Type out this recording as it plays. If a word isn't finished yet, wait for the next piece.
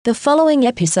The following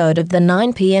episode of the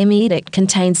 9 p.m. Edict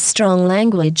contains strong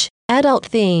language, adult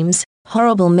themes,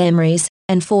 horrible memories,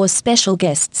 and 4 special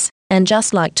guests. And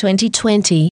just like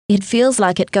 2020, it feels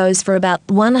like it goes for about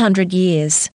 100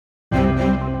 years.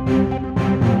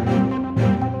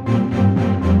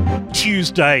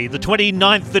 Tuesday, the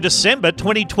 29th of December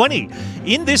 2020.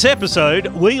 In this episode,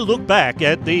 we look back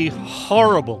at the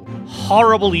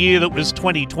horrible year that was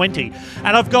 2020.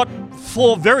 And I've got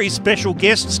 4 very special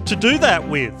guests to do that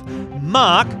with.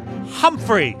 Mark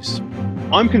Humphries.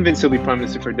 I'm convinced he'll be Prime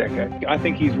Minister for a decade. I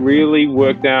think he's really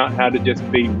worked out how to just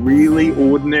be really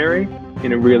ordinary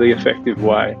in a really effective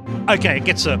way. Okay, it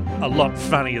gets a lot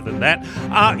funnier than that.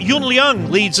 Yun Liang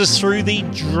leads us through the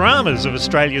dramas of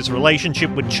Australia's relationship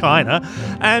with China,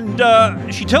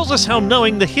 and she tells us how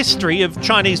knowing the history of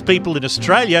Chinese people in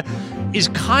Australia is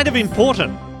kind of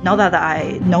important. Now that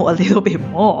I know a little bit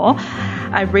more,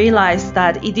 I realized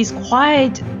that it is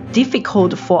quite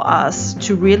difficult for us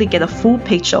to really get a full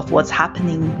picture of what's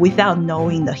happening without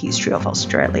knowing the history of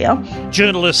Australia.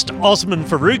 Journalist Osman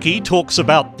Faruqi talks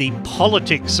about the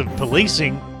politics of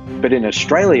policing. But in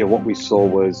Australia, what we saw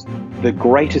was the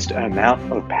greatest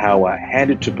amount of power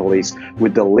handed to police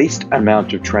with the least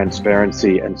amount of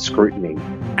transparency and scrutiny.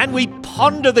 And we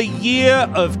ponder the year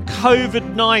of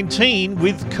COVID-19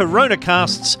 with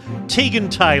Coronacast's Tegan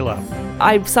Taylor.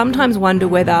 I sometimes wonder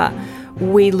whether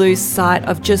we lose sight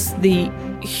of just the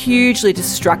hugely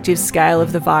destructive scale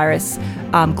of the virus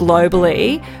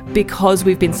globally because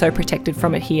we've been so protected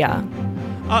from it here.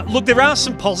 Look, there are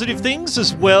some positive things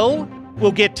as well.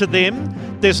 We'll get to them.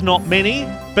 There's not many,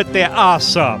 but there are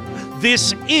some.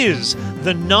 This is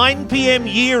the 9 p.m.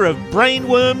 year of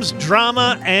brainworms,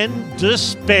 drama and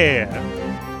despair.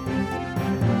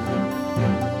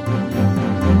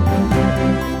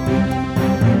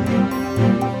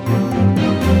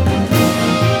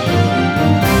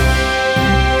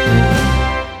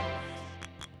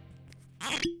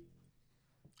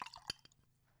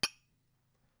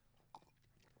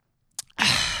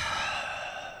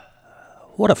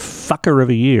 What a fucker of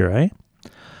a year, eh?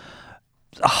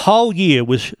 The whole year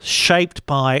was shaped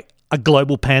by a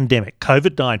global pandemic,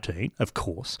 COVID-19, of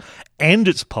course, and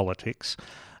its politics.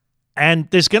 And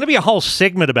there's going to be a whole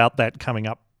segment about that coming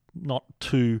up not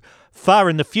too far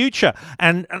in the future.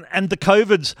 And the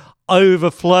COVID's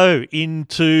overflow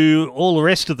into all the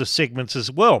rest of the segments as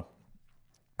well.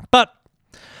 But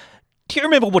do you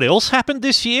remember what else happened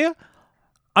this year?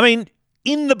 I mean,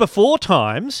 in the before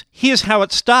times, here's how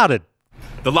it started.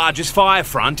 The largest fire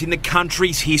front in the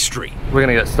country's history. We're going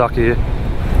to get stuck here.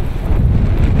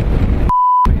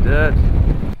 We're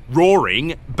dead.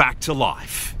 Roaring back to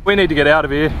life. We need to get out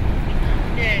of here.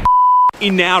 Yeah.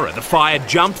 In Nowra, the fire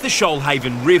jumped the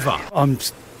Shoalhaven River. I'm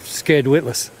scared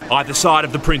witless. Either side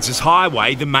of the Princes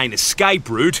Highway, the main escape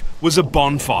route was a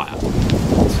bonfire.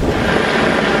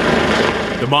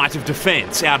 The might of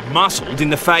defence outmuscled in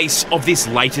the face of this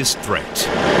latest threat.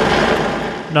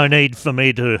 No need for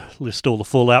me to list all the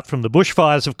fallout from the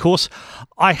bushfires, of course.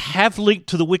 I have linked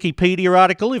to the Wikipedia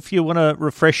article if you want to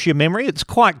refresh your memory. It's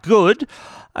quite good.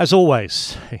 As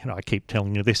always, I keep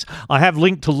telling you this, I have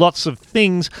linked to lots of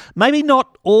things. Maybe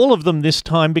not all of them this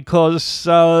time because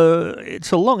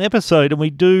it's a long episode and we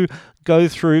do go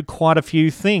through quite a few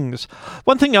things.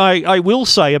 One thing I will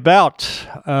say about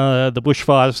the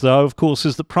bushfires, though, of course,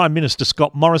 is that Prime Minister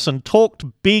Scott Morrison talked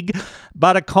big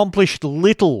but accomplished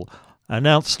little.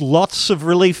 Announced lots of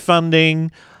relief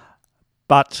funding,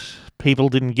 but people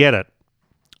didn't get it.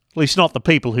 At least not the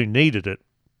people who needed it.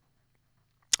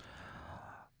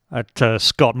 That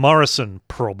Scott Morrison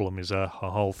problem is a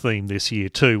whole theme this year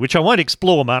too, which I won't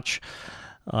explore much.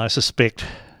 I suspect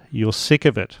you're sick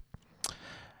of it.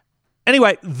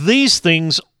 Anyway, these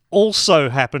things also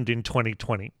happened in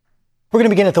 2020. We're going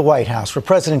to begin at the White House, where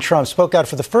President Trump spoke out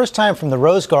for the first time from the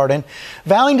Rose Garden,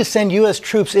 vowing to send U.S.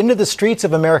 troops into the streets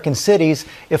of American cities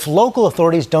if local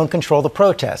authorities don't control the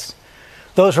protests.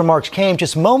 Those remarks came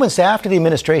just moments after the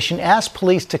administration asked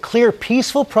police to clear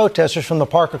peaceful protesters from the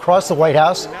park across the White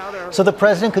House so the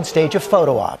president could stage a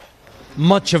photo op.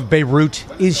 Much of Beirut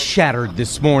is shattered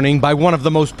this morning by one of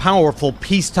the most powerful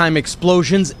peacetime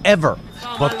explosions ever.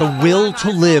 But the will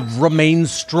to live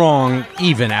remains strong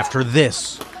even after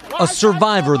this. A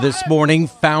survivor this morning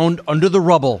found under the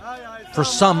rubble. For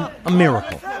some, a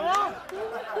miracle.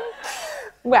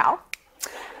 Well,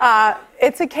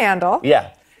 it's a candle.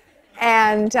 Yeah.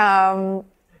 And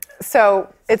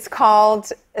so it's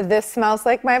called This Smells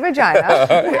Like My Vagina.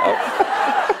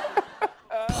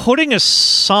 Putting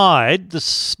aside the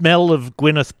smell of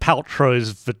Gwyneth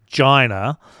Paltrow's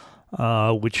vagina,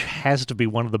 which has to be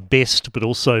one of the best but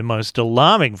also most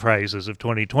alarming phrases of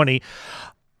 2020,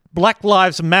 Black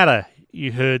Lives Matter,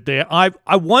 you heard there. I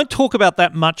won't talk about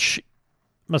that much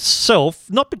myself,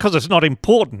 not because it's not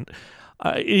important.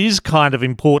 It is kind of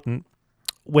important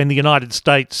when the United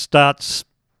States starts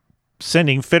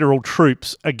sending federal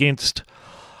troops against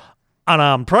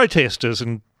unarmed protesters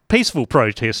and peaceful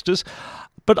protesters.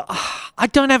 But I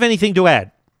don't have anything to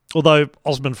add, although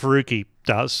Osman Faruqi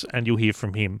does, and you'll hear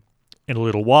from him in a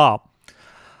little while.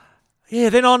 Yeah,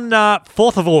 then on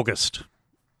 4th of August,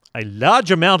 a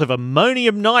large amount of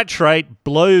ammonium nitrate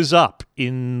blows up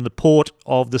in the port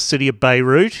of the city of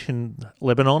Beirut in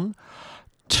Lebanon.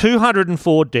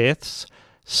 204 deaths,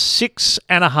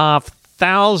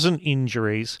 6,500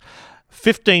 injuries,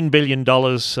 $15 billion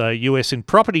US in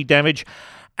property damage,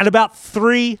 and about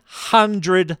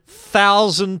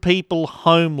 300,000 people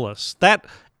homeless. That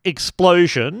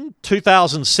explosion,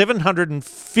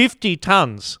 2,750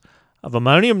 tonnes of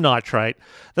ammonium nitrate,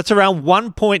 that's around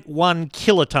 1.1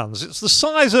 kilotons. It's the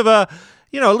size of a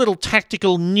little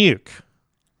tactical nuke.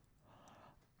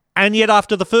 And yet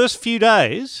after the first few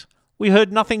days, we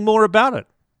heard nothing more about it.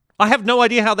 I have no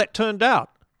idea how that turned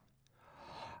out.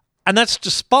 And that's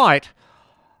despite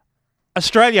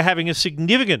Australia having a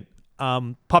significant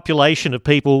population of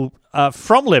people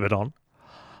from Lebanon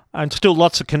and still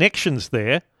lots of connections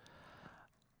there.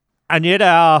 And yet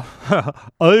our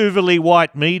overly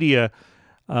white media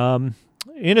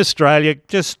in Australia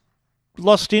just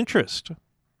lost interest.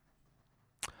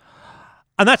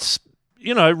 And that's,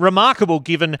 remarkable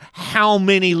given how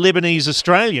many Lebanese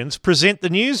Australians present the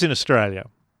news in Australia.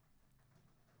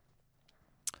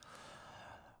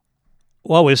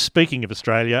 While we're speaking of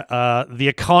Australia, the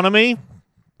economy,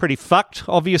 pretty fucked,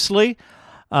 obviously.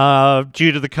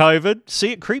 Due to the COVID.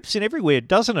 See, it creeps in everywhere,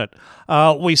 doesn't it?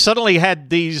 We suddenly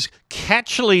had these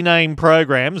catchily named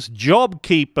programs,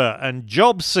 JobKeeper and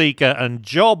Job Seeker and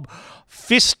Job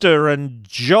Fister and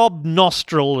Job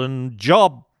Nostril and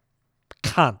Job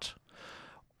Cunt.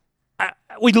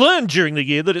 We learned during the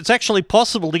year that it's actually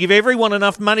possible to give everyone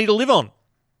enough money to live on.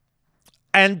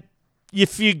 And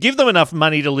if you give them enough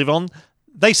money to live on,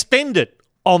 they spend it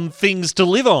on things to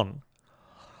live on.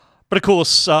 But of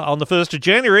course, on the 1st of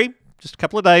January, just a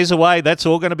couple of days away, that's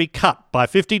all going to be cut by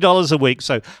 $50 a week.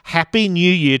 So Happy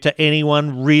New Year to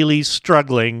anyone really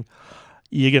struggling.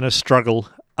 You're going to struggle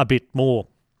a bit more.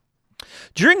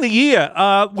 During the year,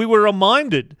 we were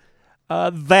reminded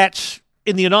that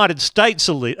in the United States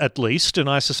at least, and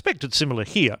I suspect it's similar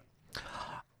here,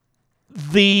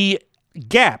 the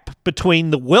gap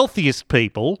between the wealthiest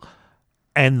people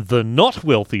and the not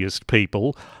wealthiest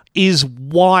people is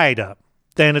wider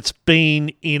than it's been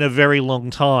in a very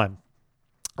long time.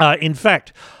 In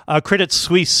fact, Credit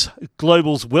Suisse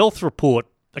Global's wealth report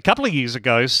a couple of years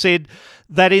ago said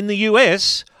that in the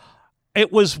US,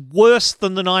 it was worse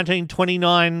than the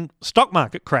 1929 stock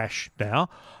market crash now.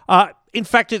 In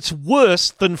fact, it's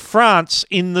worse than France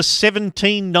in the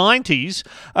 1790s,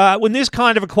 when this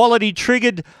kind of equality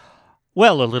triggered,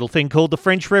 well, a little thing called the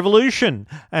French Revolution.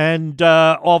 And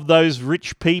of those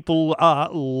rich people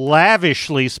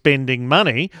lavishly spending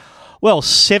money, well,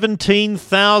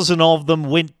 17,000 of them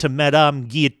went to Madame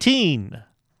Guillotine.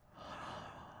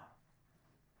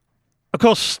 Of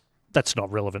course, that's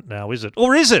not relevant now, is it?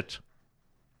 Or is it?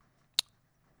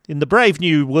 In the brave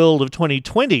new world of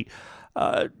 2020,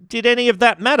 did any of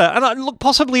that matter? And look,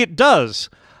 possibly it does,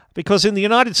 because in the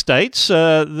United States,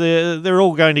 they're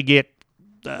all going to get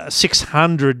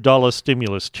 $600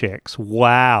 stimulus checks.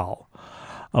 Wow.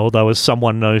 Although, as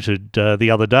someone noted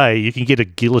the other day, you can get a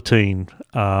guillotine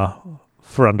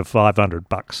for under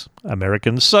 $500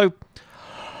 Americans. So,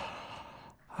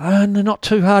 and they're not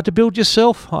too hard to build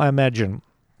yourself, I imagine.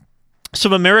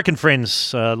 Some American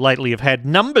friends lately have had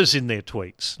numbers in their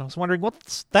tweets. I was wondering,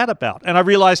 what's that about? And I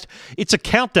realised it's a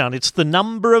countdown. It's the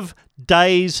number of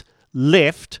days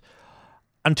left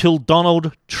until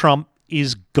Donald Trump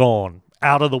is gone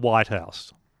out of the White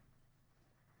House.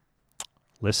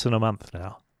 Less than a month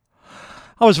now.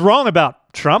 I was wrong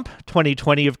about Trump,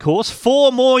 2020, of course.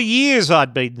 4 more years,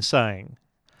 I'd been saying.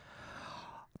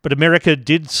 But America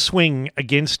did swing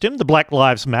against him. The Black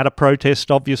Lives Matter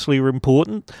protest obviously were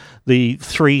important. The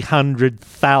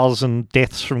 300,000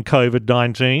 deaths from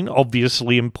COVID-19,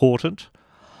 obviously important.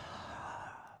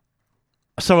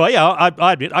 So, yeah,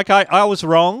 I admit, I was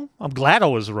wrong. I'm glad I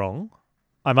was wrong.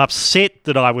 I'm upset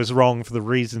that I was wrong for the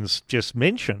reasons just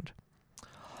mentioned.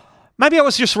 Maybe I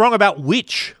was just wrong about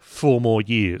which 4 more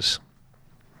years.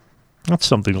 That's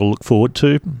something to look forward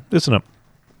to, isn't it?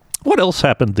 What else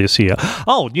happened this year?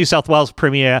 Oh, New South Wales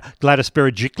Premier Gladys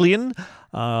Berejiklian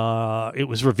It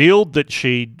was revealed that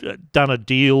she'd done a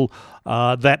deal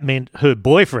that meant her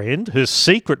boyfriend, her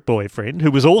secret boyfriend,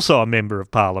 who was also a member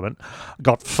of Parliament,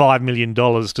 got $5 million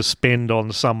to spend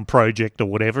on some project or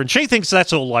whatever, and she thinks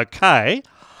that's all okay.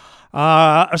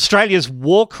 Australia's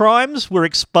war crimes were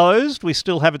exposed. We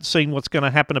still haven't seen what's going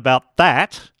to happen about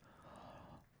that.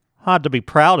 Hard to be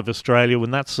proud of Australia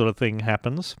when that sort of thing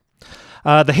happens.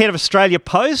 The head of Australia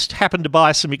Post happened to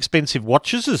buy some expensive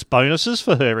watches as bonuses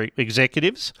for her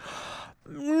executives.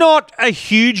 Not a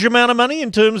huge amount of money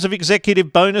in terms of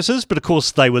executive bonuses, but of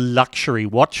course they were luxury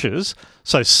watches,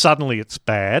 so suddenly it's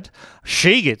bad.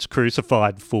 She gets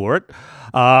crucified for it.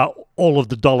 All of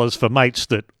the dollars for mates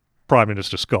that Prime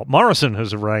Minister Scott Morrison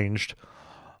has arranged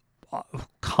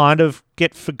kind of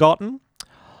get forgotten.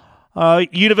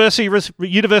 University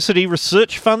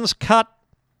research funds cut.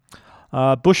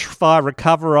 Bushfire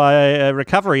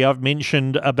recovery I've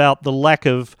mentioned about the lack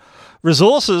of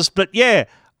resources, but yeah,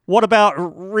 what about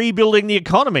rebuilding the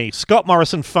economy? Scott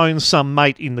Morrison phones some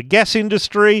mate in the gas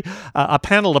industry. A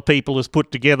panel of people is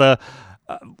put together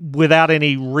without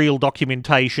any real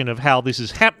documentation of how this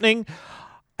is happening.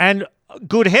 And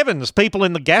good heavens, people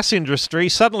in the gas industry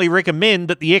suddenly recommend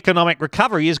that the economic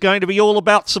recovery is going to be all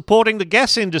about supporting the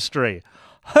gas industry.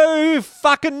 Who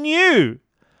fucking knew?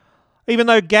 Even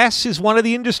though gas is one of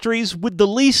the industries with the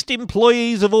least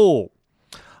employees of all.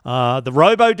 The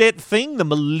robo-debt thing, the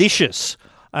malicious,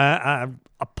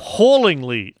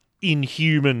 appallingly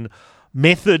inhuman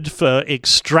method for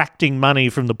extracting money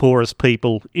from the poorest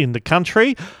people in the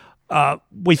country.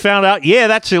 We found out, yeah,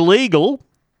 that's illegal.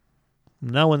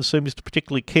 No one seems to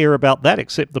particularly care about that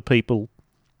except the people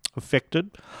affected.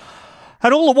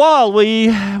 And all the while,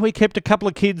 we kept a couple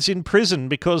of kids in prison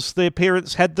because their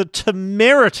parents had the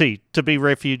temerity to be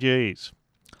refugees.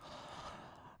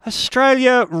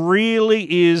 Australia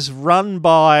really is run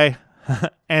by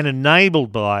and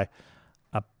enabled by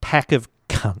a pack of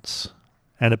cunts,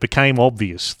 and it became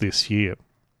obvious this year.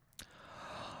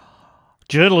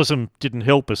 Journalism didn't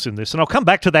help us in this, and I'll come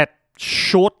back to that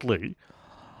shortly.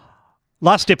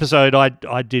 Last episode,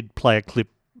 I did play a clip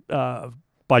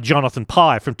by Jonathan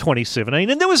Pye from 2017,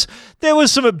 and there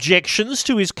was some objections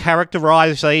to his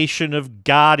characterisation of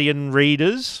Guardian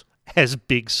readers as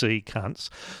big C cunts.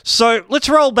 So let's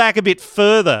roll back a bit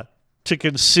further to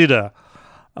consider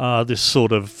this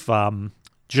sort of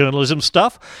journalism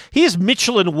stuff. Here's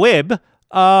Mitchell and Webb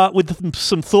with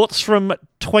some thoughts from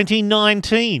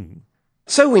 2019.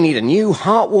 So we need a new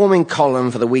heartwarming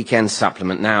column for the weekend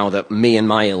supplement now that me and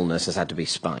my illness has had to be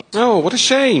spiked. Oh, what a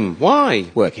shame. Why?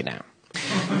 Work it out.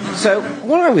 So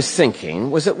what I was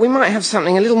thinking was that we might have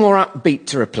something a little more upbeat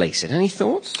to replace it. Any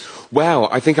thoughts? Well,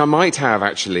 I think I might have,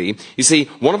 actually. You see,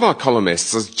 one of our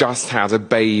columnists has just had a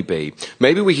baby.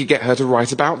 Maybe we could get her to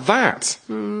write about that.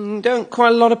 Don't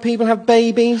quite a lot of people have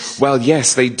babies? Well,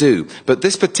 yes, they do. But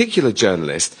this particular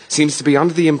journalist seems to be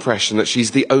under the impression that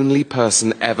she's the only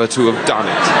person ever to have done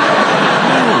it.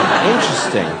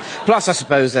 Interesting. Plus, I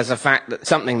suppose there's a fact that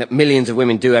something that millions of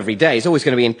women do every day is always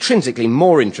going to be intrinsically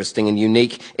more interesting and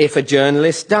unique if a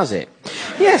journalist does it.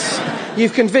 Yes,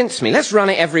 you've convinced me. Let's run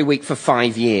it every week for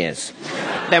 5 years.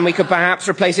 Then we could perhaps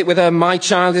replace it with a My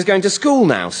Child is Going to School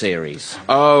Now series.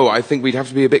 Oh, I think we'd have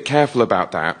to be a bit careful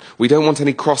about that. We don't want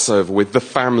any crossover with the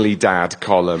Family Dad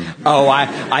column. Oh,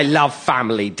 I love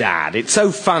Family Dad. It's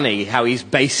so funny how he's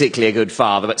basically a good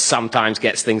father, but sometimes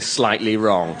gets things slightly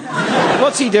wrong.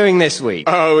 What's he doing this week?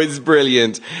 Oh, it's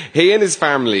brilliant. He and his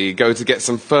family go to get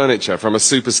some furniture from a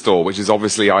superstore, which is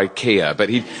obviously IKEA, but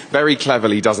he very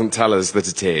cleverly doesn't tell us that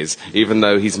it is, even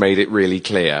though he's made it really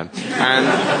clear.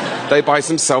 And they buy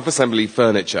some self-assembly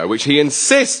furniture, which he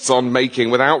insists on making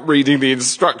without reading the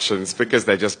instructions because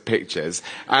they're just pictures.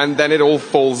 And then it all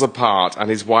falls apart, and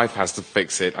his wife has to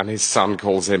fix it, and his son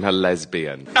calls him a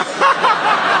lesbian.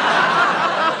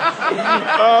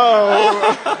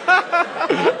 Oh,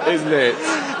 isn't it?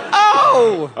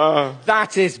 Oh,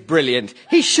 that is brilliant.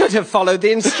 He should have followed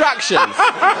the instructions.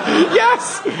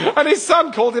 Yes, and his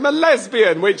son called him a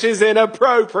lesbian, which is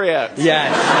inappropriate.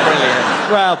 Yes,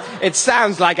 brilliant. Well, it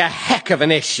sounds like a heck of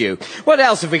an issue. What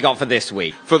else have we got for this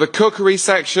week? For the cookery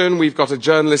section, we've got a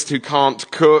journalist who can't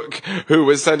cook, who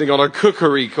was sending on a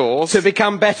cookery course. To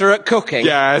become better at cooking?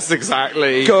 Yes,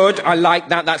 exactly. Good, I like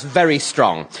that. That's very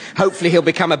strong. Hopefully he'll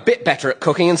become a bit better at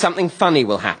cooking and something funny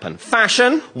will happen.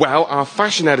 Fashion? Well, our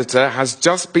fashion editor has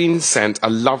just been sent a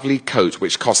lovely coat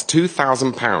which cost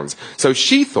 £2,000. So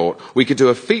she thought we could do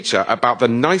a feature about the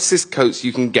nicest coats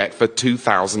you can get for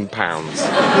 £2,000.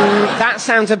 That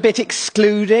sounds a bit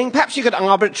excluding. Perhaps you could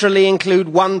arbitrarily include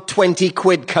one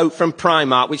 20-quid coat from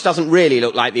Primark, which doesn't really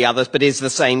look like the others, but is the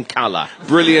same colour.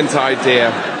 Brilliant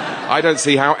idea. I don't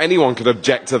see how anyone could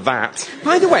object to that.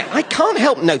 By the way, I can't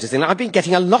help noticing that I've been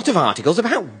getting a lot of articles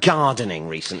about gardening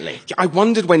recently. I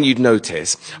wondered when you'd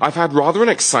notice. I've had rather an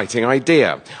exciting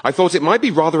idea. I thought it might be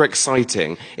rather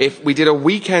exciting if we did a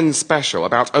weekend special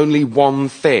about only one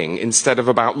thing instead of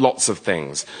about lots of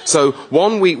things. So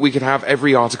one week we could have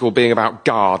every article being about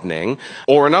gardening,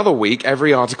 or another week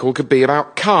every article could be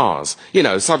about cars. You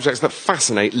know, subjects that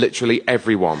fascinate literally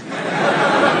everyone.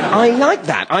 I like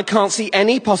that. I can't see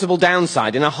any possible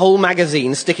downside in a whole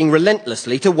magazine sticking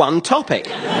relentlessly to one topic.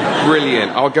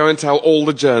 Brilliant. I'll go and tell all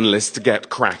the journalists to get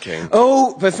cracking.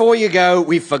 Oh, before you go,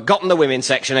 we've forgotten the women's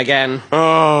section again.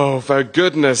 Oh, for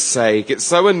goodness sake. It's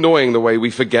so annoying the way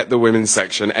we forget the women's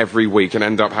section every week and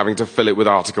end up having to fill it with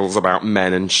articles about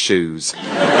men and shoes.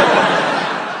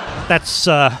 That's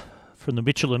from the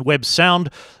Mitchell and Webb Sound,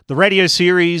 the radio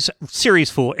series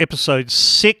 4, episode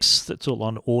 6. That's all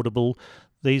on Audible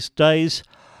these days.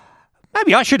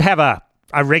 Maybe I should have a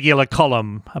regular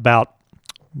column about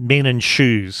men and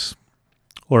shoes,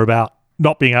 or about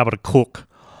not being able to cook,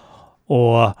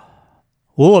 or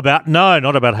about, no,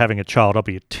 not about having a child. I'll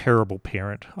be a terrible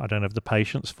parent. I don't have the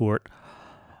patience for it.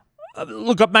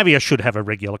 Look, maybe I should have a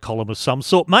regular column of some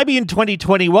sort. Maybe in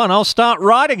 2021 I'll start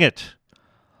writing it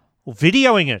or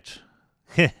videoing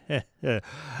it.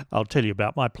 I'll tell you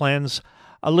about my plans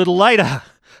a little later.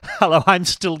 Hello, I'm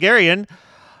Stilgarian.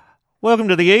 Welcome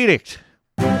to The Edict.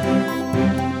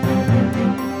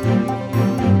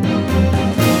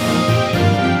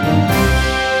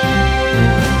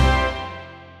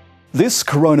 This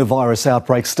coronavirus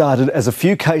outbreak started as a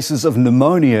few cases of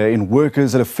pneumonia in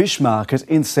workers at a fish market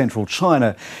in central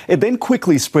China. It then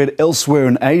quickly spread elsewhere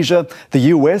in Asia, the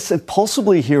US, and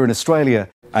possibly here in Australia.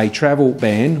 A travel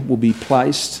ban will be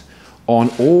placed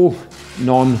on all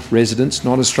non-residents,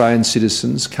 non-Australian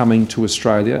citizens coming to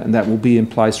Australia, and that will be in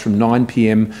place from 9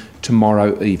 p.m.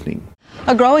 tomorrow evening.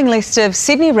 A growing list of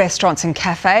Sydney restaurants and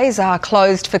cafes are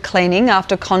closed for cleaning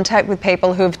after contact with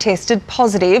people who have tested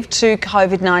positive to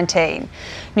COVID-19.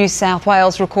 New South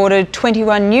Wales recorded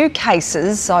 21 new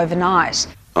cases overnight.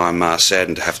 I'm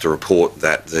saddened to have to report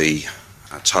that the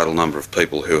total number of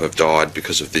people who have died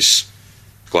because of this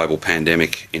global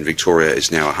pandemic in Victoria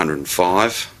is now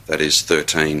 105. That is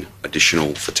 13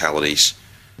 additional fatalities.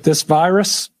 This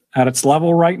virus, at its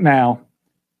level right now,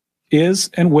 is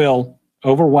and will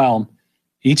overwhelm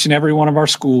each and every one of our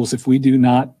schools if we do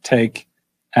not take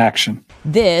action.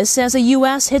 This as the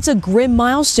U.S. hits a grim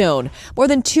milestone, more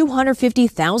than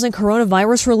 250,000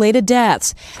 coronavirus-related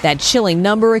deaths. That chilling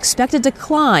number expected to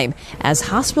climb as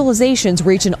hospitalizations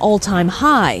reach an all-time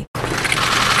high.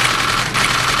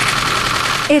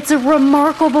 It's a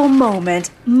remarkable moment,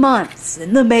 months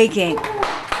in the making.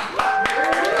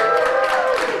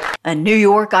 A New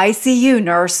York ICU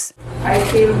nurse. I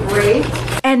feel great.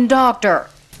 And doctor.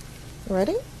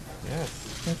 Ready?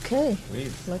 Yes. Okay,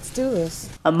 let's do this.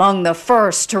 Among the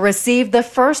first to receive the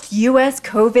first U.S.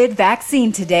 COVID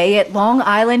vaccine today at Long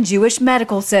Island Jewish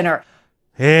Medical Center.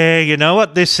 Yeah, you know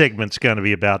what this segment's going to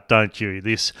be about, don't you?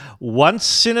 This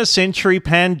once-in-a-century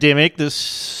pandemic,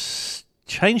 this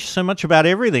changed so much about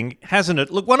everything, hasn't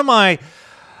it? Look, one of my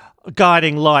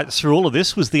guiding lights through all of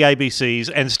this was the ABC's,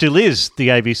 and still is, the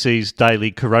ABC's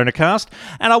daily Coronacast.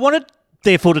 And I wanted,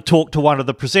 therefore, to talk to one of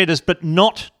the presenters, but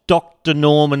not Dr.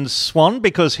 Norman Swan,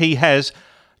 because he has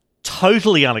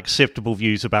totally unacceptable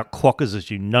views about quokkas.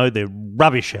 As you know, they're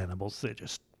rubbish animals. They're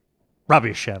just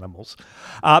rubbish animals.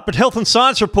 But Health and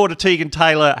Science reporter Tegan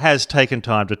Taylor has taken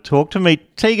time to talk to me.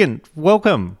 Tegan,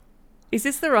 welcome. Is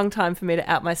this the wrong time for me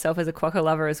to out myself as a quokka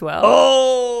lover as well?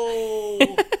 Oh!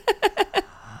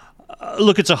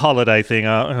 Look, it's a holiday thing.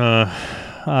 I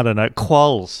don't know.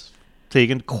 Quolls.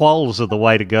 Tegan, quolls are the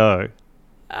way to go.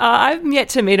 I've yet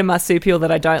to meet a marsupial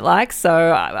that I don't like,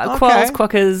 so quolls,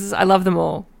 quokkas, I love them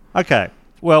all. Okay.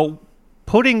 Well,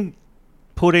 putting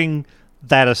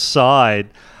that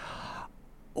aside,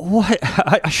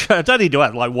 I don't need to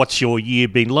ask, like, what's your year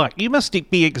been like? You must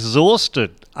be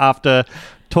exhausted after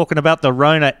talking about the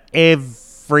Rona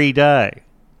every day.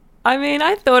 I mean,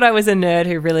 I thought I was a nerd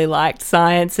who really liked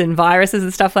science and viruses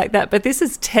and stuff like that, but this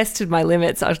has tested my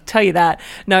limits, I'll tell you that.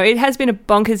 No, it has been a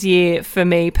bonkers year for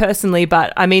me personally,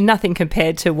 but I mean, nothing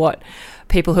compared to what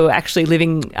people who are actually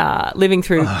living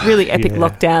through really epic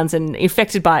lockdowns and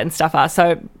infected by it and stuff are.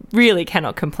 So really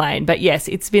cannot complain. But yes,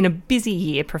 it's been a busy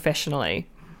year professionally.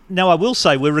 Now, I will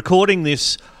say we're recording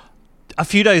this a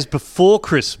few days before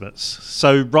Christmas.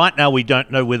 So right now we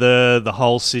don't know whether the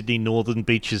whole Sydney Northern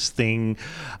Beaches thing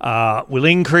will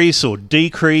increase or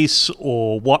decrease,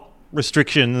 or what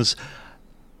restrictions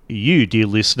you, dear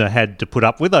listener, had to put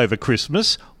up with over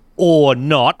Christmas or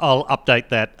not. I'll update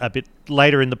that a bit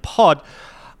later in the pod.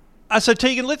 So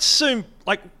Tegan, let's zoom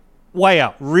way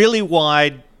out, really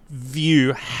wide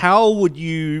view. How would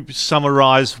you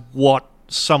summarise what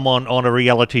someone on a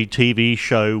reality TV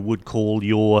show would call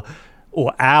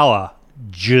our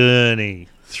journey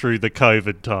through the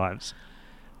COVID times?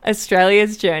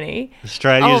 Australia's journey.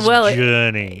 Australia's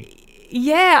journey.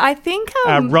 Yeah, I think...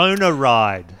 A Rona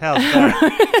ride. How's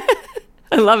that?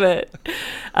 I love it.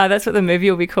 That's what the movie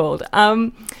will be called.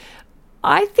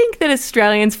 I think that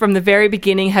Australians from the very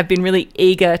beginning have been really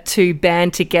eager to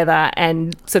band together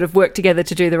and sort of work together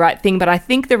to do the right thing. But I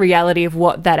think the reality of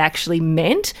what that actually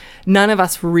meant, none of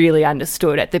us really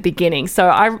understood at the beginning. So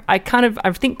I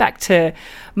think back to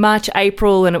March,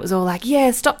 April, and it was all like, yeah,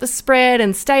 stop the spread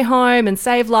and stay home and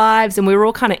save lives. And we were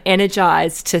all kind of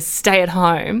energized to stay at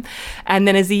home. And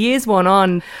then as the years went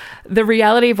on, the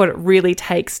reality of what it really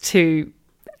takes to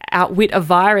outwit a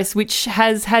virus which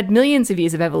has had millions of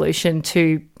years of evolution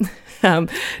to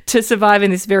survive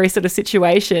in this very sort of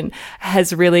situation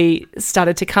has really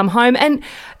started to come home. And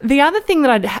the other thing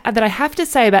that I have to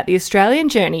say about the Australian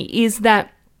journey is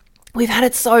that we've had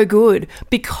it so good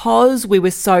because we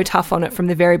were so tough on it from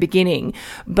the very beginning.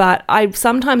 But I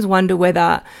sometimes wonder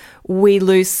whether we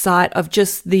lose sight of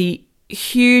just the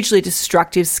hugely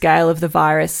destructive scale of the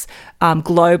virus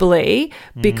globally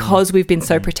because we've been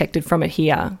so protected from it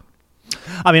here.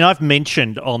 I mean, I've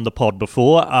mentioned on the pod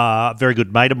before, a very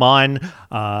good mate of mine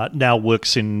now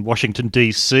works in Washington,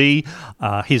 D.C.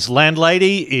 His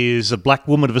landlady is a black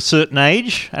woman of a certain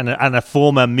age and a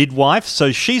former midwife.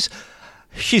 So she's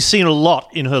seen a lot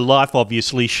in her life,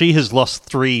 obviously. She has lost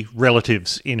 3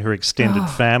 relatives in her extended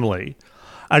family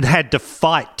and had to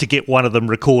fight to get one of them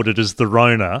recorded as the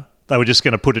Rona. They were just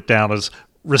going to put it down as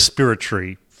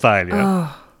respiratory failure.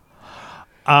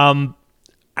 And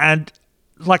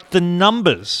the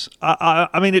numbers,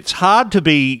 I mean, it's hard to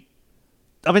get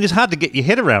your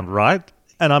head around, right?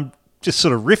 And I'm just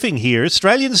sort of riffing here.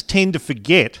 Australians tend to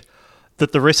forget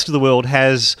that the rest of the world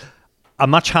has a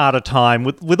much harder time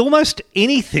with almost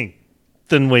anything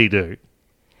than we do.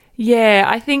 Yeah,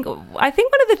 I think one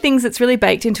of the things that's really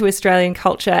baked into Australian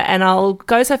culture, and I'll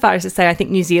go so far as to say I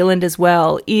think New Zealand as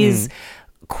well, is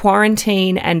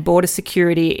quarantine and border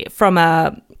security from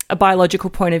a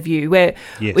biological point of view, where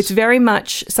it's very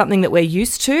much something that we're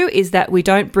used to, is that we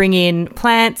don't bring in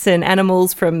plants and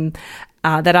animals from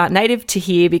that aren't native to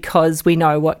here because we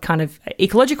know what kind of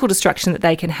ecological destruction that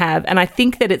they can have. And I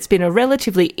think that it's been a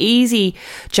relatively easy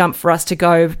jump for us to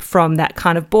go from that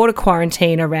kind of border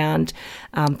quarantine around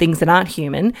things that aren't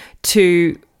human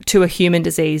to a human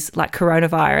disease like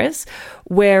coronavirus,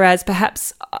 whereas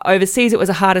perhaps overseas it was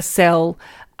a harder sell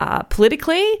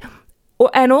politically,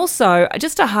 and also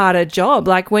just a harder job.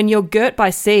 Like when you're girt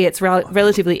by sea, it's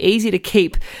relatively easy to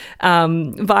keep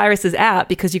viruses out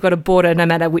because you've got a border no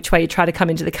matter which way you try to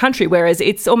come into the country, whereas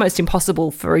it's almost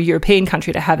impossible for a European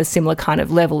country to have a similar kind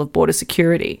of level of border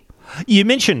security. You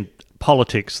mentioned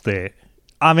politics there.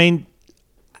 I mean,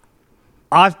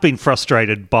 I've been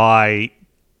frustrated by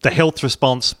the health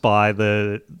response, by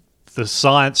the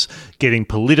science getting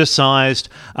politicised,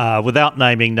 without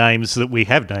naming names that we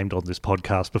have named on this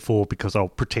podcast before, because I'll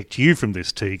protect you from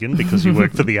this, Tegan, because you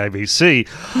work for the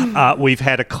ABC. We've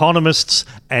had economists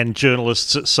and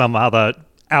journalists at some other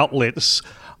outlets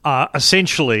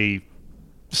essentially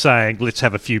saying, let's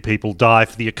have a few people die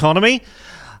for the economy.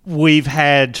 We've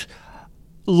had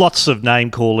lots of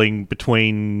name-calling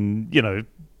between,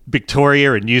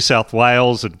 Victoria and New South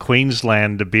Wales and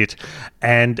Queensland a bit,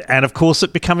 and of course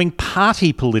it becoming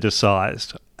party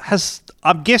politicised.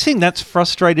 I'm guessing that's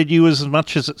frustrated you as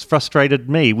much as it's frustrated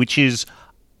me, which is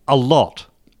a lot.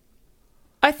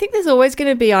 I think there's always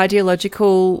going to be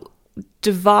ideological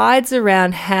divides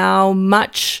around how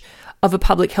much of a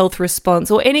public health response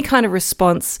or any kind of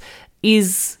response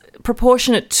is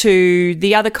proportionate to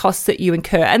the other costs that you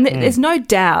incur. And there's no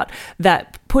doubt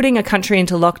that putting a country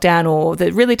into lockdown, or the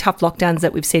really tough lockdowns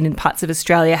that we've seen in parts of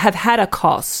Australia, have had a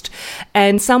cost.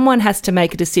 And someone has to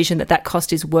make a decision that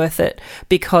cost is worth it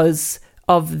because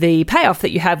of the payoff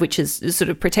that you have, which is sort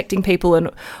of protecting people and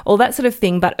all that sort of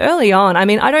thing. But early on, I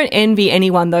mean, I don't envy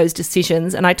anyone those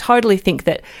decisions, and I totally think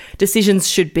that decisions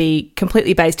should be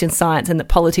completely based in science and that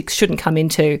politics shouldn't come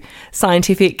into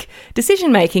scientific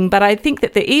decision making. But I think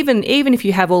that even if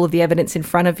you have all of the evidence in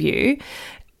front of you,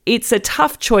 it's a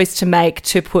tough choice to make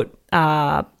to put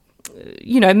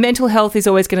mental health is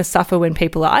always going to suffer when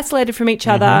people are isolated from each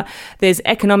other. There's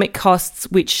economic costs,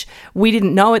 which we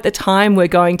didn't know at the time were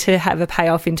going to have a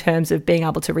payoff in terms of being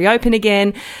able to reopen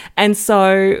again. And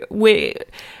so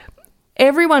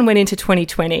everyone went into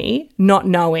 2020 not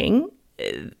knowing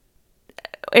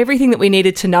everything that we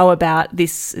needed to know about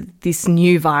this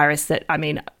new virus that,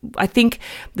 I think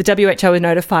the WHO was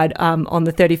notified on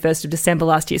the 31st of December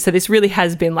last year. So this really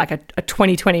has been like a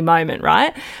 2020 moment,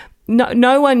 right?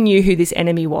 No one knew who this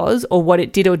enemy was or what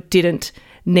it did or didn't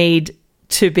need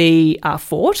to be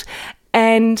fought.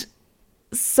 And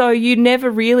so you're never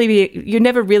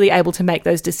really able to make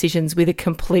those decisions with a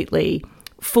completely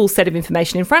full set of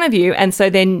information in front of you. And so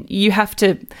then you have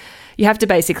to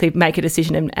basically make a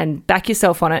decision and back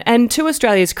yourself on it. And to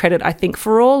Australia's credit, I think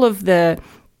for all of the,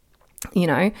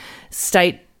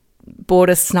 state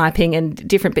border sniping and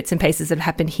different bits and pieces that have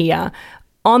happened here,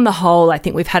 on the whole, I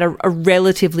think we've had a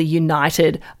relatively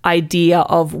united idea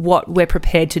of what we're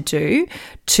prepared to do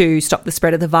to stop the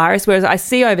spread of the virus, whereas I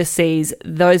see overseas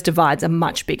those divides are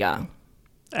much bigger.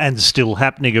 And still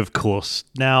happening, of course.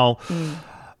 Now,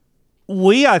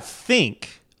 we, I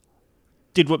think,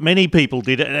 did what many people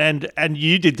did, and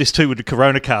you did this too with the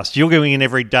CoronaCast. You're going in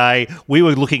every day. We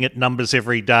were looking at numbers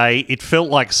every day. It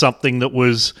felt like something that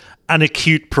was an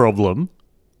acute problem,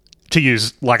 to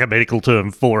use like a medical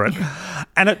term for it.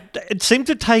 And it seemed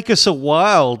to take us a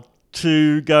while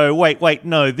to go, wait,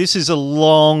 no, this is a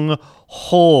long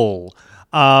haul.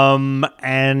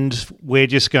 And we're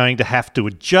just going to have to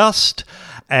adjust.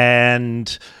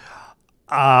 And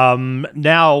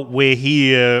now we're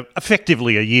here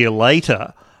effectively a year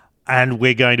later, and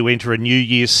we're going to enter a new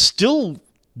year still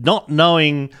not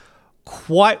knowing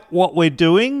quite what we're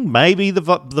doing. Maybe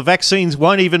the vaccines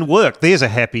won't even work. There's a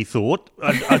happy thought.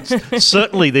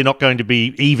 Certainly they're not going to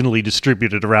be evenly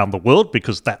distributed around the world,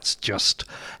 because that's just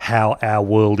how our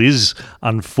world is,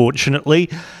 unfortunately.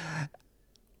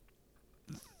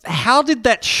 How did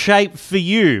that shape for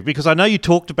you? Because I know you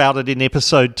talked about it in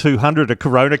episode 200 of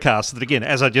CoronaCast, that again,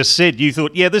 as I just said, you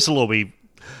thought, will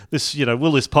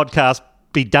this podcast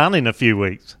be done in a few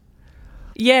weeks?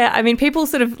 Yeah, people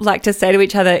sort of like to say to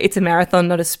each other, it's a marathon,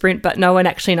 not a sprint, but no one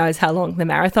actually knows how long the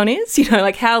marathon is.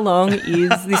 How long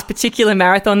is this particular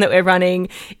marathon that we're running?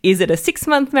 Is it a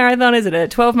 6-month marathon? Is it a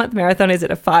 12-month marathon? Is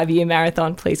it a 5-year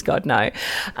marathon? Please, God, no.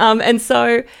 And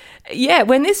so, yeah,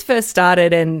 when this first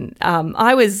started, and I'm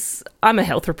a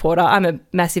health reporter, I'm a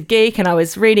massive geek, and I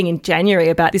was reading in January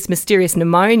about this mysterious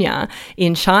pneumonia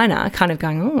in China, kind of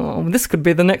going, oh, this could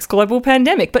be the next global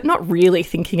pandemic, but not really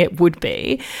thinking it would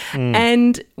be.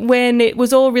 And when it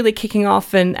was all really kicking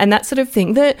off and that sort of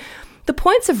thing, the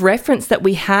points of reference that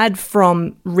we had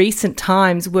from recent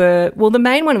times were, the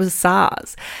main one was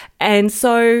SARS. And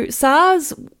so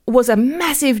SARS was a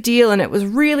massive deal, and it was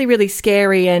really, really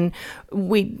scary. And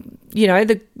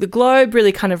the globe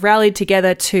really kind of rallied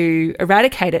together to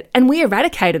eradicate it. And we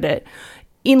eradicated it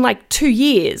in 2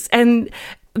 years. And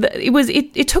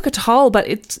it took a toll, but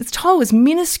its toll was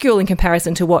minuscule in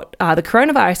comparison to what the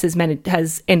coronavirus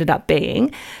has ended up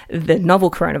being, the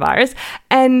novel coronavirus.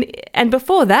 And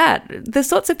before that, the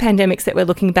sorts of pandemics that we're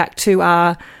looking back to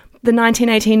are the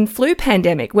 1918 flu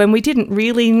pandemic, when we didn't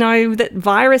really know that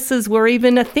viruses were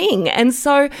even a thing. And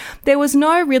so there was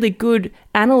no really good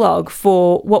analogue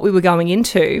for what we were going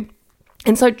into.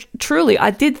 And so truly,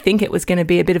 I did think it was going to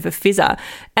be a bit of a fizzer,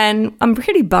 and I'm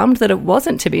pretty bummed that it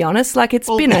wasn't, to be honest. It's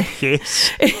been a...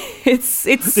 Yes. It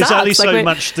sucks. There's only so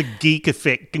much the geek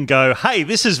effect can go, hey,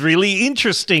 this is really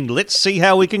interesting. Let's see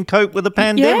how we can cope with the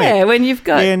pandemic. Yeah, when you've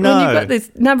got this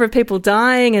number of people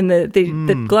dying and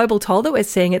the global toll that we're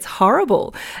seeing, it's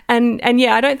horrible. And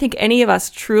yeah, I don't think any of us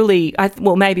truly,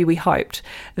 maybe we hoped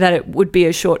that it would be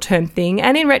a short-term thing.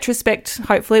 And in retrospect,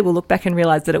 hopefully we'll look back and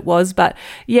realise that it was. But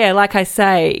yeah, like I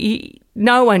say,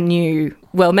 no one knew.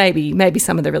 Well, maybe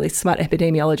some of the really smart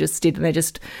epidemiologists did, and they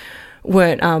just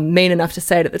weren't mean enough to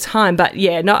say it at the time. But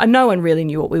yeah, no one really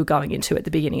knew what we were going into at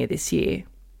the beginning of this year.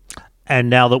 And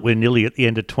now that we're nearly at the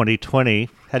end of 2020,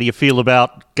 how do you feel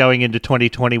about going into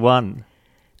 2021?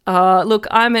 Look,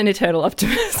 I'm an eternal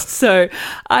optimist, so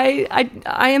I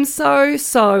am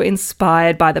so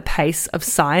inspired by the pace of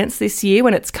science this year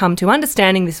when it's come to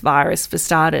understanding this virus, for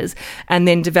starters, and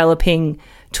then developing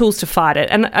tools to fight it.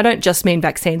 And I don't just mean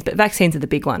vaccines, but vaccines are the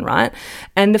big one, right?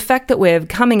 And the fact that we're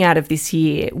coming out of this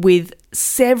year with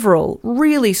several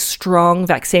really strong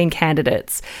vaccine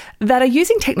candidates that are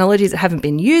using technologies that haven't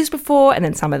been used before, and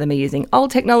then some of them are using old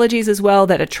technologies as well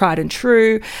that are tried and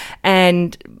true.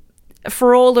 And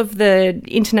for all of the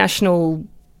international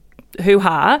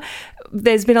hoo-ha,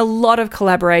 there's been a lot of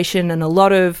collaboration and a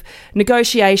lot of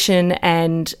negotiation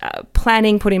and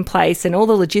planning put in place, and all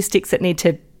the logistics that need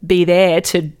to be there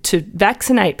to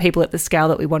vaccinate people at the scale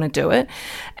that we want to do it,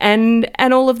 and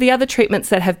all of the other treatments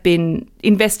that have been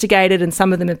investigated, and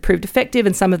some of them have proved effective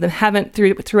and some of them haven't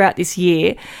throughout this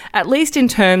year. At least in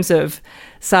terms of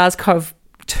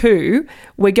SARS-CoV-2,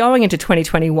 we're going into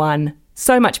 2021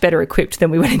 so much better equipped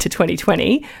than we went into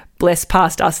 2020. Bless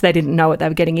past us, they didn't know what they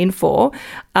were getting in for.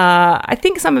 I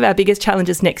think some of our biggest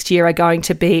challenges next year are going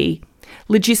to be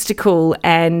logistical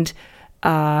and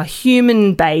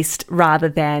human-based rather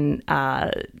than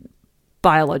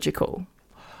biological.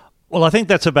 Well, I think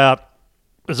that's about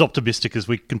as optimistic as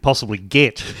we can possibly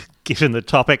get, given the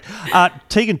topic.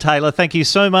 Tegan Taylor, thank you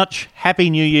so much. Happy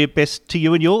New Year. Best to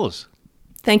you and yours.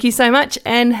 Thank you so much,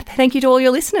 and thank you to all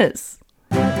your listeners.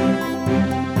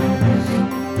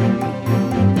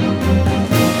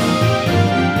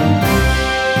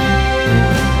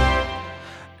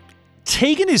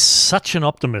 Tegan is such an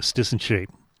optimist, isn't she?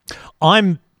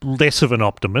 I'm less of an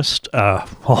optimist,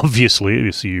 obviously,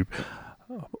 as you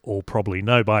all probably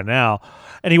know by now.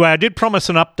 Anyway, I did promise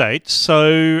an update.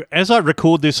 So as I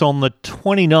record this on the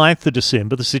 29th of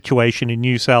December, the situation in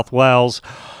New South Wales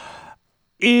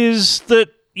is that,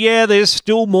 yeah, there's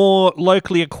still more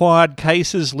locally acquired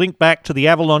cases linked back to the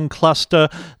Avalon cluster.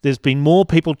 There's been more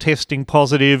people testing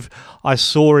positive. I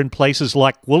saw in places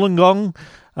like Wollongong.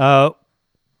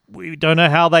 We don't know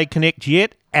how they connect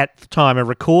yet at the time of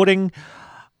recording.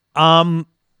 And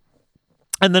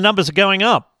the numbers are going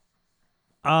up.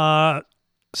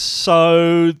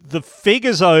 So the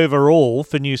figures overall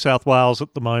for New South Wales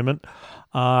at the moment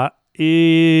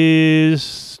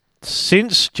is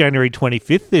since January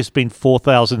 25th, there's been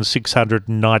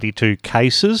 4,692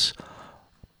 cases,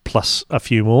 plus a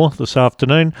few more this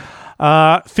afternoon.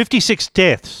 56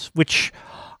 deaths, which,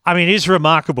 I mean, is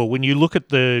remarkable when you look at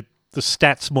the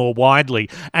stats more widely.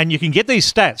 And you can get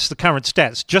these stats, the current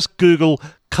stats, just Google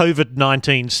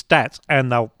COVID-19 stats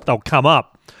and they'll come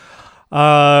up.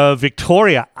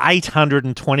 Victoria,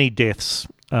 820 deaths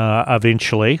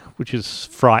eventually, which is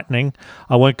frightening.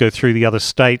 I won't go through the other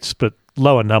states, but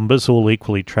lower numbers, all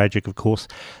equally tragic, of course.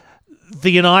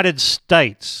 The United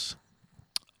States,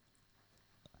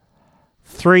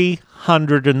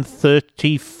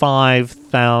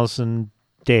 335,000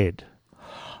 dead.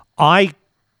 I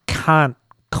can't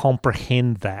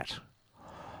comprehend that.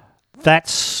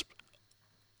 That's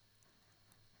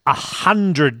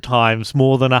 100 times,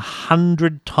 more than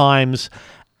 100 times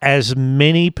as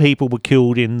many people were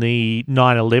killed in the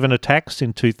 9/11 attacks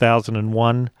in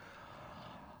 2001.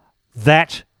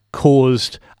 That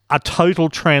caused a total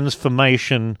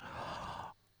transformation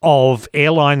of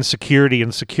airline security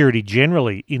and security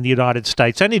generally in the United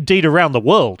States and indeed around the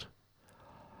world.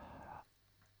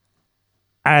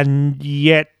 And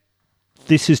yet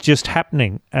this is just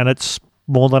happening, and it's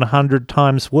more than 100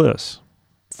 times worse.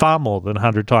 Far more than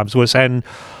 100 times worse, and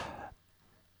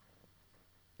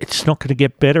it's not going to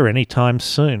get better anytime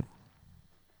soon.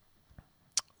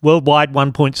 Worldwide,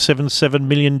 1.77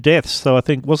 million deaths. So I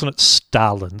think, wasn't it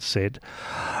Stalin said,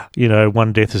 you know,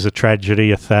 one death is a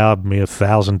tragedy,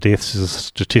 1,000 deaths is a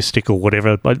statistic or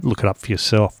whatever. But look it up for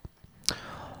yourself.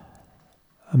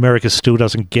 America still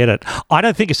doesn't get it. I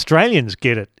don't think Australians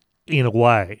get it in a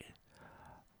way,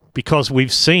 because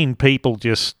we've seen people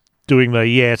just doing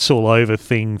the it's all over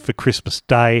thing for Christmas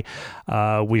Day.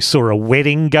 We saw a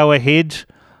wedding go ahead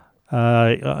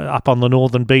up on the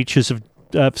northern beaches of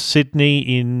Sydney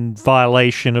in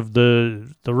violation of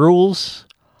the rules.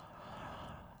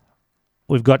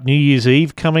 We've got New Year's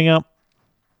Eve coming up.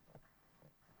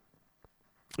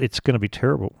 It's going to be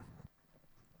terrible.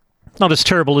 Not as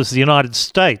terrible as the United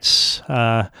States.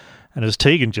 And as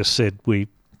Tegan just said, we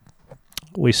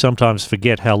sometimes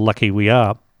forget how lucky we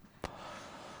are.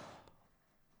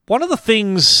 One of the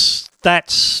things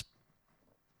that's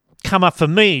come up for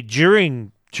me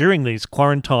during these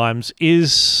quarantines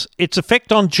is its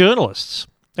effect on journalists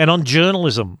and on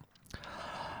journalism.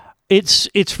 It's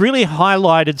really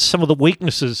highlighted some of the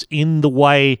weaknesses in the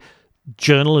way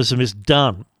journalism is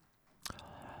done.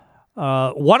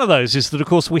 One of those is that, of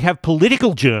course, we have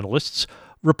political journalists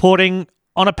reporting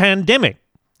on a pandemic,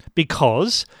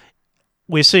 because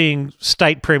we're seeing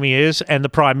state premiers and the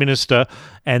Prime Minister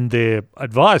and their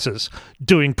advisors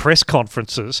doing press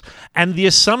conferences. And the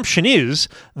assumption is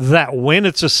that when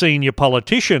it's a senior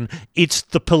politician, it's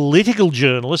the political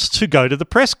journalists who go to the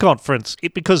press conference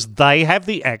because they have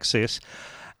the access.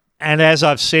 And as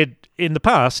I've said in the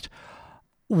past,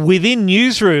 within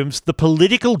newsrooms, the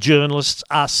political journalists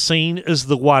are seen as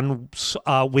the ones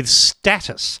with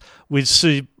status, with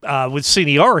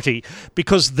seniority,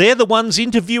 because they're the ones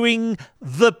interviewing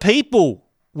the people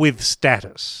with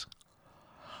status.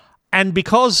 And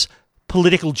because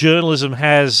political journalism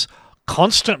has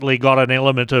constantly got an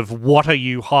element of what are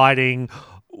you hiding,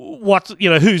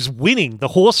 who's winning, the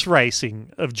horse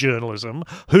racing of journalism,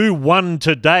 who won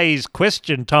today's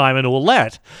question time and all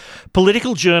that,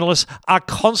 political journalists are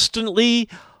constantly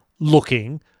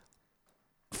looking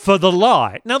for the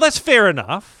lie. Now, that's fair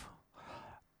enough,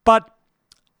 but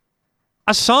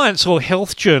a science or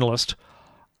health journalist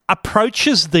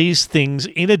approaches these things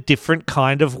in a different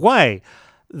kind of way.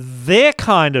 Their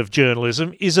kind of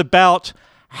journalism is about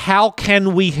how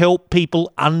can we help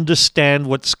people understand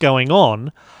what's going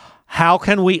on? How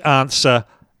can we answer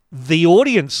the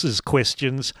audience's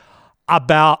questions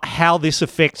about how this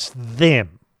affects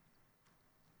them?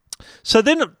 So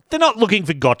they're not looking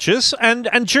for gotchas.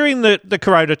 And during the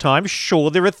corona time,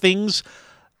 sure, there are things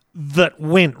that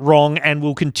went wrong and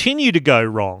will continue to go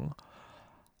wrong.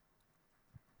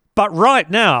 But right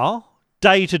now,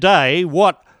 day to day,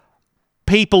 what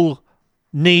people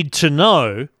need to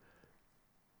know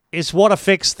is what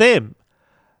affects them.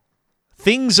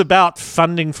 Things about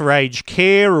funding for aged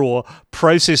care or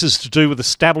processes to do with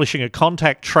establishing a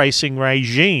contact tracing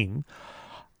regime,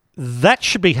 that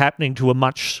should be happening to a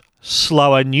much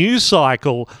slower news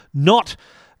cycle, not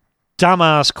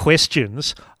dumbass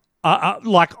questions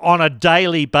like on a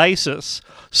daily basis.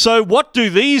 So what do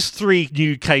these 3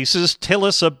 new cases tell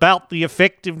us about the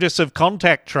effectiveness of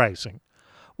contact tracing?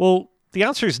 Well, the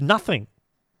answer is nothing,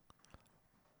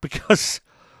 because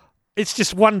it's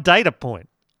just one data point.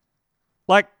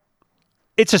 Like,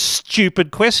 it's a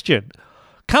stupid question.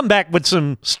 Come back with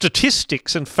some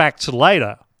statistics and facts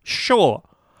later, sure.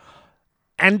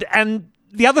 And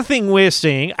the other thing we're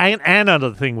seeing, and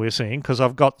another thing we're seeing, because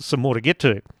I've got some more to get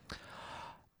to,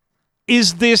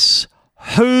 is this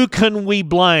who can we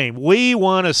blame? We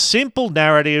want a simple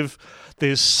narrative.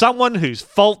 There's someone whose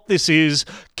fault this is.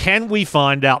 Can we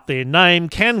find out their name?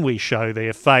 Can we show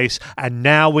their face? And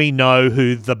now we know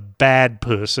who the bad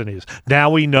person is.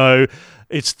 Now we know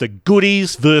it's the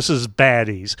goodies versus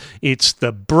baddies. It's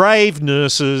the brave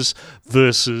nurses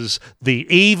versus the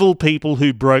evil people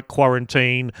who broke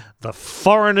quarantine, the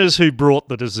foreigners who brought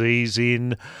the disease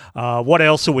in. What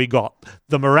else have we got?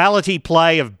 The morality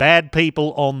play of bad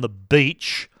people on the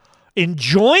beach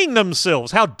enjoying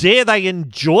themselves. How dare they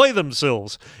enjoy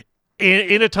themselves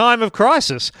in a time of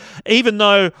crisis, even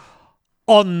though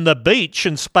on the beach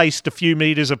and spaced a few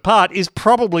metres apart is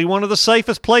probably one of the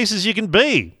safest places you can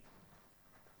be.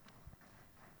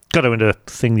 Got into a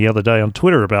thing the other day on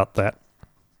Twitter about that.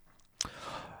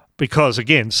 Because,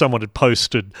 again, someone had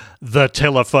posted the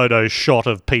telephoto shot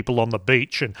of people on the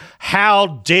beach and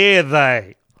how dare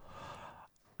they?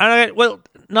 And I go, well,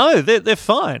 no, they're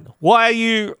fine. Why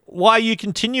are you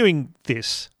continuing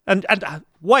this? And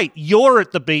wait, you're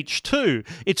at the beach too.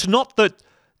 It's not that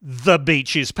the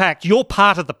beach is packed. You're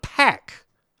part of the pack.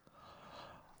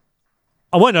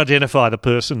 I won't identify the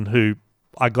person who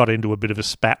I got into a bit of a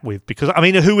spat with, because, I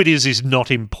mean, who it is not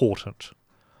important.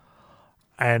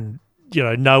 And, you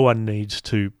know, no one needs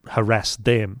to harass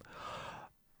them.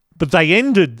 But they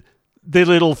ended their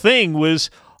little thing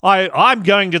was, I'm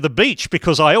going to the beach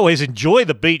because I always enjoy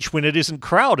the beach when it isn't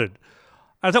crowded.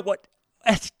 I thought, what?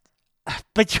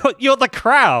 But you're the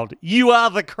crowd. You are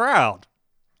the crowd.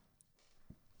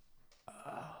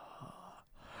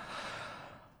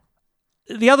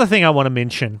 The other thing I want to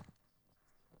mention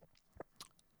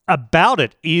about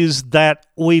it is that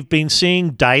we've been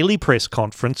seeing daily press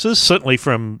conferences, certainly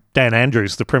from Dan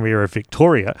Andrews, the Premier of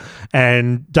Victoria,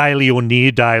 and daily or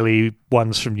near daily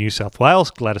ones from New South Wales,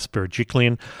 Gladys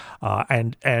Berejiklian,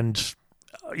 and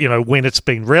you know, when it's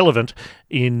been relevant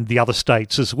in the other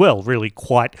states as well, really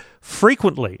quite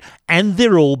frequently. And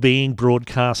they're all being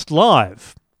broadcast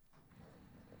live,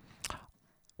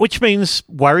 which means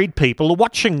worried people are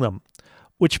watching them,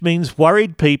 which means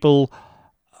worried people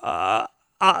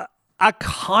are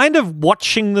kind of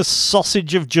watching the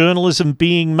sausage of journalism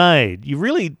being made. You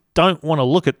really don't want to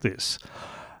look at this,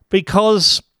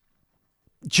 because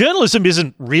journalism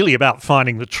isn't really about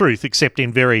finding the truth, except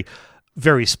in very,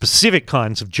 very specific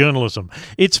kinds of journalism.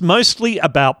 It's mostly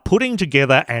about putting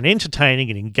together an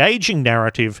entertaining and engaging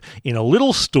narrative in a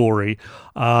little story,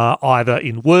 either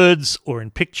in words or in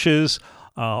pictures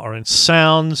or in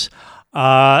sounds,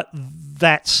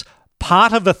 that's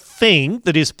part of a thing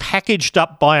that is packaged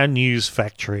up by a news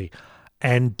factory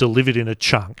and delivered in a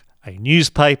chunk. A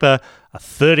newspaper, a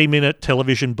 30-minute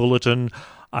television bulletin,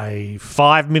 a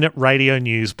 5-minute radio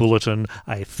news bulletin,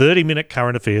 a 30-minute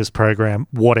current affairs program,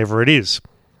 whatever it is.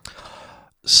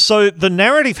 So the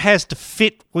narrative has to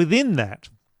fit within that.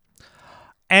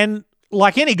 And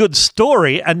like any good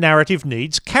story, a narrative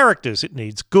needs characters. It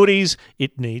needs goodies.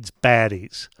 It needs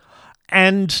baddies.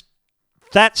 And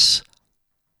that's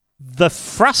the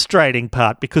frustrating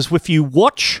part, because if you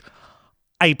watch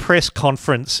a press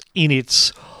conference in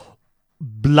its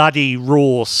bloody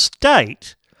raw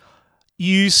state,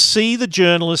 you see the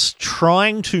journalists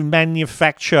trying to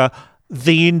manufacture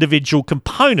the individual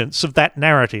components of that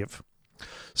narrative.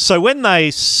 So when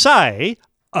they say,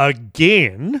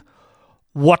 again,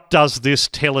 what does this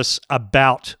tell us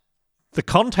about the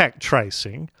contact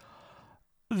tracing,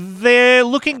 they're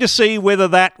looking to see whether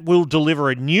that will deliver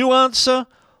a new answer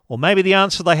or maybe the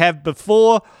answer they have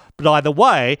before. But either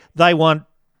way, they want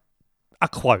a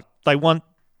quote. They want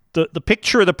the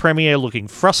picture of the Premier looking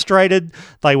frustrated.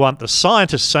 They want the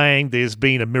scientists saying there's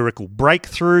been a miracle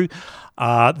breakthrough.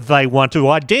 They want to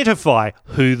identify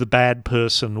who the bad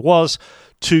person was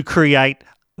to create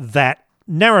that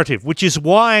narrative, which is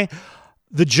why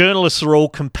the journalists are all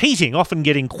competing, often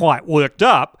getting quite worked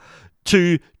up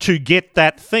to get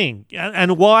that thing,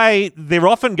 and why they're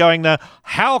often going,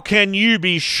 how can you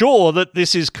be sure that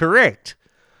this is correct?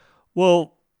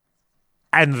 Well,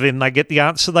 and then they get the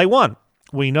answer they want.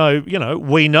 We know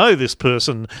this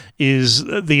person is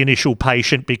the initial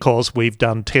patient because we've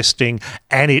done testing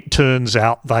and it turns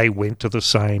out they went to the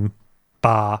same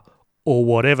bar or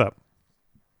whatever.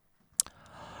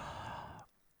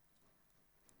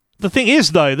 The thing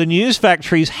is, though, the news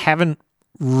factories haven't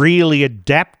really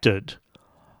adapted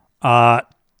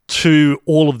to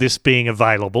all of this being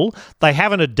available. They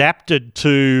haven't adapted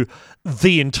to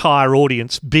the entire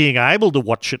audience being able to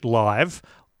watch it live,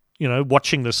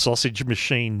 watching the sausage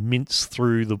machine mince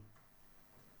through the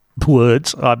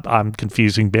words. I'm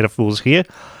confusing metaphors here.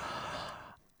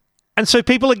 And so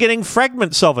people are getting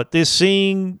fragments of it. They're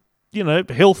seeing,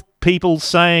 health people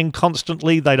saying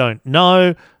constantly they don't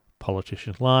know.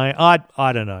 Politicians lie.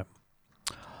 I don't know.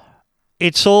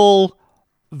 It's all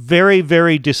very,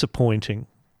 very disappointing.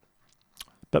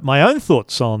 But my own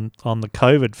thoughts on the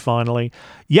COVID finally,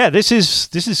 this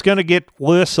is going to get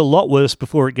worse, a lot worse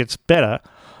before it gets better.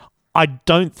 I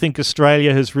don't think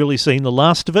Australia has really seen the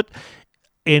last of it.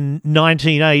 In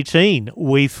 1918,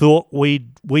 we thought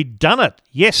we'd done it,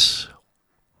 yes.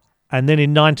 And then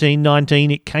in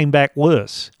 1919, it came back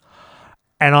worse.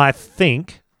 And I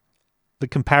think the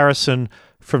comparison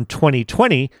from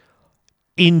 2020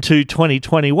 into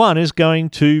 2021 is going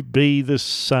to be the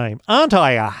same. Aren't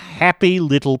I a happy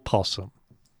little possum?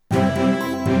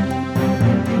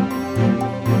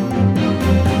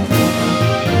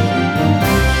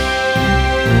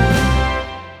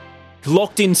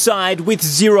 Locked inside with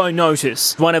zero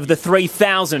notice. One of the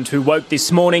 3,000 who woke this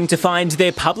morning to find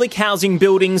their public housing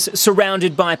buildings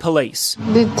surrounded by police.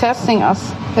 They're testing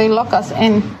us. They lock us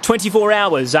in. 24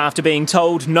 hours after being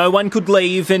told no one could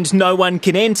leave and no one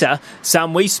can enter,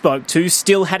 some we spoke to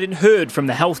still hadn't heard from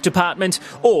the health department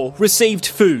or received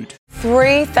food.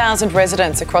 3,000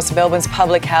 residents across Melbourne's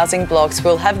public housing blocks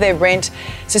will have their rent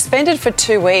suspended for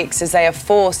 2 weeks as they are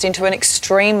forced into an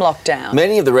extreme lockdown.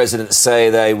 Many of the residents say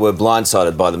they were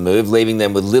blindsided by the move, leaving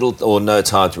them with little or no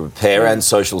time to prepare, and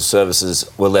social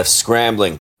services were left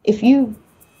scrambling. If you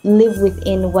live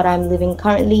within what I'm living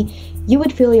currently, you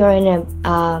would feel you're in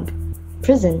a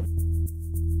prison.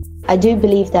 I do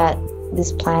believe that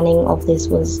this planning of this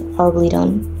was horribly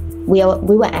done. We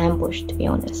were ambushed, to be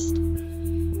honest.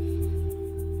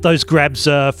 Those grabs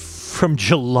are from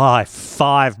July,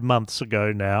 5 months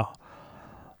ago now,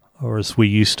 or as we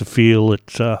used to feel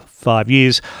at 5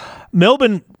 years.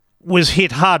 Melbourne was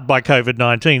hit hard by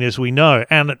COVID-19, as we know,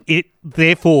 and it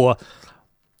therefore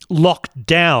locked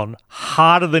down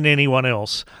harder than anyone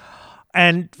else.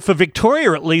 And for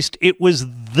Victoria, at least, it was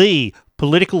the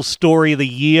political story of the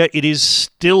year. It is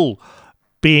still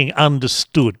being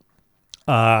understood.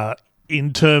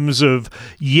 In terms of,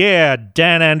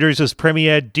 Dan Andrews as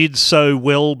Premier did so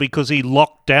well because he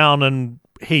locked down and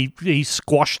he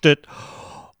squashed it,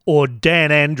 or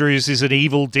Dan Andrews is an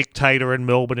evil dictator and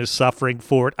Melbourne is suffering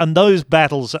for it. And those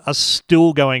battles are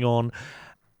still going on.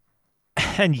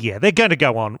 And they're going to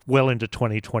go on well into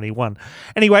 2021.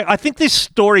 Anyway, I think this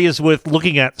story is worth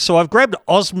looking at. So I've grabbed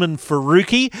Osman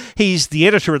Faruqi. He's the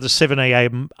editor of the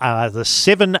 7am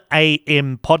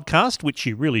podcast, which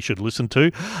you really should listen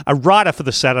to. A writer for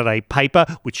the Saturday paper,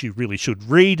 which you really should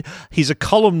read. He's a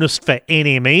columnist for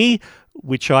NME,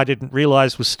 which I didn't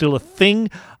realise was still a thing.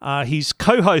 He's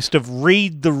co-host of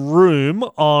Read the Room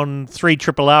on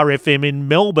 3RRR FM in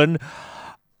Melbourne.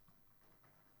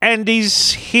 And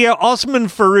he's here. Osman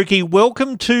Faruqi,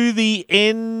 welcome to the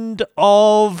end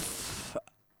of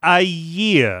a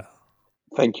year.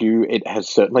 Thank you. It has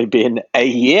certainly been a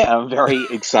year. I'm very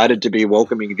excited to be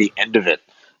welcoming the end of it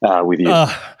with you.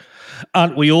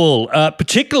 Aren't we all?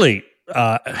 Particularly,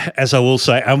 as I will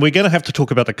say, and we're going to have to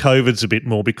talk about the COVIDs a bit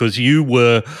more because you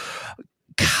were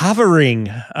covering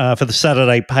for the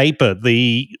Saturday paper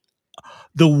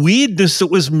the weirdness that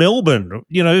was Melbourne.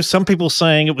 Some people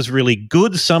saying it was really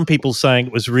good, some people saying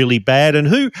it was really bad. And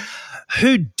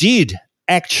who did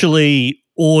actually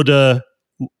order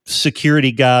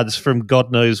security guards from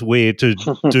God knows where to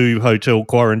do hotel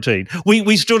quarantine?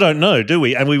 We still don't know, do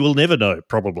we? And we will never know,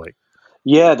 probably.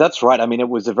 Yeah, that's right. I mean, it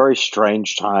was a very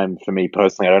strange time for me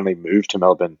personally. I only moved to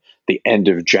Melbourne the end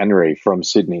of January from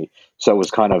Sydney. So it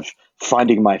was kind of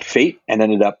finding my feet and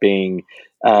ended up being,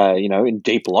 in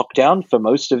deep lockdown for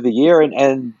most of the year.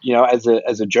 And as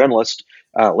a journalist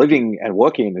living and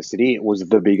working in the city, it was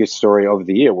the biggest story of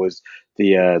the year was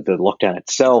the lockdown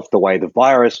itself, the way the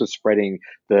virus was spreading,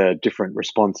 the different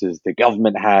responses the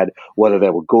government had, whether they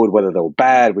were good, whether they were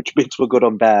bad, which bits were good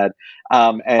and bad,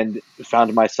 and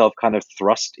found myself kind of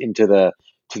thrust into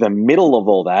the middle of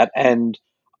all that. And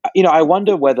I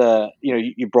wonder whether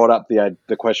you brought up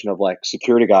the question of like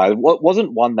security guard. What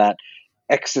wasn't one that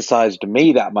exercised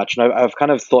me that much, and I've kind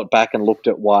of thought back and looked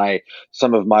at why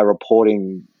some of my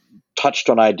reporting touched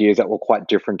on ideas that were quite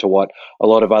different to what a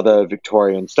lot of other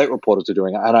Victorian state reporters are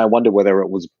doing. And I wonder whether it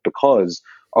was because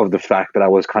of the fact that I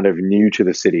was kind of new to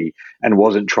the city and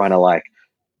wasn't trying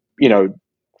to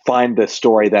find the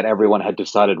story that everyone had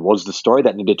decided was the story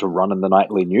that needed to run in the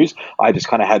nightly news. I just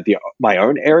kind of had my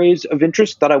own areas of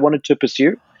interest that I wanted to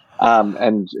pursue.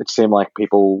 And it seemed like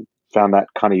people found that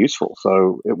kind of useful.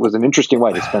 So it was an interesting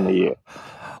way to spend the year.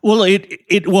 Well,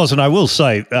 it was, and I will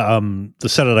say the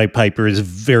Saturday paper is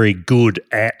very good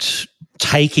at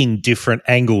taking different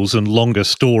angles and longer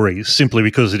stories simply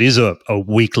because it is a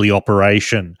weekly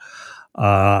operation.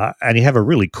 And you have a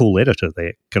really cool editor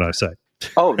there, can I say?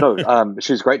 Oh, no,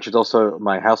 she's great. She's also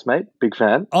my housemate, big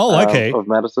fan of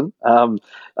Madison.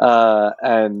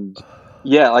 And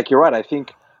yeah, like you're right. I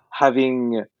think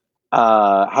having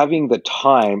the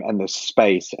time and the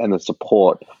space and the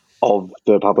support of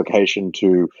the publication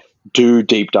to do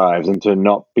deep dives and to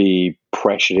not be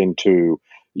pressured into,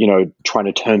 trying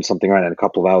to turn something around in a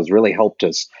couple of hours really helped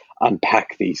us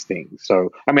unpack these things. So,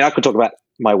 I mean, I could talk about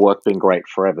my work being great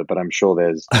forever, but I'm sure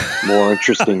there's more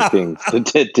interesting things to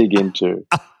dig into.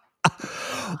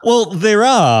 Well, there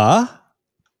are,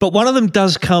 but one of them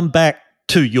does come back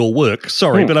to your work.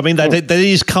 Sorry, but I mean, that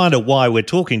is kind of why we're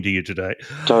talking to you today.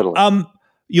 Totally.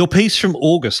 Your piece from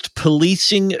August,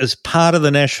 Policing as Part of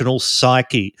the National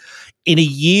Psyche, in a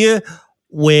year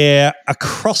where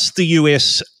across the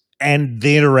US and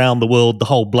then around the world, the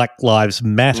whole Black Lives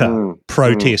Matter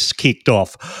protests kicked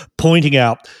off, pointing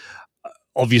out,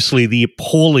 obviously, the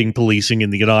appalling policing in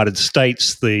the United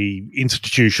States, the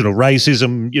institutional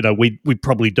racism. We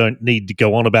probably don't need to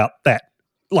go on about that,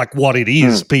 like what it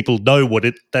is. People know what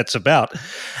that's about.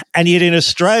 And yet in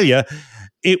Australia,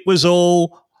 it was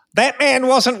all, that man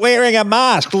wasn't wearing a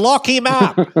mask, lock him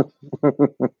up.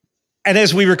 And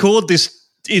as we record this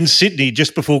in Sydney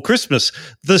just before Christmas,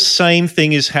 the same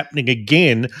thing is happening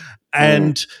again.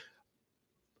 And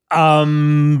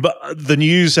the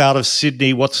news out of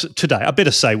Sydney, what's today? I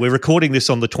better say we're recording this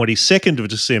on the 22nd of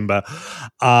December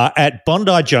at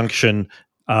Bondi Junction.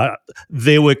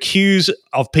 There were queues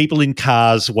of people in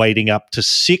cars waiting up to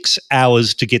 6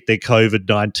 hours to get their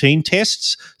COVID-19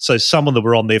 tests. So some of them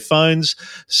were on their phones.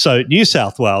 So New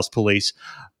South Wales Police,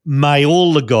 may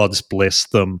all the gods bless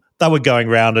them, they were going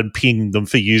around and pinging them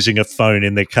for using a phone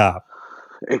in their car.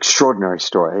 Extraordinary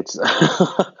story. It's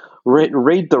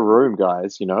read the room,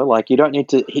 guys. You don't need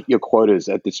to hit your quotas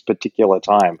at this particular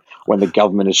time when the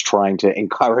government is trying to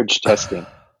encourage testing.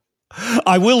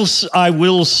 I will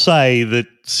say that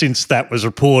since that was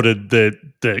reported,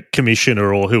 the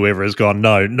commissioner or whoever has gone,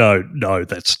 no,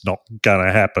 that's not going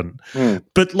to happen.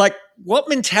 But what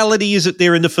mentality is it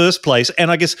there in the first place?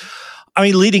 And I guess,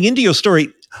 leading into your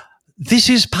story, this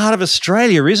is part of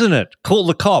Australia, isn't it? Call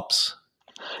the cops.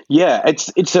 Yeah,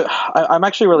 I'm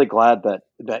actually really glad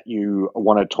that you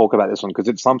want to talk about this one, because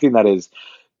it's something that is,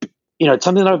 it's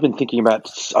something that I've been thinking about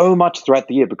so much throughout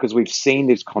the year, because we've seen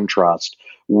this contrast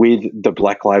with the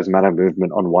Black Lives Matter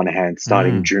movement on one hand,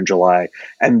 starting June, July,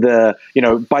 and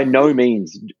by no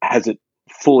means has it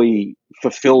fully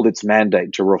fulfilled its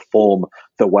mandate to reform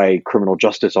the way criminal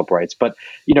justice operates. But,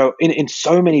 in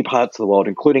so many parts of the world,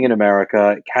 including in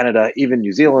America, Canada, even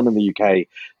New Zealand and the UK,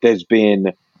 there's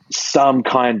been some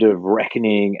kind of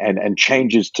reckoning and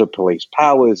changes to police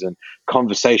powers and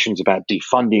conversations about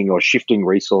defunding or shifting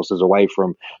resources away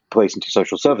from police into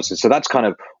social services. So that's kind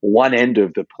of one end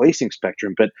of the policing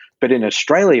spectrum. But in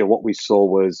Australia, what we saw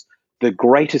was the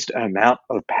greatest amount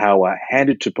of power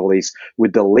handed to police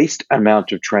with the least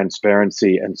amount of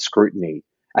transparency and scrutiny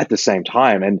at the same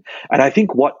time. And I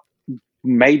think what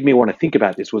made me want to think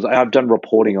about this was I've done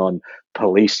reporting on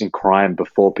police and crime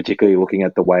before, particularly looking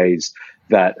at the ways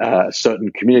that certain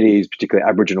communities, particularly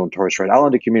Aboriginal and Torres Strait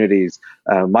Islander communities,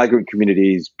 migrant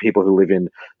communities, people who live in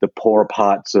the poorer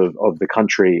parts of the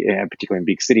country, and particularly in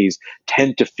big cities,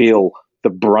 tend to feel the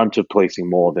brunt of policing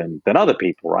more than other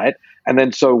people, right? And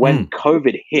then so when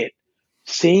COVID hit,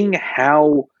 seeing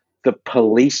how the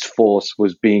police force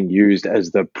was being used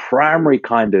as the primary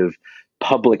kind of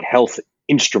public health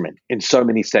instrument in so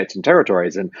many states and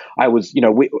territories. And I was,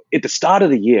 at the start of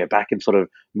the year, back in sort of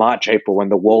March, April, when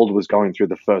the world was going through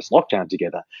the first lockdown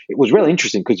together, it was really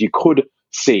interesting because you could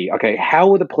see, okay,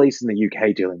 how are the police in the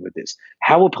UK dealing with this?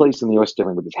 How are police in the US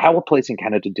dealing with this? How are police in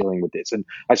Canada dealing with this? And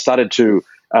I started to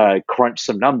crunch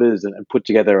some numbers and put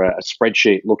together a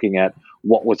spreadsheet looking at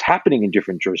what was happening in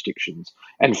different jurisdictions,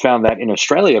 and found that in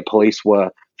Australia, police were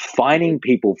fining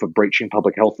people for breaching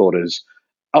public health orders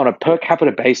on a per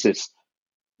capita basis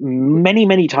many,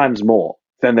 many times more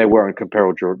than they were in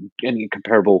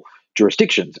comparable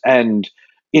jurisdictions. And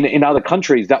in other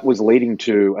countries, that was leading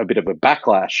to a bit of a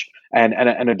backlash and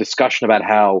a discussion about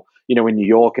how, in New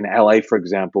York and LA, for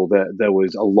example, there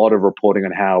was a lot of reporting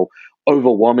on how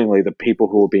overwhelmingly the people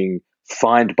who were being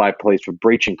fined by police for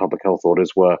breaching public health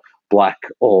orders were Black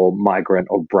or migrant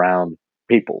or brown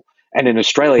people. And in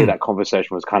Australia, that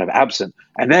conversation was kind of absent.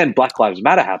 And then Black Lives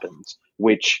Matter happens,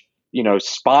 which,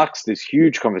 sparks this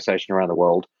huge conversation around the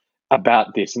world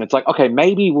about this. And it's like, okay,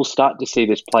 maybe we'll start to see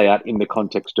this play out in the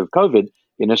context of COVID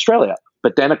in Australia.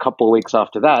 But then a couple of weeks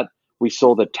after that, we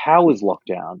saw the Towers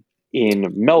lockdown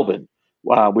in Melbourne,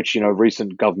 which,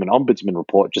 recent government ombudsman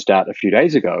report just out a few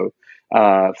days ago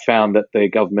found that the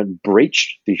government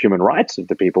breached the human rights of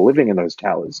the people living in those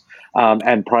towers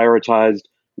and prioritized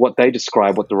what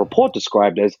the report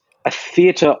described as a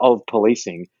theater of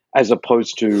policing, as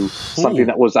opposed to something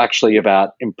that was actually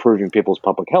about improving people's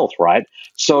public health, right?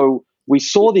 So we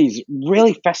saw these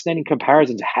really fascinating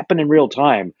comparisons happen in real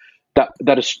time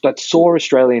that saw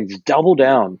Australians double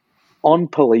down on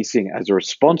policing as a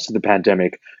response to the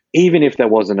pandemic, even if there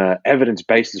wasn't an evidence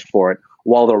basis for it,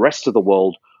 while the rest of the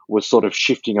world was sort of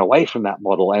shifting away from that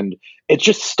model. And it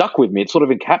just stuck with me. It sort of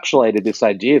encapsulated this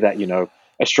idea that,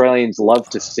 Australians love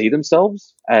to see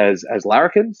themselves as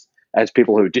larrikins, as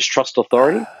people who distrust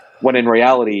authority, when in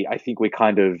reality, I think we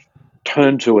kind of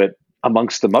turn to it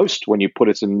amongst the most when you put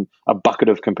us in a bucket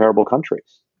of comparable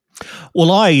countries.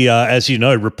 Well, I, as you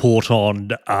know, report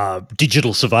on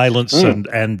digital surveillance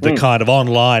and the kind of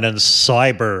online and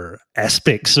cyber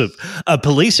aspects of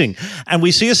policing. And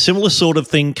we see a similar sort of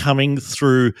thing coming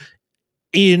through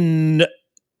in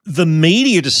the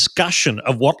media discussion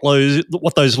of what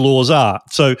those laws are.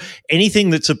 So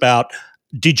anything that's about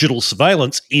digital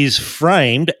surveillance is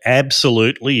framed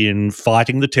absolutely in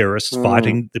fighting the terrorists,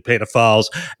 fighting the pedophiles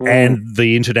and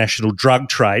the international drug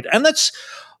trade. And that's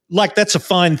a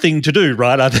fine thing to do,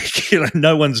 right? I think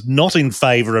no one's not in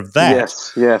favour of that.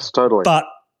 Yes, totally. But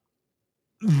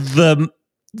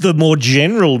the more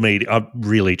general media, I'm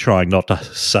really trying not to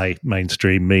say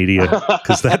mainstream media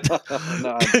because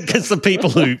the people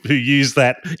who use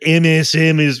that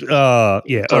MSM is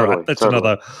all right, that's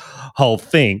another whole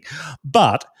thing.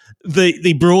 But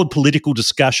the broad political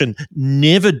discussion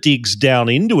never digs down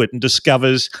into it and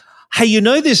discovers, hey,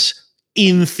 this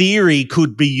in theory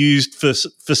could be used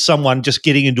for someone just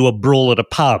getting into a brawl at a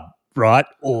pub, right?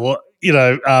 Or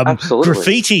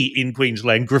graffiti in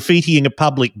Queensland, graffitiing a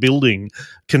public building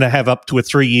can have up to a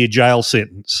 3-year jail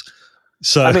sentence.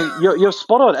 So I mean, you're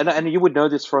spot on, and you would know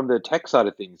this from the tech side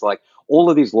of things. Like all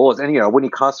of these laws, and when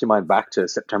you cast your mind back to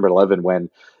September 11, when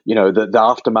the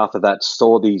aftermath of that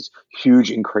saw these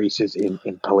huge increases in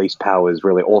police powers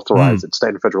really authorized at state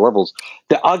and federal levels.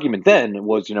 The argument then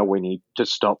was, we need to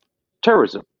stop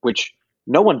terrorism, which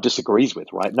no one disagrees with,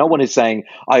 right? No one is saying,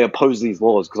 I oppose these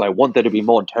laws because I want there to be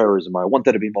more terrorism or I want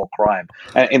there to be more crime.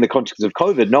 In the context of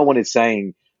COVID, no one is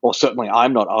saying, or certainly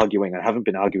I'm not arguing, I haven't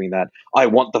been arguing that I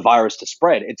want the virus to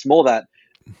spread. It's more that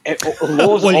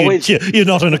laws always... You're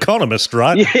not an economist,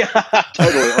 right? Yeah,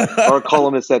 totally. or a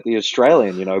columnist at The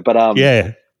Australian,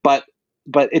 but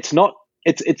but it's not...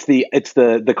 It's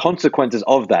the consequences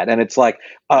of that, and it's like,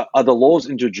 are the laws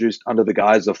introduced under the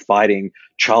guise of fighting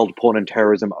child porn and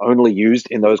terrorism only used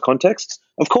in those contexts?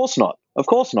 Of course not.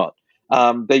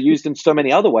 They're used in so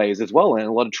many other ways as well, in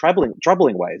a lot of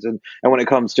troubling ways. And when it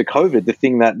comes to COVID, the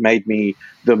thing that made me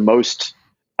the most,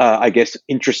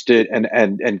 interested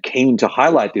and keen to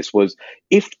highlight this was,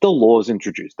 if the laws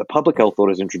introduced, the public health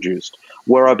orders introduced,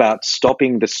 were about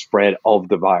stopping the spread of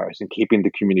the virus and keeping the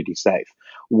community safe,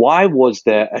 why was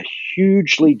there a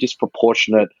hugely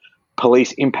disproportionate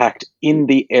police impact in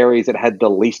the areas that had the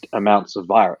least amounts of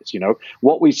virus?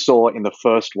 What we saw in the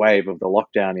first wave of the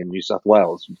lockdown in New South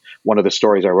Wales, one of the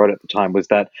stories I wrote at the time, was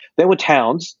that there were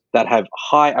towns that have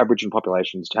high Aboriginal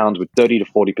populations, towns with 30 to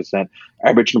 40%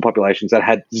 Aboriginal populations that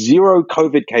had zero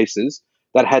COVID cases,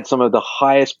 that had some of the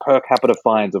highest per capita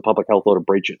fines of public health order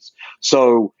breaches.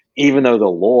 So even though the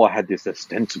law had this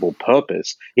ostensible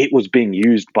purpose, it was being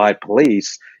used by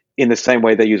police in the same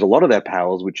way they use a lot of their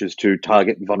powers, which is to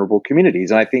target vulnerable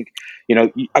communities. And I think,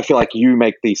 I feel like you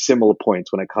make these similar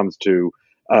points when it comes to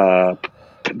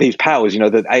these powers. The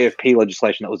AFP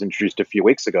legislation that was introduced a few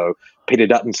weeks ago, Peter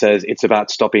Dutton says it's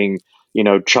about stopping,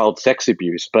 child sex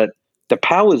abuse. But the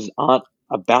powers aren't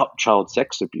about child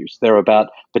sex abuse. They're about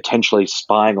potentially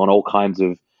spying on all kinds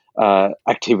of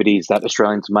activities that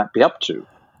Australians might be up to.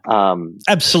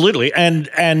 Absolutely. And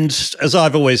as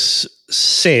I've always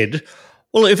said,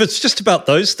 well, if it's just about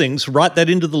those things, write that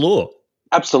into the law.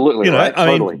 Absolutely. Right.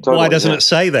 Totally. Why doesn't it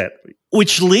say that?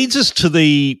 Which leads us to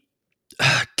the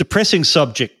depressing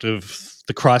subject of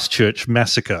the Christchurch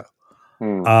massacre,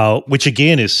 which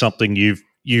again is something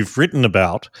you've written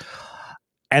about.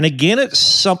 And again, it's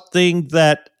something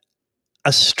that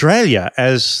Australia,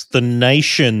 as the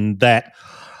nation that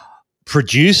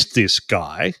produced this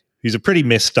guy, he's a pretty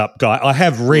messed up guy. I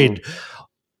have read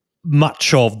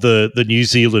much of the New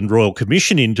Zealand Royal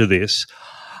Commission into this.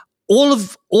 All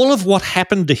of what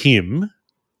happened to him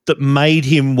that made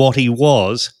him what he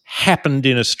was happened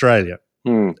in Australia.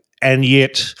 And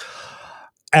yet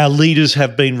our leaders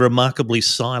have been remarkably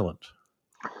silent.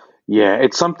 Yeah,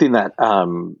 it's something that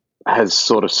has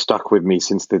sort of stuck with me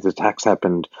since the attacks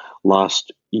happened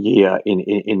last year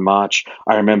in March.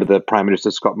 I remember the Prime Minister,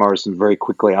 Scott Morrison, very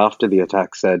quickly after the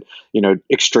attack said,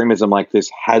 extremism like this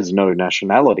has no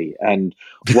nationality. And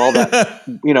while that,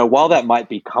 while that might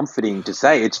be comforting to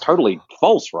say, it's totally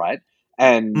false, right?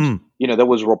 And, there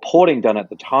was reporting done at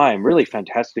the time, really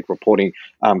fantastic reporting,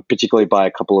 particularly by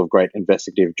a couple of great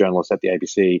investigative journalists at the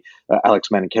ABC,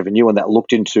 Alex Mann and Kevin Ewan, that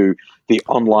looked into the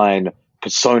online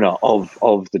persona of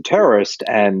the terrorist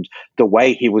and the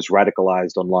way he was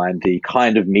radicalized online, the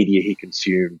kind of media he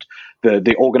consumed,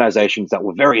 the organizations that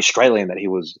were very Australian that he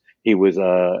was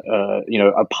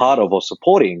a part of or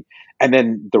supporting. And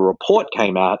then the report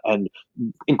came out and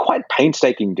in quite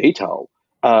painstaking detail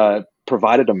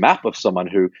provided a map of someone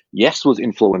who, yes, was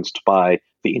influenced by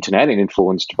the internet and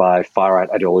influenced by far-right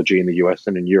ideology in the US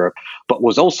and in Europe, but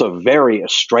was also very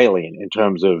Australian in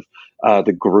terms of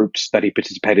the groups that he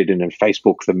participated in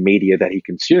Facebook, the media that he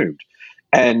consumed.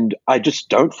 And I just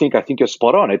don't think, I think you're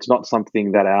spot on. It's not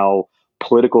something that our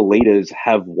political leaders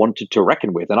have wanted to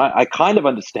reckon with. And I kind of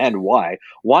understand why.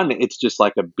 One, it's just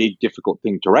like a big, difficult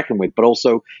thing to reckon with. But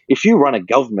also, if you run a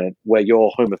government where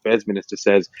your Home Affairs Minister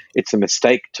says it's a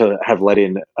mistake to have let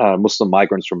in Muslim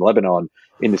migrants from Lebanon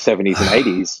in the 70s and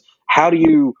 80s, how do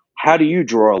you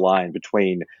draw a line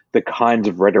between the kinds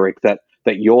of rhetoric that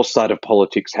your side of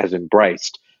politics has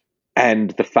embraced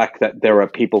and the fact that there are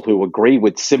people who agree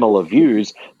with similar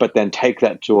views but then take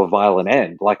that to a violent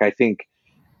end? Like, I think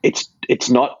it's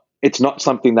not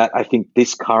something that I think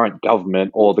this current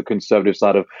government or the conservative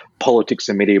side of politics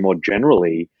and media more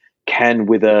generally can,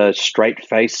 with a straight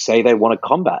face, say they want to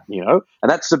combat, And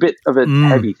that's a bit of a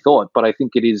heavy thought, but I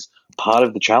think it is part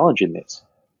of the challenge in this.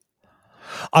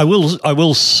 I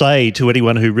will say to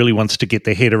anyone who really wants to get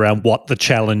their head around what the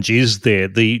challenge is there,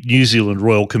 the New Zealand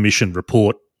Royal Commission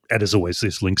report, and as always,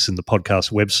 there's links in the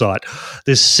podcast website,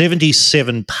 there's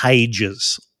 77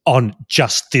 pages on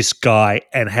just this guy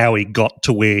and how he got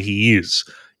to where he is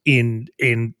in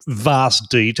vast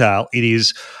detail. It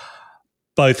is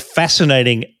both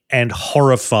fascinating and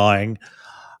horrifying.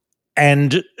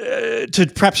 And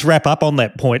to perhaps wrap up on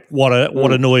that point, what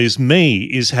annoys me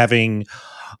is having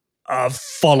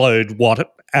followed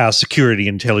what our security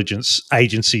intelligence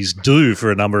agencies do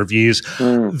for a number of years.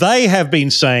 They have been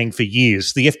saying for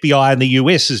years, the FBI in the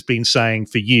US has been saying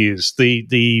for years,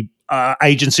 the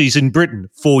agencies in Britain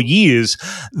for years,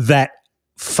 that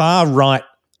far-right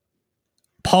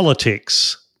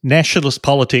politics, nationalist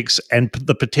politics, and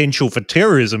the potential for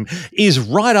terrorism is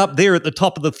right up there at the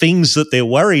top of the things that they're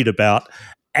worried about,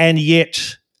 and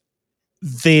yet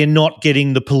they're not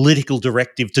getting the political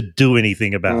directive to do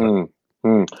anything about it.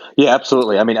 Yeah,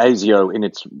 absolutely. I mean, ASIO in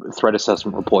its threat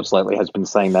assessment reports lately has been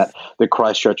saying that the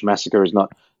Christchurch massacre is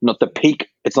not the peak,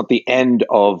 it's not the end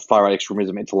of far-right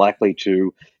extremism. It's likely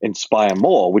to inspire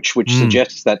more, which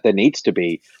suggests that there needs to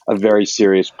be a very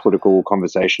serious political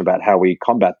conversation about how we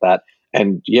combat that.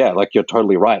 And yeah, like, you're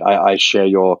totally right. I share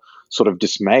your sort of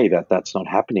dismay that that's not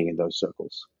happening in those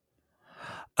circles.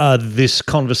 This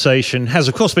conversation has,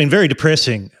 of course, been very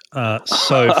depressing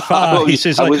so far. He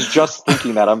says, I was just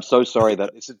thinking that. I'm so sorry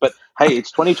that this is, but hey,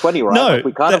 it's 2020, right? No,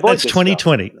 we can't avoid that's this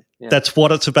 2020. Yeah. That's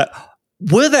what it's about.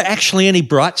 Were there actually any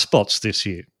bright spots this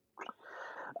year?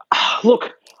 Look,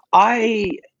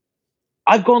 I've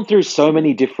gone through so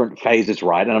many different phases,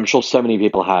 right? And I'm sure so many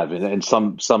people have, and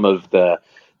some of the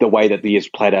the way that the year's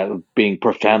played out, being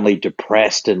profoundly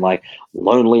depressed and like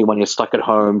lonely when you're stuck at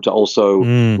home, to also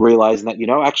realizing that,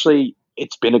 actually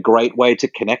it's been a great way to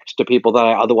connect to people that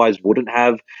I otherwise wouldn't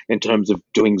have, in terms of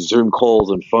doing Zoom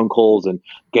calls and phone calls and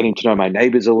getting to know my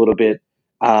neighbors a little bit.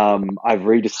 I've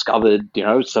rediscovered,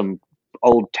 some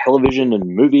old television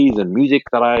and movies and music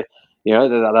that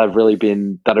that I've really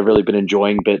been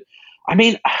enjoying. But I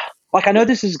mean, like, I know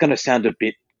this is going to sound a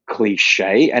bit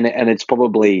cliche, and it's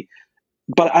probably,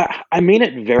 but I mean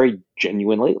it very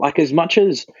genuinely. Like, as much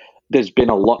as there's been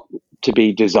a lot to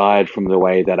be desired from the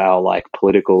way that our like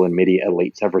political and media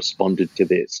elites have responded to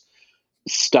this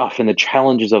stuff and the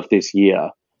challenges of this year,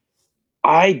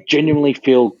 I genuinely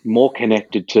feel more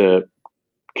connected to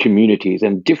communities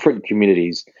and different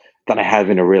communities than I have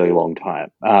in a really long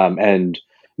time. And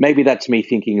maybe that's me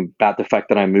thinking about the fact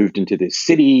that I moved into this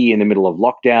city in the middle of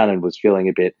lockdown and was feeling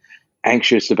a bit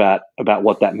anxious about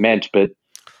what that meant. But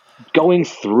going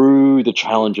through the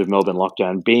challenge of Melbourne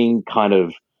lockdown,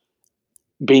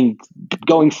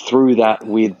 going through that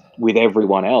with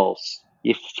everyone else,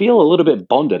 you feel a little bit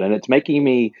bonded, and it's making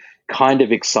me kind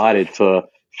of excited for,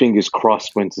 fingers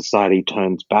crossed, when society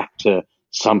turns back to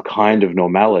some kind of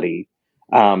normality,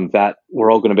 that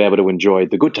we're all going to be able to enjoy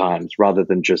the good times rather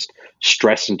than just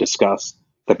stress and discuss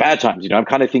the bad times. I'm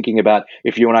kind of thinking about,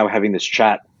 if you and I were having this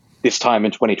chat this time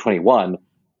in 2021,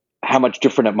 how much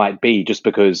different it might be, just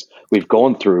because we've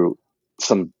gone through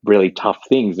some really tough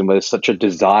things, and there's such a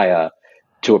desire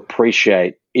to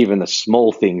appreciate even the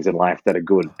small things in life that are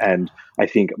good. And I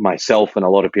think myself and a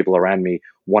lot of people around me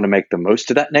want to make the most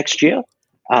of that next year.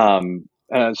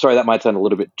 Sorry, that might sound a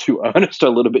little bit too earnest or a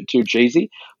little bit too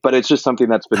cheesy, but it's just something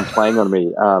that's been playing on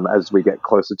me as we get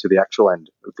closer to the actual end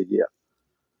of the year.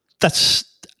 That's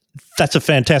a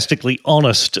fantastically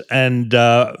honest and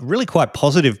really quite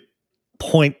positive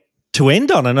point to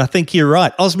end on, and I think you're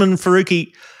right. Osman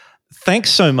Faruqi, thanks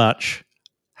so much.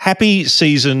 Happy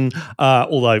season,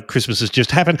 although Christmas has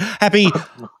just happened. Happy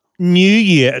New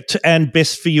Year, and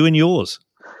best for you and yours.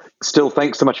 Still,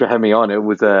 thanks so much for having me on. It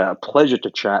was a pleasure to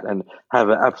chat, and have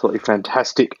an absolutely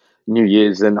fantastic New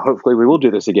Year's, and hopefully we will do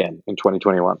this again in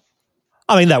 2021.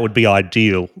 I mean, that would be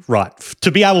ideal, right?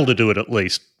 To be able to do it, at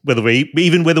least, whether we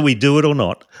do it or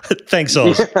not. Thanks,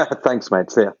 Oz. Yeah, thanks,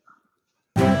 mate. See ya.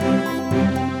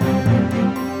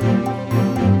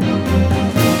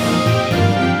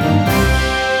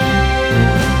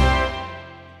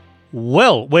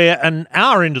 Well, we're an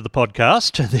hour into the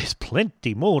podcast. There's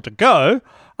plenty more to go.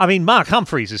 I mean, Mark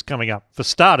Humphries is coming up for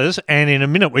starters, and in a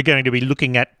minute we're going to be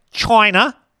looking at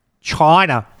China.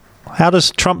 China. How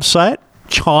does Trump say it?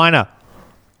 China.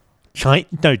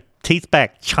 No, teeth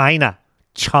back. China.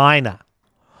 China.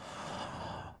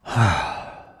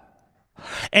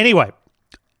 Anyway,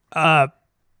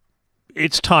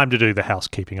 it's time to do the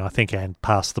housekeeping, I think, and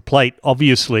pass the plate.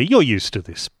 Obviously, you're used to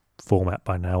this format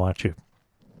by now, aren't you?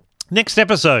 Next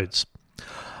episodes,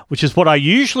 which is what I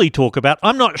usually talk about.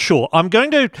 I'm not sure. I'm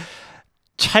going to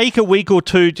take a week or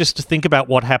two just to think about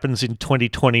what happens in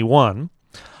 2021.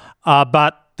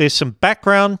 But there's some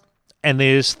background and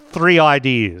there's 3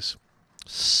 ideas.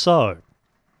 So,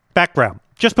 background.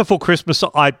 Just before Christmas,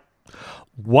 I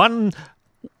won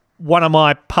one of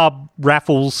my pub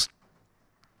raffles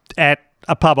at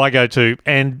a pub I go to,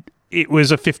 and it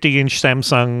was a 50-inch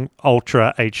Samsung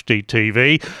Ultra HD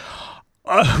TV.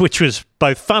 Which was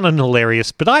both fun and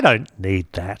hilarious, but I don't need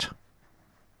that.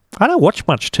 I don't watch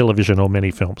much television or many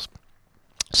films.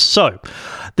 So,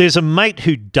 there's a mate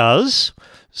who does,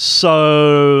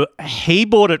 so he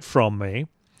bought it from me,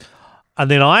 and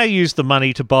then I used the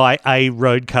money to buy a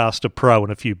Rodecaster Pro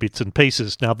and a few bits and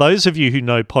pieces. Now, those of you who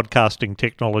know podcasting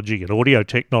technology and audio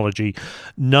technology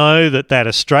know that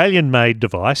Australian-made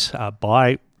device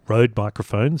by Rode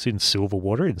Microphones in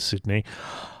Silverwater in Sydney,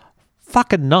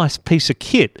 fucking nice piece of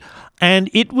kit, and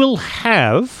it will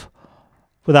have,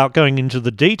 without going into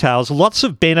the details, lots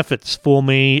of benefits for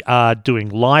me doing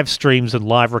live streams and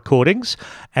live recordings,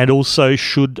 and also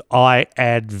should I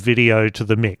add video to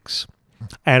the mix.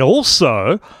 And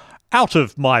also, out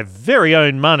of my very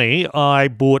own money, I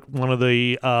bought one of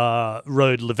the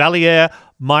Rode Lavalier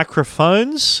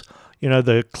microphones,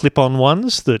 the clip-on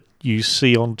ones that you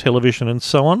see on television and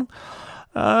so on,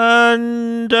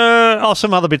 and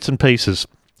some other bits and pieces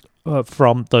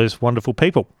from those wonderful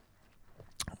people.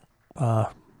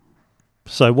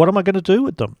 So what am I going to do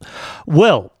with them?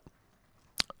 Well,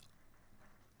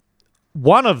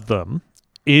 one of them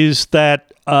is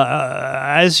that,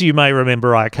 as you may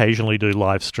remember, I occasionally do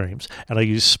live streams, and I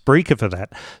use Spreaker for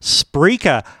that.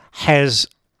 Spreaker has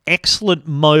excellent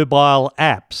mobile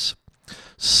apps.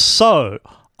 So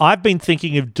I've been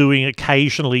thinking of doing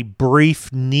occasionally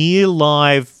brief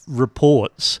near-live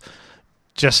reports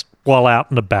just while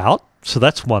out and about. So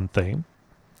that's one thing.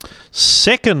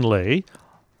 Secondly,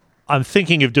 I'm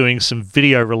thinking of doing some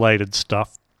video-related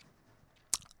stuff.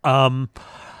 And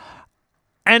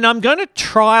I'm going to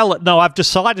trial it. No, I've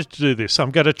decided to do this. I'm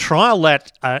going to trial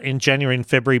that in January and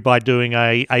February by doing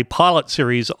a pilot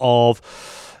series of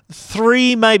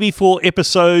 3, maybe 4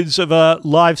 episodes of a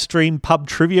live stream pub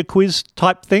trivia quiz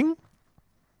type thing.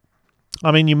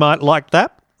 I mean, you might like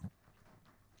that.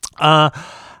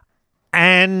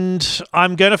 And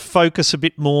I'm going to focus a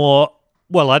bit more.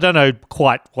 Well, I don't know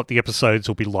quite what the episodes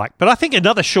will be like, but I think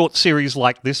another short series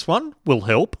like this one will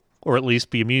help, or at least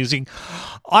be amusing.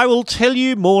 I will tell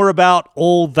you more about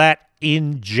all that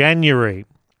in January.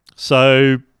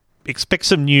 So expect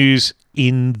some news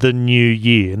in the new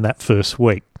year, in that first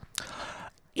week.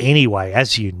 Anyway,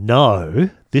 as you know,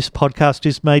 this podcast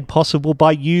is made possible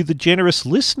by you, the generous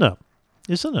listener,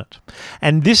 isn't it?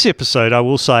 And this episode, I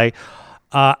will say,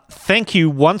 thank you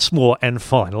once more and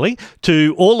finally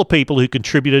to all the people who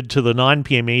contributed to the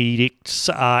 9pm Edict's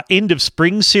End of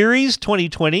Spring series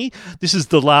 2020. This is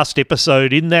the last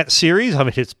episode in that series. I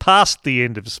mean, it's past the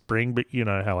end of spring, but you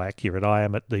know how accurate I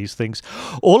am at these things.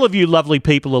 All of you lovely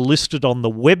people are listed on the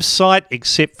website,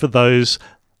 except for those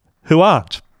who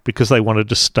aren't, because they wanted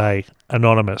to stay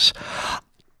anonymous.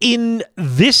 In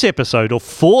this episode, or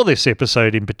for this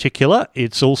episode in particular,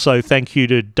 it's also thank you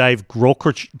to Dave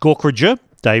Gorkrager.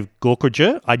 Dave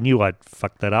Gorkrager, I knew I'd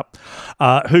fuck that up,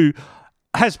 who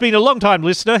has been a long-time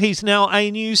listener. He's now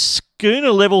a new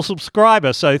Schooner-level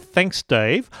subscriber, so thanks,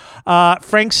 Dave.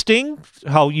 Frank Sting,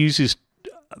 I'll use his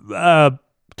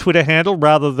Twitter handle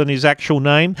rather than his actual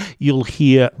name. You'll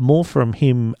hear more from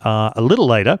him a little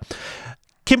later.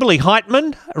 Kimberly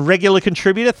Heitman, a regular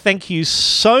contributor, thank you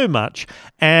so much.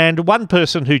 And one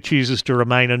person who chooses to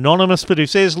remain anonymous but who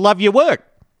says, love your work.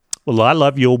 Well, I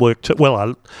love your work too.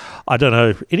 Well, I don't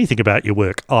know anything about your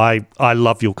work. I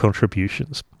love your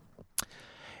contributions.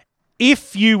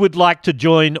 If you would like to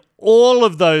join all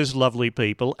of those lovely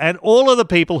people and all of the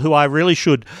people who I really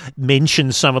should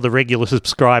mention some of the regular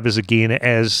subscribers again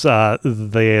as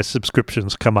their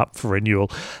subscriptions come up for renewal,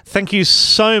 thank you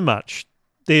so much.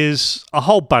 There's a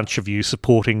whole bunch of you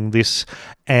supporting this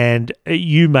and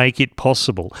you make it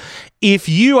possible. If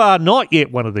you are not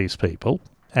yet one of these people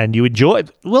and you enjoy it,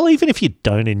 well, even if you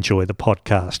don't enjoy the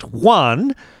podcast,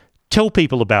 one, tell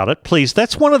people about it, please.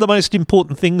 That's one of the most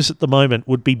important things at the moment,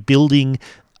 would be building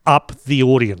up the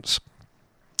audience.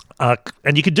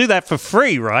 And you can do that for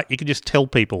free, right? You can just tell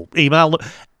people. Email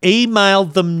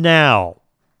them now.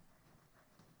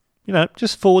 You know,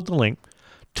 just forward the link.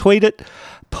 Tweet it.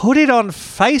 Put it on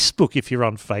Facebook if you're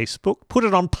on Facebook. Put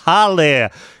it on Parler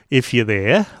if you're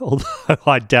there, although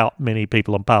I doubt many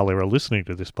people on Parler are listening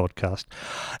to this podcast.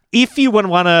 If you want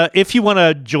to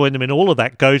join them in all of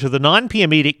that, go to the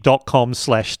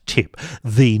 9pmedict.com/tip.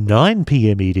 The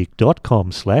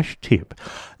 9pmedict.com/tip.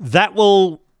 That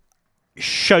will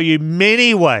show you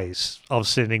many ways of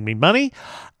sending me money.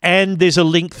 And there's a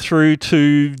link through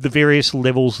to the various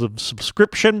levels of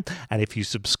subscription. And if you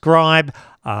subscribe,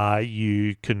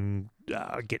 you can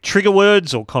get trigger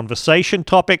words or conversation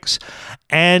topics.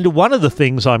 And one of the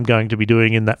things I'm going to be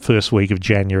doing in that first week of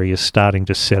January is starting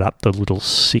to set up the little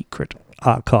secret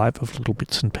archive of little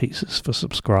bits and pieces for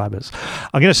subscribers.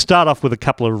 I'm going to start off with a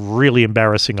couple of really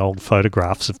embarrassing old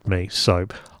photographs of me. So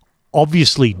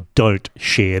obviously don't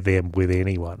share them with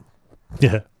anyone.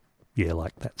 Yeah,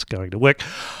 like that's going to work.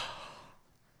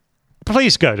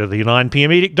 Please go to the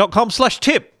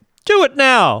 9pmedict.com/tip. Do it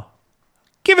now.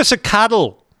 Give us a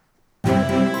cuddle.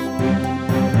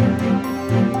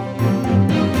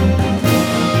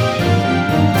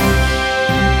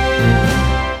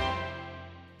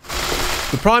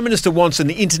 The Prime Minister wants an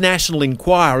international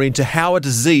inquiry into how a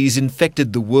disease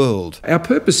infected the world. Our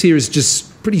purpose here is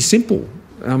just pretty simple.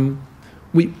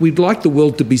 We'd like the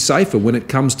world to be safer when it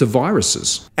comes to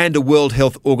viruses. And a World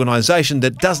Health Organization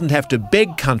that doesn't have to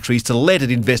beg countries to let it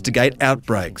investigate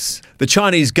outbreaks. The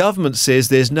Chinese government says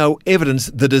there's no evidence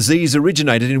the disease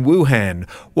originated in Wuhan,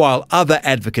 while other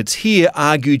advocates here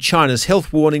argue China's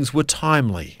health warnings were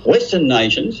timely. Western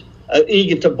nations are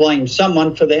eager to blame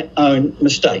someone for their own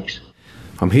mistakes.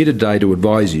 I'm here today to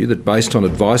advise you that based on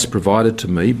advice provided to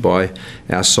me by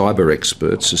our cyber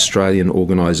experts, Australian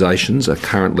organisations are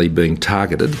currently being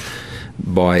targeted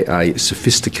by a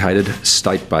sophisticated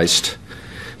state-based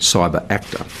cyber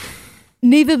actor.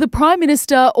 Neither the Prime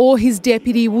Minister or his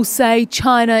deputy will say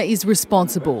China is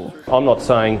responsible. I'm not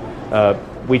saying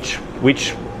which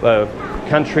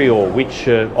country or which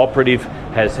operative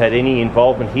has had any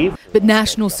involvement here. But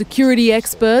national security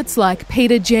experts like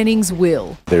Peter Jennings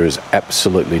will. There is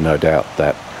absolutely no doubt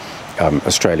that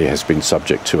Australia has been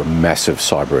subject to a massive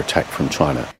cyber attack from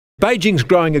China. Beijing's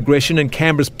growing aggression and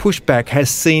Canberra's pushback has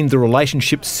seen the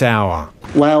relationship sour.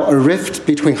 While a rift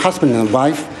between husband and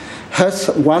wife hurts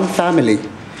one family,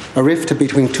 a rift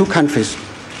between two countries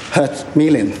hurts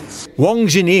millions. Wang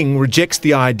Jining rejects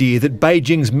the idea that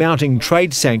Beijing's mounting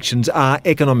trade sanctions are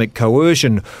economic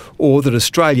coercion or that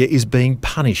Australia is being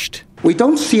punished. We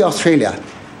don't see Australia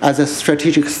as a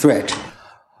strategic threat.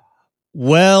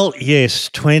 Well, yes,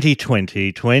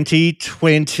 2020.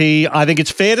 I think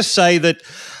it's fair to say that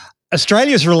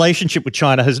Australia's relationship with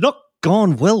China has not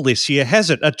gone well this year, has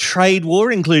it? A trade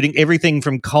war, including everything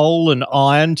from coal and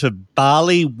iron to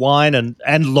barley, wine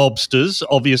and lobsters,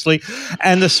 obviously,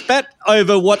 and the spat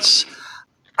over what's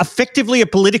effectively a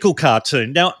political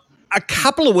cartoon. Now, a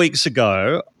couple of weeks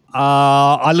ago,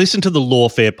 I listened to the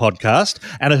Lawfare podcast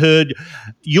and I heard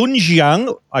Yun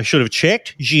Jiang, I should have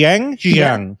checked,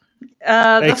 Jiang.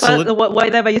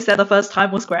 Whatever you said the first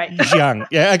time was great. Jiang,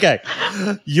 yeah, okay.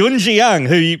 Yun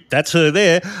Jiang, that's her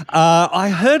there. I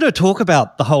heard her talk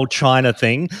about the whole China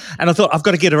thing and I thought, I've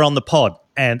got to get her on the pod.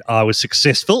 And I was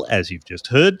successful, as you've just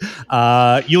heard.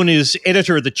 Yun is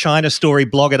editor of the China Story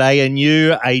blog at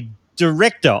ANU, a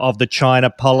director of the China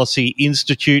Policy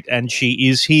Institute, and she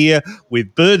is here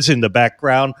with birds in the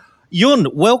background. Yun,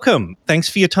 welcome. Thanks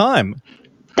for your time.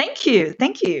 Thank you.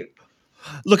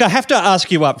 Look, I have to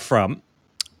ask you up front,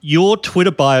 your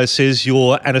Twitter bio says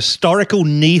you're an historical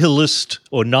nihilist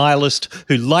or nihilist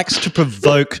who likes to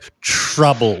provoke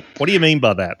trouble. What do you mean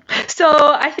by that? So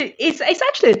I think it's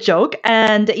actually a joke,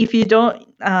 and if you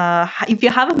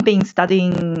haven't been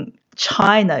studying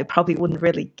China, you probably wouldn't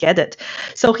really get it.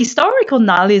 So historical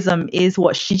nihilism is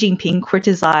what Xi Jinping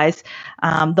criticized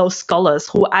those scholars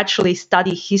who actually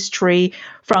study history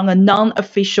from a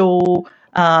non-official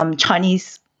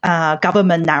Chinese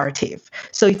government narrative.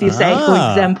 So if you say, for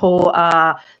example,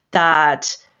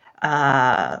 that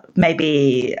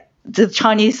maybe the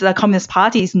Chinese Communist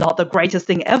Party is not the greatest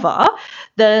thing ever,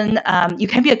 then you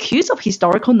can be accused of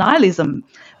historical nihilism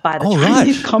by the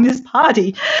Chinese Communist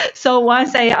Party. So when I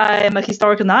say I am a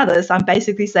historical nihilist, I'm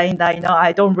basically saying that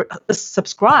I don't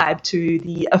subscribe to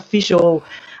the official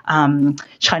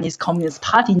Chinese Communist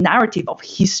Party narrative of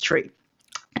history.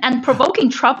 And provoking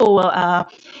trouble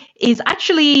is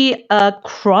actually a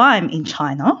crime in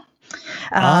China.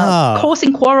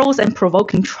 Causing quarrels and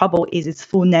provoking trouble is its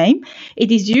full name.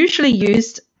 It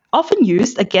is often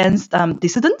used against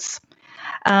dissidents.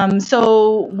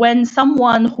 So when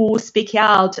someone who speaks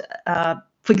out,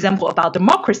 for example, about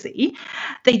democracy,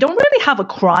 they don't really have a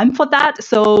crime for that.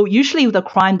 So usually the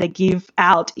crime they give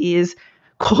out is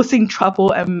provoking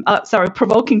trouble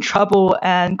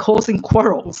and causing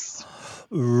quarrels.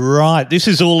 Right. This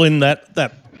is all in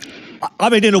that. I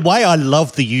mean, in a way, I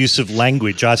love the use of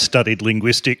language. I studied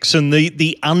linguistics and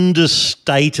the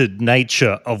understated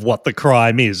nature of what the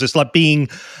crime is. It's like being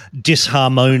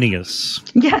disharmonious.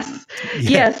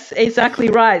 Yes, exactly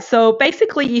right. So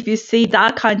basically, if you see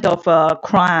that kind of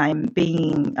crime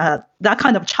being that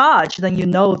kind of charge, then you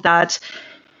know that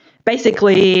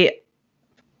basically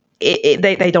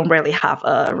they don't really have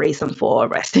a reason for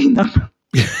arresting them.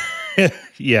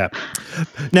 Yeah.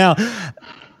 Now,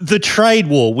 the trade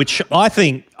war, which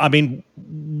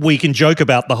we can joke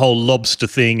about the whole lobster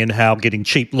thing and how getting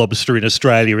cheap lobster in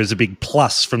Australia is a big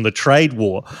plus from the trade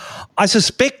war. I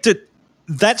suspect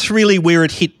that's really where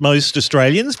it hit most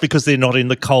Australians because they're not in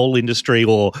the coal industry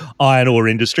or iron ore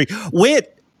industry.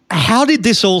 How did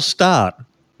this all start?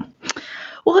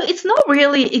 Well, it's not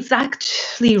really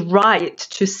exactly right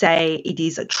to say it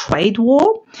is a trade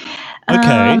war.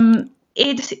 Okay.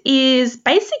 It is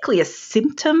basically a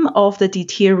symptom of the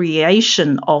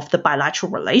deterioration of the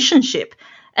bilateral relationship.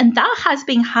 And that has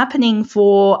been happening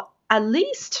for at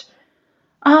least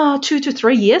 2 to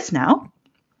 3 years now.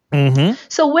 Mm-hmm.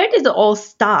 So where did it all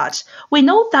start? We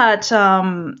know that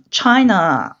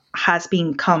China has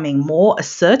been becoming more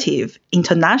assertive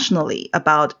internationally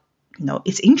about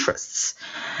its interests.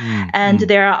 And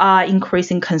there are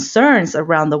increasing concerns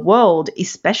around the world,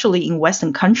 especially in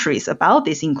Western countries, about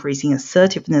this increasing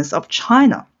assertiveness of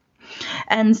China.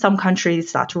 And some countries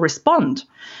start to respond.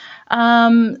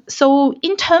 So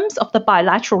in terms of the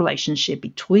bilateral relationship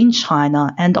between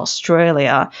China and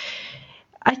Australia,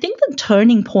 I think the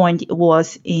turning point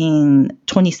was in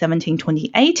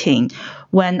 2017-2018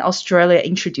 when Australia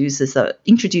introduced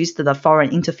the foreign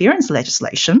interference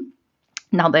legislation.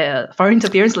 Now, the foreign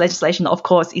interference legislation, of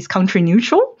course, is country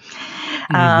neutral.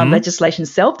 Legislation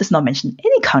itself does not mention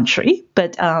any country,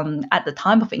 but at the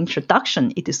time of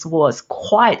introduction, it was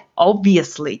quite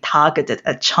obviously targeted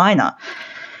at China.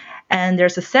 And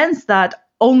there's a sense that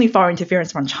only foreign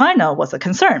interference from China was a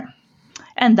concern.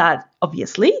 And that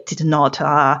obviously did not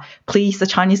please the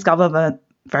Chinese government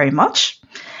very much.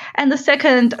 And the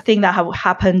second thing that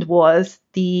happened was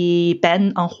the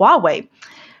ban on Huawei,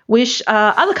 which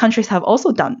other countries have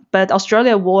also done. But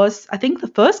Australia was, I think, the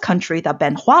first country that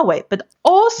banned Huawei, but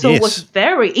also was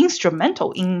very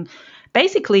instrumental in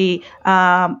basically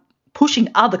pushing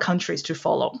other countries to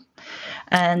follow.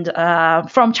 And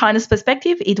from China's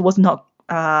perspective, it was not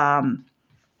in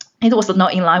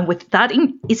line with that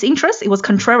its interest. It was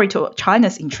contrary to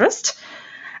China's interest.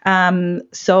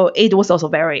 So it was also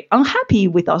very unhappy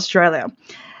with Australia.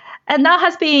 And that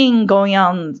has been going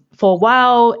on for a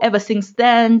while. Ever since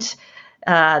then,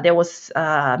 there was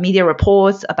media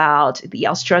reports about the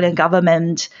Australian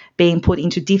government being put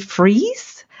into deep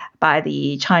freeze by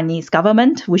the Chinese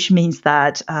government, which means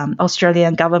that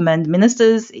Australian government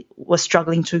ministers were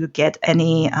struggling to get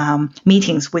any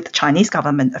meetings with Chinese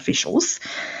government officials.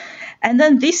 And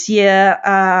then this year,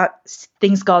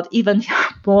 things got even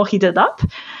more heated up.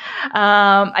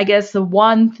 I guess the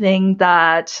one thing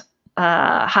that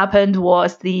happened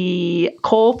was the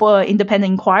call for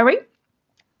independent inquiry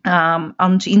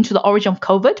into the origin of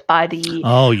COVID by the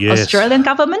Australian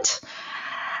government.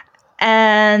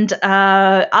 And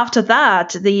after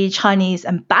that, the Chinese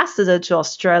ambassador to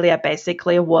Australia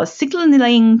basically was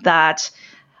signaling that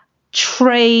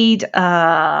trade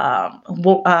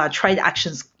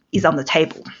actions is on the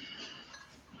table.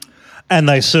 And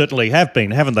they certainly have been,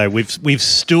 haven't they? We've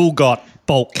still got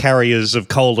bulk carriers of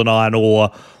coal and iron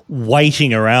ore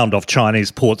waiting around off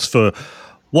Chinese ports for,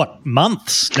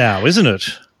 months now, isn't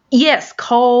it? Yes,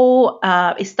 coal,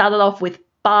 it started off with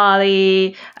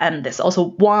barley, and there's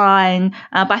also wine.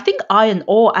 But I think iron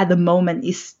ore at the moment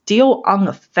is still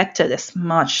unaffected as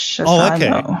much as I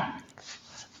know.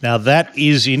 Now, that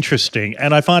is interesting.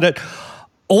 And I find it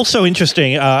also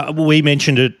interesting, we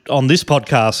mentioned it on this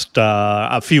podcast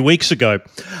a few weeks ago.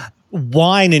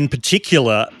 Wine in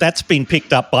particular, that's been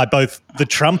picked up by both the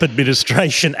Trump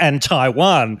administration and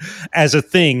Taiwan as a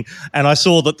thing. And I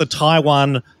saw that the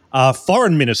Taiwan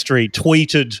foreign ministry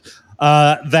tweeted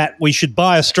that we should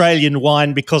buy Australian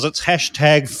wine because it's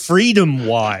 #freedom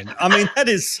wine. I mean, that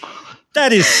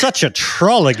is such a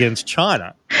troll against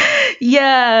China.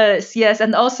 Yes.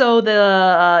 And also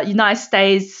the United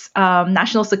States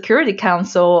National Security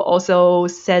Council also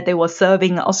said they were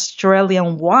serving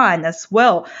Australian wine as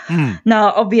well.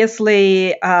 Now,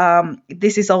 obviously,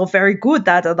 this is all very good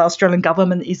that the Australian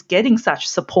government is getting such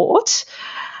support.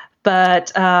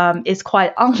 But it's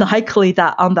quite unlikely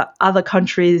that other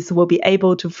countries will be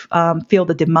able to fill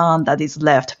the demand that is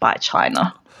left by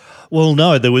China. Well,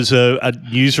 no, there was a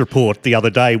news report the other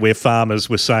day where farmers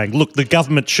were saying, look, the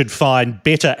government should find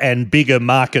better and bigger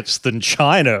markets than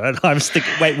China. And I was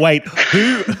thinking, wait,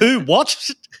 who,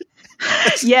 what?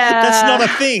 That's not a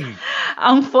thing.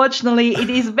 Unfortunately, it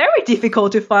is very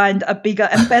difficult to find a bigger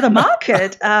and better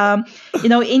market.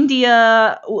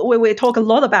 India, we talk a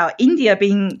lot about India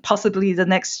being possibly the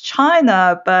next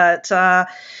China, but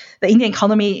the Indian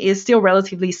economy is still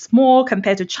relatively small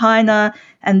compared to China,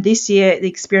 and this year it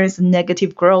experienced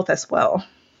negative growth as well.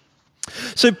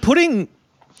 So putting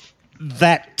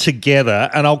that together,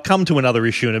 and I'll come to another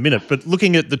issue in a minute, but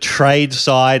looking at the trade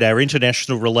side, our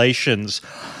international relations,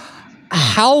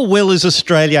 how well is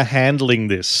Australia handling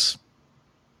this?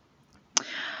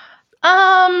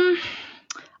 I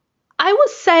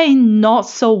would say not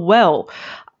so well.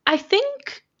 I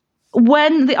think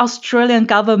when the Australian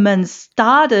government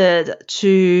started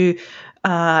to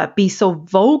be so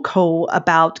vocal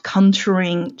about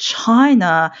countering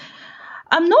China,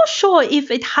 I'm not sure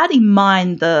if it had in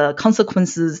mind the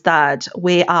consequences that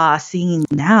we are seeing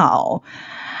now.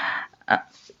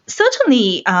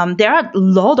 Certainly, there are a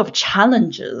lot of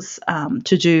challenges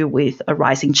to do with a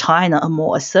rising China, a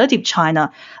more assertive China,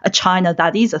 a China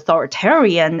that is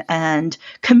authoritarian and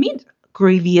commit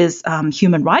grievous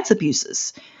human rights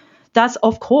abuses. That's,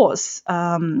 of course,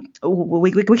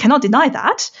 we cannot deny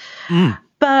that.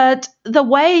 But the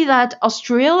way that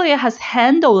Australia has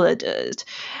handled it,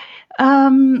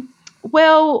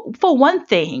 well, for one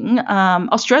thing,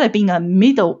 Australia being a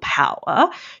middle power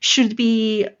should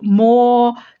be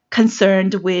more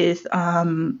concerned with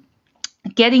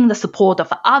getting the support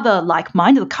of other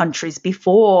like-minded countries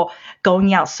before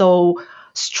going out so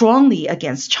strongly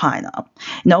against China.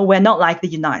 We're not like the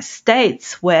United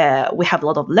States where we have a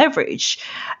lot of leverage.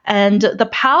 And the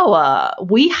power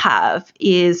we have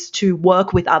is to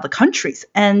work with other countries.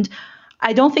 And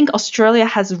I don't think Australia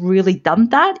has really done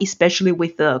that, especially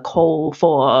with the call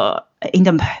for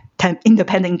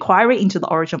independent inquiry into the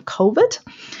origin of COVID.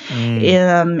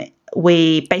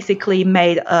 We basically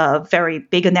made a very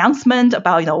big announcement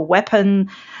about, weapon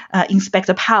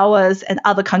inspector powers, and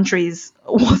other countries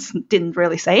didn't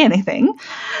really say anything.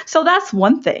 So that's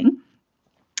one thing.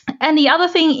 And the other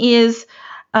thing is,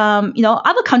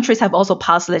 other countries have also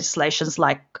passed legislations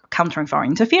like countering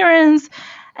foreign interference,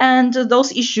 and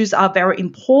those issues are very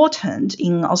important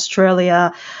in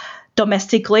Australia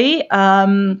domestically.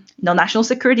 National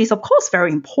security is, of course,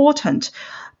 very important.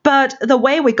 But the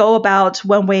way we go about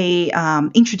when we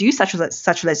introduce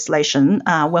such legislation,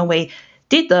 when we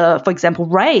did for example,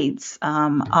 raids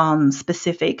on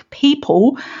specific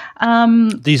people.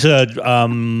 These are,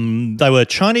 they were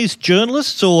Chinese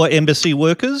journalists or embassy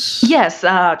workers? Yes,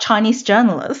 Chinese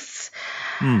journalists.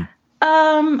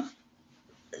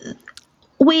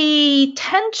 We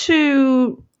tend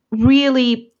to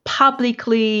really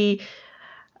publicly,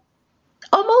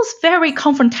 almost very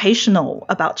confrontational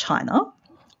about China.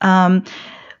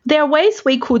 There are ways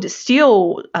we could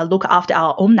still look after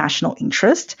our own national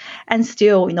interest and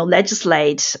still,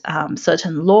 legislate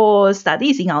certain laws that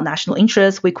is in our national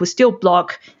interest. We could still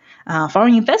block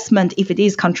foreign investment if it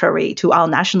is contrary to our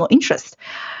national interest.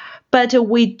 But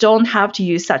we don't have to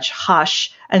use such harsh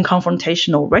and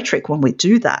confrontational rhetoric when we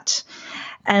do that.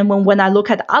 And when I look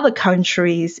at other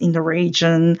countries in the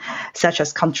region, such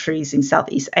as countries in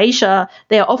Southeast Asia,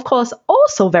 they are, of course,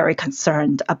 also very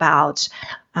concerned about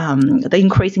the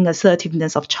increasing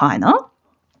assertiveness of China.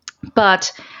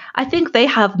 But I think they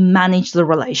have managed the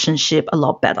relationship a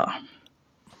lot better.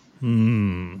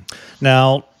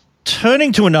 Now,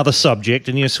 turning to another subject,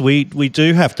 and yes, we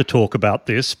do have to talk about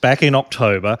this. Back in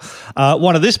October,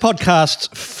 one of this podcast's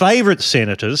favourite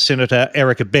senators, Senator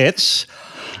Eric Abetz,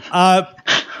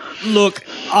 look,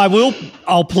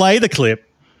 I'll play the clip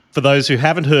for those who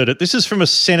haven't heard it. This is from a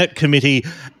Senate committee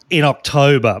in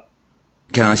October.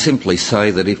 Can I simply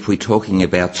say that if we're talking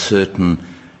about certain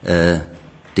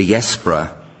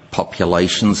diaspora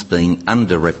populations being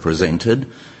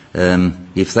underrepresented,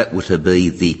 if that were to be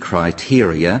the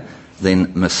criteria,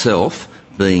 then myself,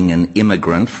 being an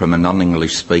immigrant from a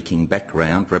non-English speaking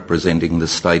background representing the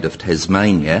state of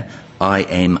Tasmania, I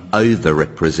am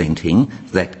over-representing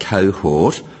that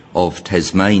cohort of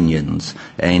Tasmanians.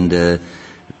 And, there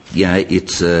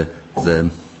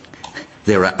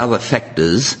are other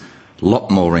factors a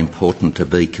lot more important to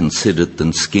be considered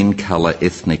than skin colour,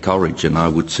 ethnic origin, I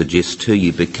would suggest to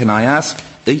you. But can I ask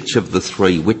each of the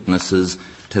three witnesses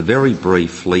to very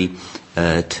briefly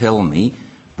tell me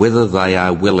whether they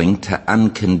are willing to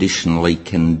unconditionally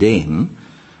condemn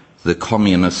the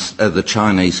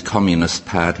Chinese Communist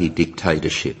Party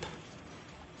dictatorship?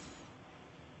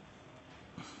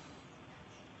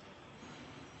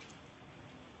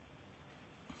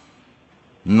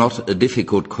 Not a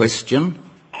difficult question.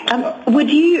 Would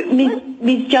you,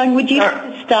 Ms. Jung, would you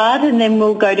start, and then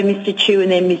we'll go to Mr. Chu and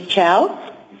then Ms. Chow?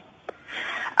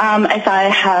 As I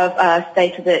have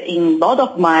stated in a lot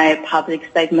of my public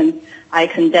statements, I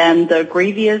condemn the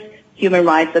grievous human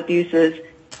rights abuses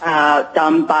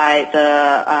done by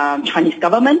the Chinese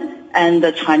government and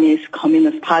the Chinese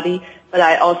Communist Party. But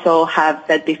I also have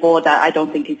said before that I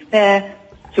don't think it's fair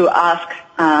to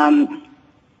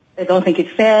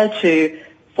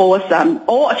force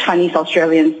all Chinese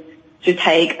Australians to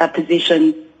take a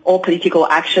position or political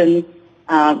action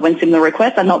when similar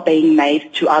requests are not being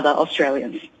made to other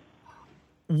Australians.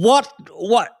 What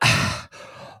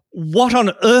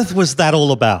on earth was that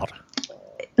all about?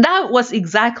 That was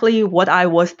exactly what I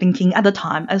was thinking at the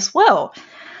time as well.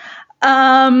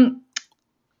 I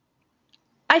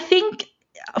think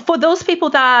for those people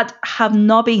that have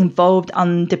not been involved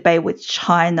on debate with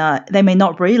China, they may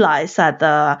not realize that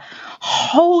the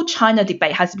whole China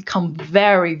debate has become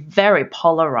very, very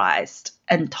polarized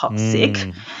and toxic.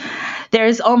 There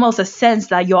is almost a sense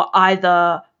that you're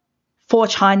either for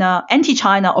China,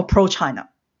 anti-China, or pro-China,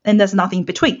 and there's nothing in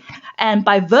between. And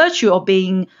by virtue of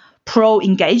being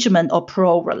pro-engagement or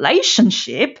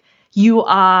pro-relationship, you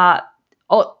are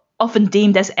often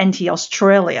deemed as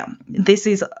anti-Australia. This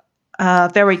is a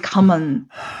very common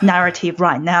narrative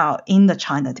right now in the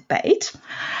China debate.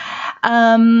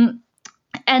 And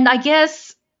I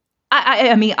guess,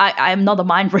 I mean, I am not a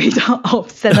mind reader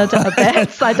of Senator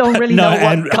Abetz. I don't really know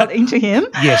what got into him.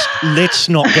 Yes, let's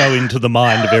not go into the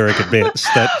mind of Eric Abetz.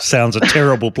 That sounds a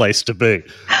terrible place to be.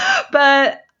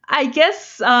 But I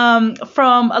guess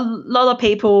from a lot of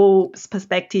people's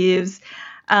perspectives,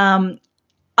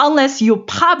 unless you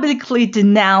publicly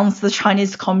denounce the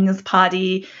Chinese Communist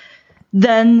Party,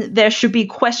 then there should be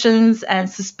questions and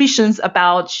suspicions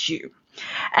about you.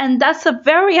 And that's a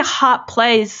very hard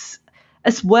place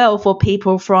as well for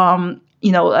people from,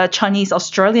 Chinese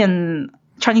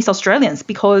Australians,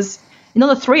 because,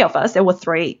 the three of us, there were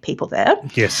three people there.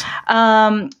 Yes.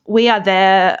 We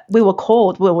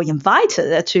were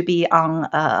invited to be on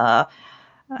a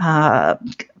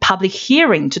public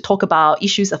hearing to talk about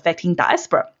issues affecting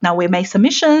diaspora. Now, we made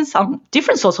submissions on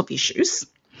different sorts of issues.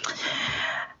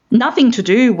 Nothing to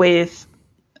do with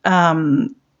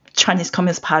Chinese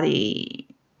Communist Party,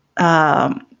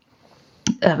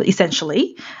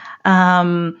 essentially.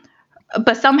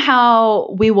 But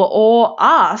somehow we were all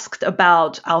asked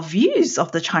about our views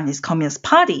of the Chinese Communist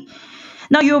Party.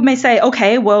 Now, you may say,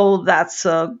 okay, well, that's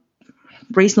a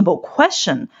reasonable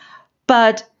question.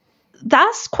 But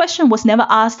that question was never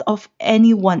asked of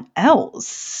anyone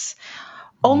else.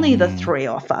 Only the three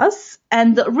of us.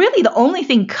 And really the only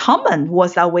thing common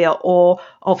was that we are all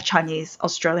of Chinese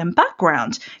Australian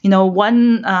background.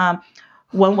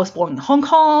 One was born in Hong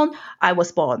Kong, I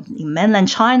was born in mainland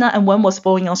China, and one was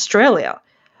born in Australia.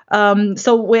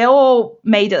 So we all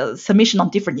made a submission on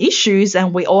different issues,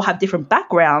 and we all have different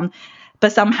background.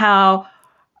 But somehow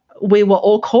we were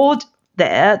all called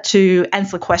there to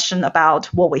answer a question about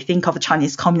what we think of the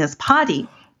Chinese Communist Party.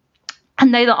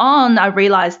 And later on, I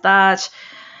realized that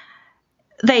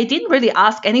they didn't really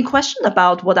ask any question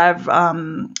about what I've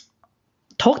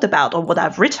talked about or what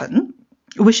I've written,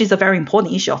 which is a very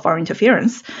important issue of foreign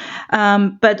interference.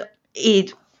 But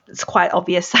it's quite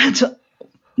obvious that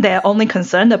they're only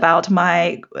concerned about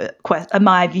my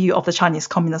view of the Chinese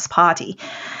Communist Party.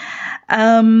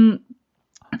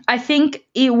 I think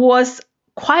it was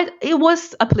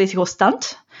a political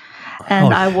stunt.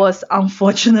 And I was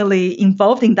unfortunately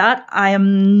involved in that. I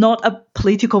am not a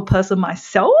political person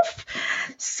myself.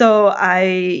 So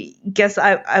I guess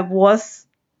I was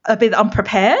a bit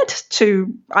unprepared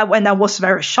and I was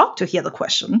very shocked to hear the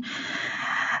question.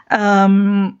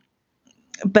 But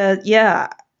yeah,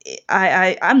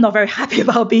 I'm not very happy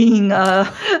about being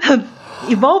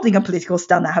involved in a political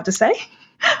stunt, I have to say.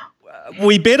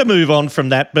 We better move on from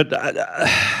that, but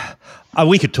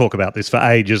we could talk about this for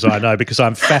ages, I know, because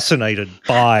I'm fascinated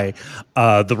by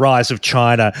the rise of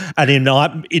China. And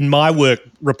in my work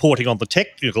reporting on the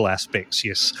technical aspects,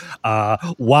 yes,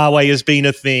 Huawei has been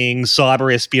a thing,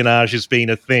 cyber espionage has been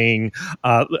a thing,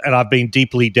 and I've been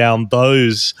deeply down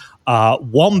those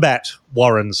wombat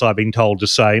warrens, I've been told to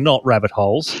say, not rabbit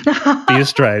holes, be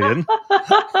Australian.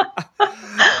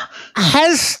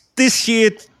 Has this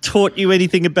year taught you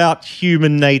anything about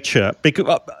human nature?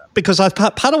 Because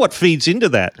part of what feeds into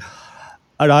that,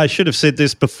 and I should have said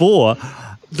this before,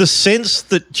 the sense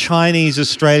that Chinese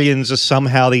Australians are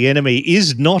somehow the enemy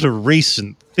is not a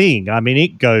recent thing. I mean,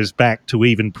 it goes back to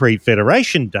even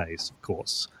pre-Federation days, of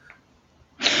course.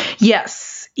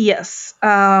 Yes.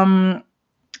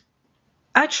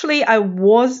 Actually,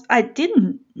 I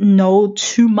didn't know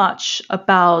too much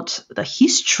about the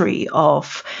history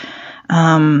of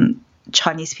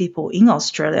Chinese people in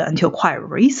Australia until quite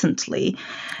recently.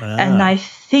 And I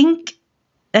think,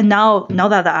 and now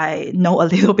that I know a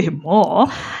little bit more,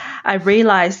 I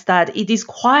realized that it is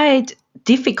quite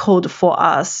difficult for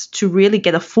us to really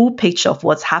get a full picture of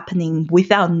what's happening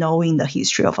without knowing the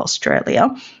history of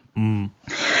Australia.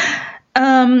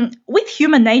 With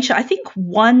human nature, I think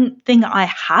one thing I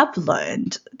have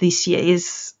learned this year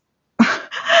is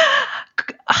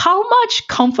how much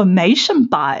confirmation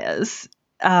bias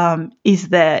is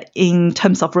there in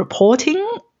terms of reporting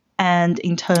and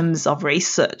in terms of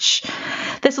research.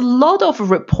 There's a lot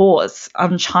of reports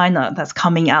on China that's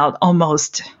coming out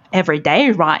almost every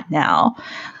day right now.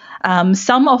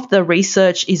 Some of the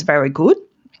research is very good.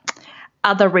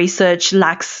 Other research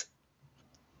lacks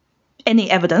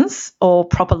any evidence or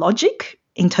proper logic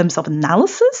in terms of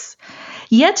analysis.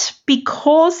 Yet,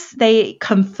 because they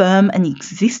confirm an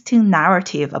existing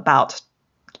narrative about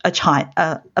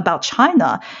China,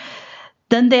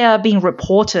 then they are being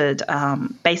reported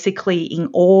basically in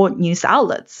all news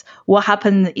outlets. What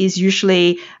happens is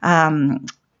usually a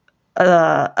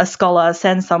scholar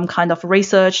sends some kind of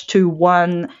research to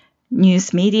one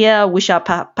news media, which are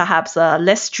perhaps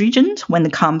less stringent when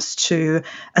it comes to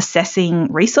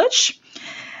assessing research.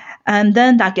 And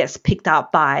then that gets picked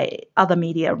up by other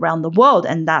media around the world,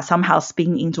 and that somehow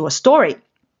spins into a story.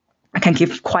 I can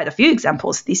give quite a few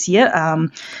examples this year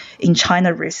in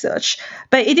China research.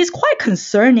 But it is quite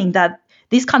concerning that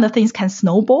these kind of things can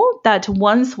snowball, that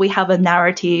once we have a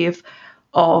narrative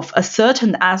of a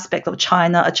certain aspect of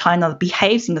China, China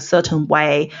behaves in a certain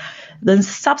way, then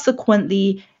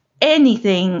subsequently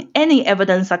any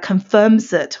evidence that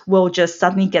confirms it will just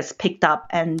suddenly get picked up,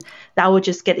 and that will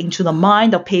just get into the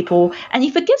mind of people. And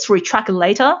if it gets retracted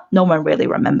later, no one really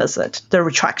remembers it, the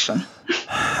retraction.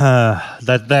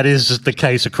 That is the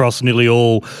case across nearly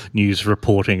all news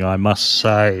reporting, I must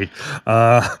say.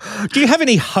 Do you have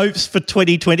any hopes for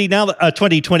 2020 now?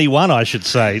 2021, I should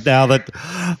say. Now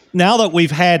that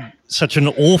we've had such an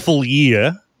awful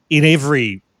year in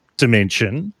every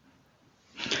dimension,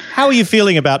 how are you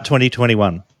feeling about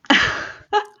 2021?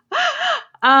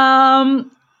 I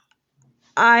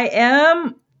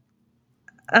am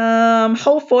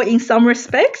hopeful in some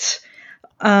respect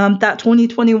that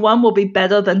 2021 will be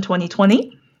better than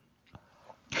 2020.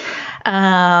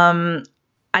 I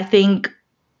think,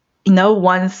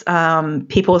 once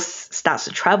people start to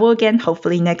travel again,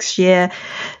 hopefully next year,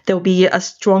 there'll be a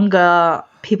stronger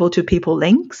people-to-people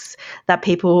links, that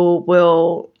people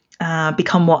will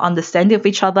become more understanding of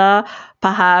each other.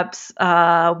 Perhaps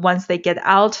once they get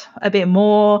out a bit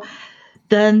more,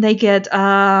 then they get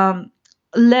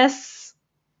less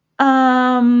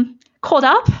caught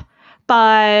up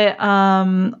by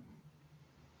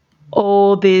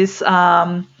all these,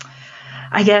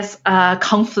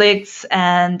 conflicts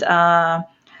and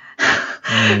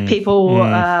people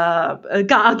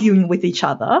arguing with each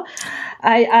other.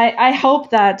 I hope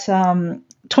that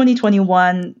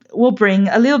 2021 will bring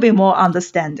a little bit more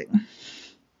understanding.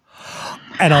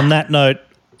 And on that note,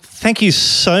 thank you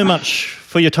so much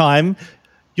for your time,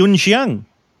 Yun Xiang.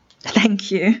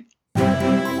 Thank you.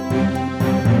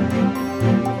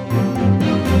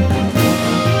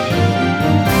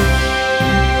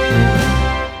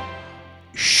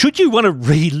 Should you want to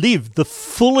relive the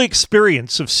full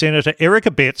experience of Senator Eric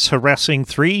Abetz harassing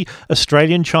 3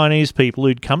 Australian Chinese people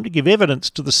who'd come to give evidence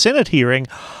to the Senate hearing,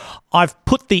 I've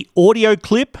put the audio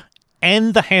clip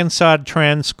and the Hansard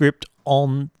transcript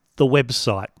on the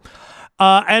website.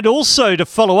 And also to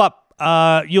follow up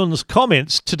Yun's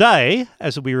comments, today,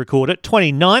 as we record it,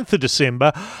 29th of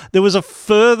December, there was a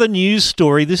further news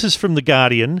story. This is from The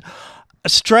Guardian.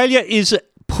 Australia is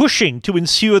pushing to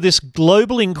ensure this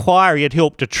global inquiry it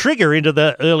helped to trigger into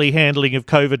the early handling of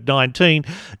COVID-19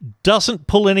 doesn't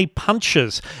pull any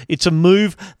punches. It's a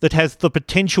move that has the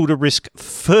potential to risk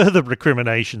further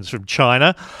recriminations from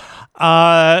China.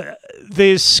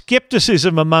 There's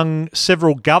scepticism among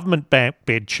several government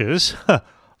backbenchers,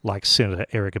 like Senator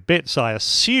Eric Abetz, I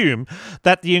assume,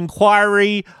 that the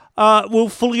inquiry will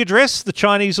fully address the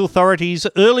Chinese authorities'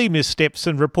 early missteps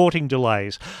and reporting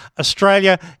delays.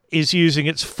 Australia is using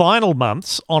its final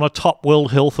months on a top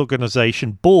World Health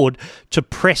Organization board to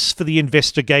press for the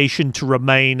investigation to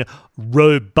remain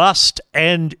robust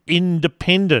and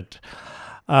independent.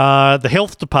 The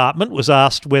Health Department was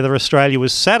asked whether Australia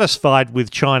was satisfied with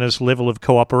China's level of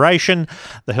cooperation.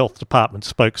 The Health Department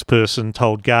spokesperson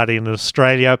told Guardian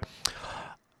Australia,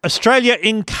 Australia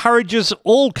encourages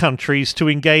all countries to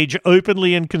engage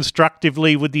openly and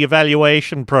constructively with the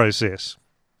evaluation process.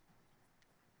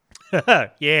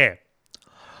 Yeah.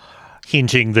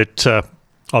 Hinting that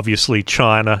obviously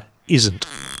China isn't.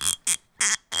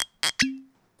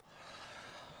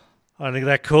 I think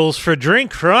that calls for a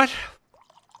drink, right?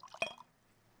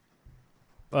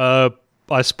 I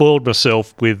spoiled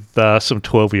myself with some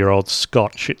 12-year-old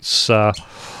scotch. It's the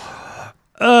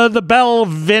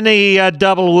Balvenie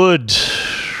Double Wood,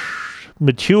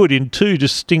 matured in 2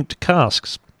 distinct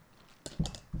casks.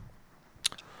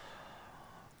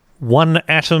 1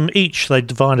 atom each, they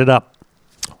divided up.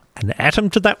 An atom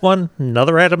to that one,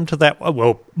 another atom to that one.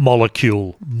 Well,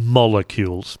 molecules.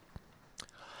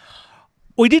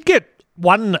 We did get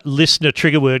one listener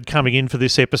trigger word coming in for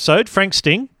this episode. Frank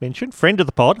Sting, mentioned, friend of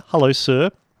the pod. Hello,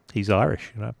 sir. He's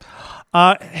Irish,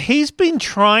 he's been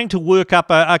trying to work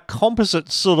up a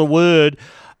composite sort of word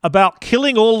about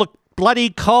killing all the bloody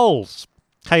coals.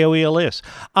 Koels.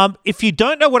 If you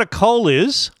don't know what a coal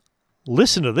is,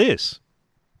 listen to this.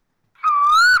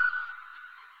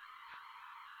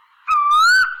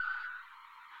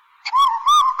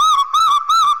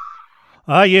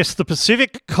 Yes, the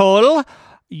Pacific coal,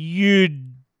 Eudynamys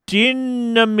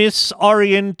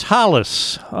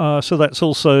orientalis. So that's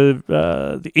also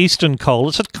the eastern coal.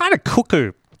 It's a kind of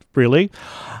cuckoo, really.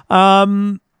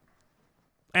 And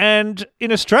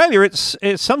in Australia, it's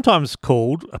sometimes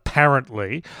called,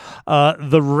 apparently,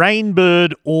 the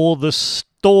rainbird or the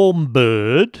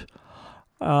stormbird,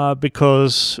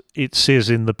 because it says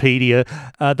in the pedia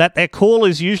that their call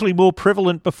is usually more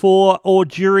prevalent before or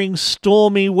during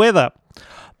stormy weather.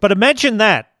 But imagine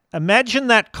that. Imagine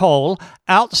that call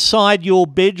outside your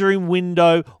bedroom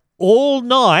window all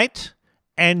night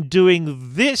and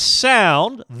doing that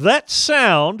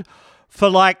sound, for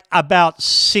like about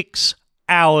 6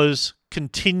 hours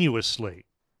continuously.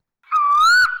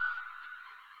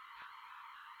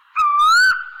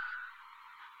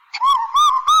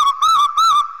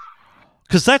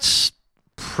 Because that's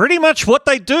pretty much what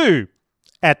they do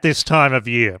at this time of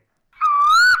year.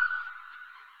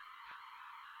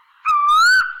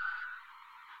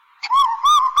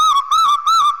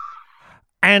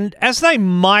 And as they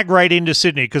migrate into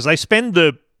Sydney, because they spend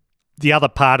the other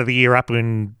part of the year up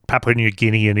in Papua New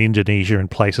Guinea and Indonesia and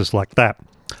places like that,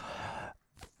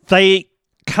 they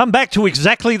come back to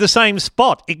exactly the same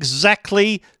spot,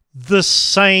 exactly the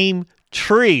same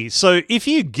tree. So if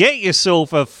you get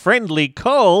yourself a friendly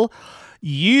coal,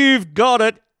 you've got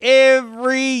it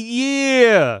every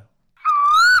year.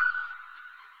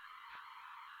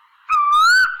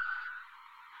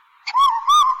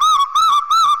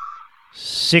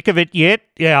 Sick of it yet?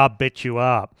 Yeah, I bet you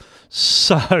are.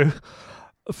 So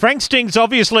Frank Stings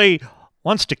obviously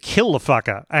wants to kill the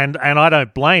fucker, and I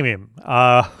don't blame him.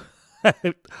 I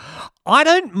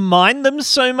don't mind them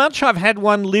so much. I've had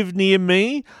one live near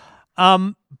me,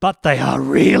 but they are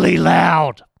really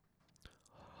loud.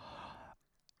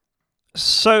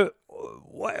 So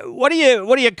what do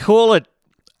you call it?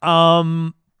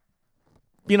 When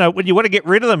you want to get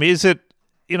rid of them, is it,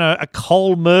 a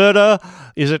coal murder?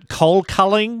 Is it coal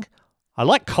culling? I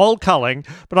like coal culling,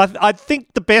 but I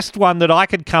think the best one that I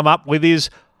could come up with is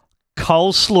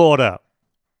coal slaughter.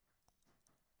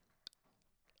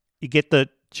 You get the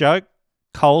joke?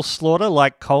 Coal slaughter,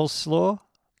 like coleslaw,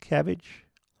 cabbage.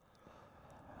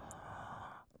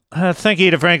 Thank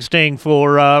you to Frank Sting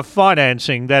for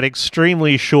financing that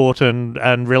extremely short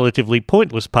and relatively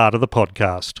pointless part of the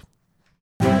podcast.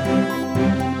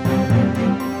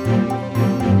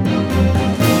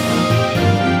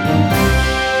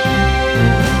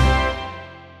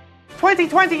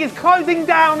 2020 is closing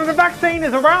down and the vaccine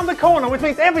is around the corner, which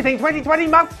means everything 2020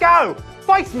 must go.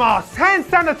 Face masks, hand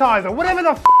sanitizer, whatever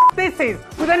the this is,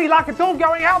 with any luck it's all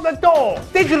going out the door.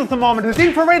 Digital thermometers,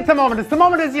 infrared thermometers,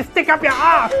 thermometers you stick up your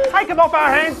ass. Take them off our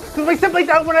hands because we simply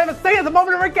don't want to ever see a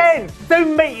thermometer again.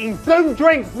 Zoom meetings, Zoom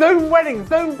drinks, Zoom weddings,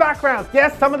 Zoom backgrounds.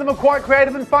 Yes, some of them are quite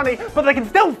creative and funny, but they can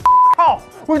still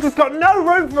off. We've just got no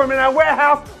room for them in our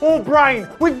warehouse or brain.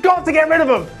 We've got to get rid of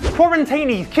them.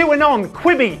 Quarantinis, QAnon,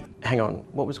 Quibi. Hang on,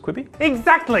 what was Quibi?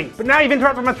 Exactly, but now you've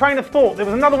interrupted my train of thought. There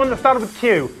was another one that started with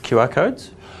Q. QR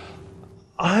codes?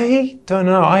 I don't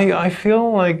know. I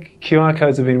feel like QR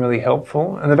codes have been really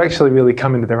helpful and they've actually really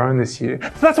come into their own this year. So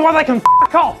that's why they can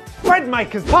f*** off. Bread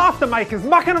makers, pasta makers,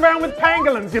 mucking around with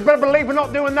pangolins. You better believe we're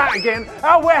not doing that again.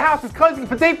 Our warehouse is closing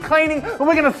for deep cleaning and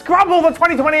we're going to scrub all the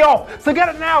 2020 off. So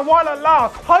get it now while it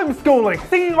lasts. Homeschooling,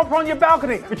 singing opera on your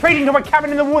balcony, retreating to a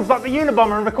cabin in the woods like the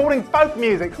Unabomber and recording folk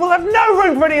music. We'll have no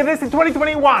room for any of this in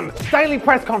 2021. Daily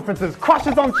press conferences,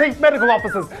 crushes on chief medical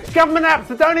officers, government apps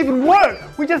that don't even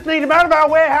work. We just need them out of our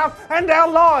warehouse and our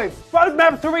lives.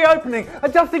 Roadmaps to reopening,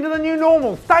 adjusting to the new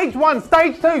normal. Stage 1,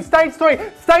 Stage 2, Stage 3,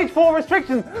 Stage 4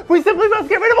 restrictions. We simply must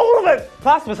get rid of all of it.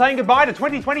 Plus, we're saying goodbye to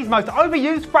 2020's most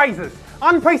overused phrases.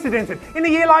 Unprecedented, in a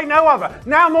year like no other,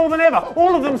 now more than ever,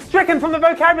 all of them stricken from the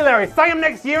vocabulary. Say them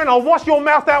next year and I'll wash your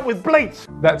mouth out with bleach.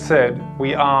 That said,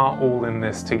 we are all in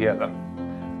this together.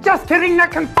 Just kidding,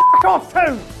 that can f*** off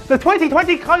too. The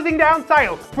 2020 closing down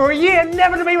sale, for a year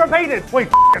never to be repeated. We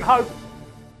f***ing hope.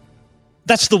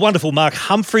 That's the wonderful Mark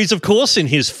Humphries, of course, in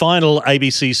his final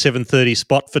ABC 7:30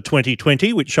 spot for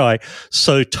 2020, which I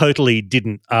so totally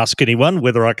didn't ask anyone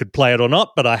whether I could play it or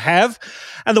not, but I have.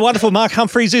 And the wonderful Mark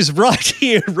Humphries is right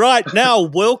here, right now.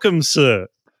 Welcome, sir.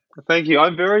 Thank you.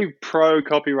 I'm very pro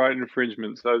copyright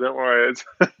infringement, so don't worry.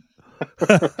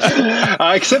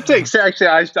 Actually,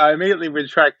 I immediately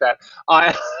retract that.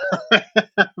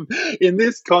 In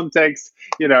this context,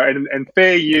 and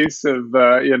fair use of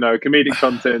comedic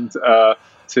content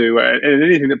and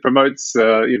anything that promotes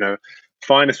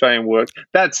fine Australian work.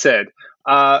 That said,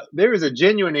 there is a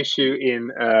genuine issue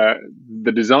in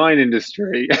the design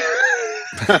industry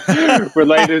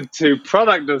related to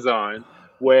product design,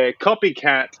 where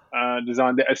copycat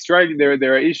design, there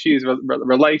are issues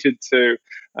related to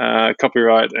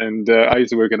copyright, and I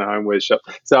used to work in a homeware shop,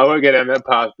 so I won't get down that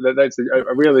path. But that's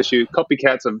a real issue.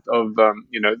 Copycats of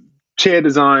chair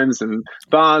designs and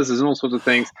vases and all sorts of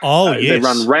things. Oh, yes. They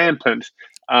run rampant.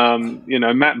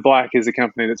 Matte Black is a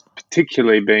company that's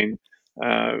particularly been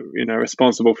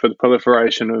responsible for the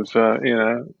proliferation of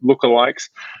lookalikes.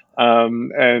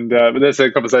 But that's a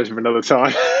conversation for another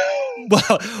time.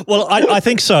 Well, I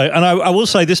think so, and I will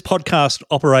say this podcast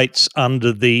operates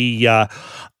under the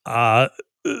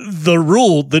the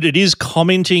rule that it is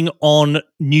commenting on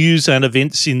news and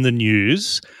events in the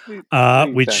news,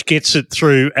 which gets it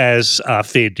through as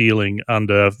fair dealing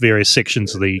under various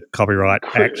sections of the Copyright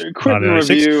Act. Quick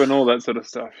review and all that sort of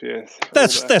stuff, yes.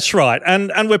 That's right.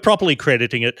 And we're properly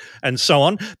crediting it and so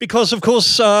on because, of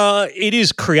course, it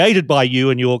is created by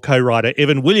you and your co-writer,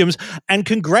 Evan Williams, and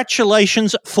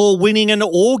congratulations for winning an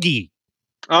Augie.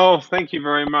 Oh, thank you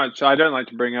very much. I don't like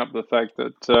to bring up the fact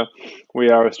that we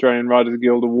are Australian Writers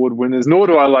Guild Award winners, nor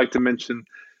do I like to mention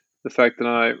the fact that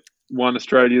I won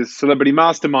Australia's Celebrity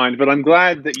Mastermind, but I'm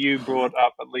glad that you brought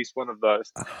up at least one of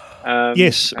those.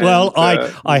 Yes, well,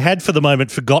 I had for the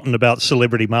moment forgotten about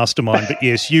Celebrity Mastermind, but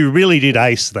yes, you really did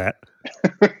ace that.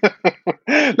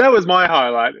 That was my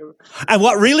highlight. And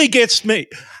what really gets me,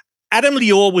 Adam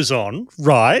Lior was on,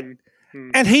 right?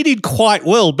 And he did quite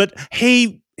well, but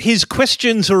his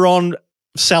questions are on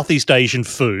Southeast Asian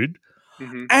food,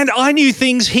 and I knew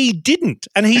things he didn't.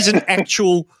 And he's an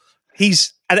actual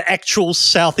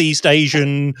Southeast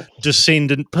Asian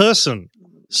descendant person.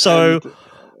 So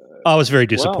I was very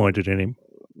disappointed in him.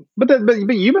 But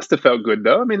you must have felt good,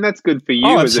 though. I mean, that's good for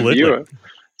you as a viewer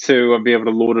to be able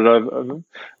to lord it over.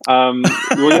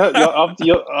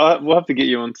 We'll have to get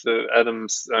you onto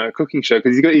Adam's cooking show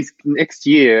because he's next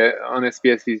year on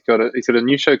SBS. He's got a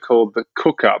new show called The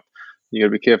Cook Up. You got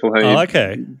to be careful how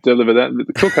you deliver that.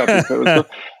 The Cook Up is cool.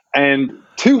 And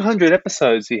 200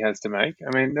 episodes he has to make. I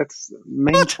mean, that's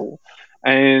mental.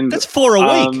 And that's 4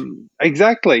 a week.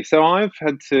 Exactly. So I've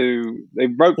had to. They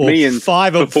roped me in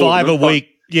five a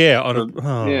week. Yeah.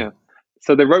 Yeah.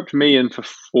 So they roped me in for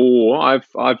 4.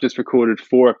 I've just recorded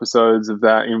 4 episodes of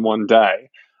that in one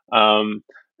day, and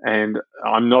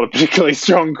I'm not a particularly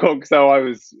strong cook, so I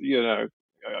was,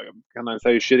 can I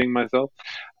say, shitting myself.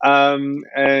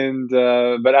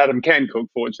 But Adam can cook,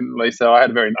 fortunately, so I had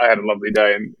a lovely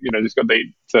day, and just got to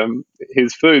eat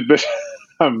his food. But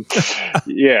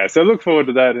so look forward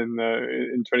to that in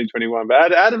 2021.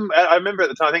 But Adam, I remember at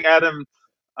the time,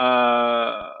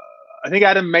 I think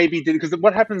Adam maybe did, because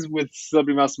what happens with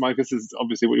Celebrity Mastermind, this is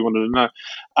obviously what you wanted to know.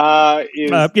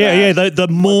 The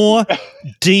more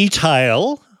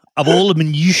detail of all the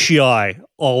minutiae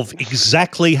of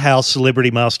exactly how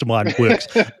Celebrity Mastermind works.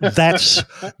 That's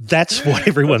what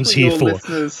everyone's here for.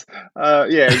 Listeners,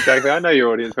 yeah, exactly. I know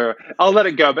your audience very well. I'll let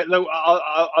it go, but look,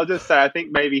 I'll just say I think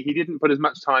maybe he didn't put as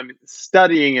much time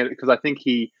studying it because I think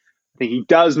he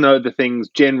does know the things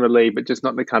generally, but just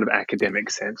not in the kind of academic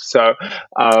sense. So,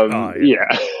 yeah.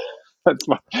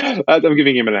 I'm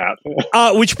giving him an out.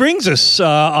 Which brings us,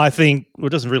 I think, well,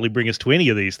 it doesn't really bring us to any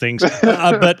of these things,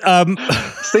 but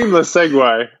seamless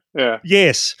segue. Yeah.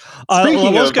 Yes.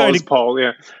 Speaking of Ozpol,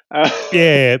 yeah.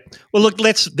 Yeah. Well, look,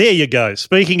 there you go.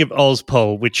 Speaking of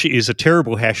Ozpol, which is a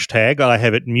terrible hashtag, I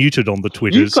have it muted on the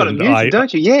Twitters. You've got it muted,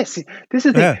 don't you? Yes. This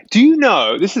is Do you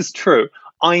know, this is true,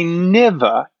 I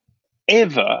never,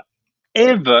 ever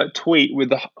tweet with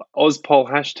the Ozpol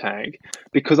hashtag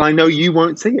because I know you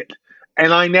won't see it.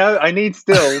 And I know I need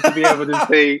still to be able to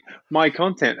see my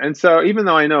content. And so even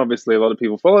though I know obviously a lot of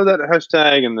people follow that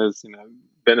hashtag and there's,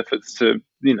 benefits to,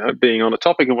 being on a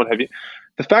topic and what have you,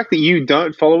 the fact that you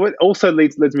don't follow it also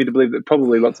leads me to believe that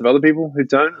probably lots of other people who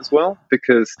don't as well,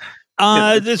 because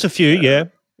there's a few, yeah.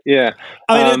 Yeah.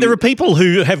 I mean, there are people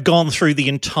who have gone through the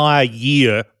entire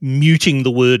year muting the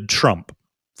word Trump,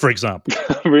 for example.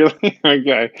 Really?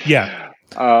 Okay. Yeah.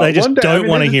 They just don't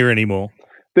want to hear anymore.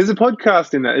 There's a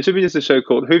podcast in that. It should be just a show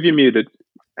called Who've You Muted?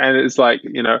 And it's like,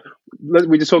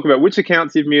 we just talk about which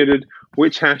accounts you've muted,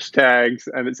 which hashtags,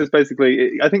 and it's just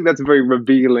basically, I think that's a very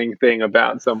revealing thing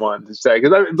about someone to say.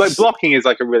 Because like blocking is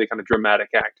like a really kind of dramatic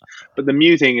act, but the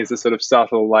muting is a sort of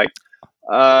subtle, like,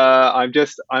 I'm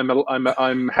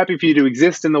happy for you to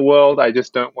exist in the world. I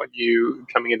just don't want you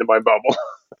coming into my bubble.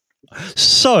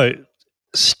 So,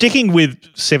 sticking with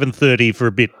 7:30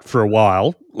 for a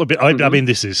while. I mean,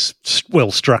 this is well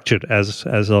structured, as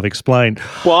I've explained.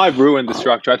 Well, I've ruined the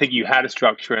structure. I think you had a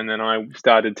structure, and then I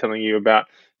started telling you about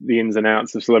the ins and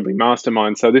outs of Celebrity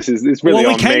Mastermind. So it's really well,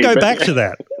 on me. We can go back to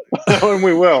that. And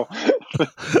we will.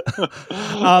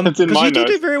 Because you did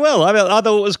do very well. I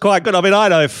thought it was quite good. I mean, I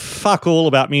know fuck all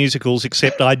about musicals,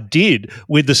 except I did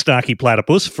with the Snarky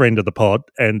Platypus, friend of the pod,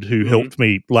 and who helped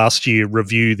me last year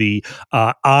review the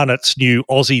Arnott's new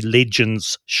Aussie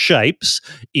Legends shapes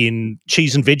in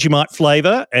cheese and Vegemite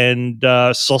flavour and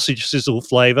sausage sizzle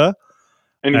flavour.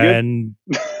 And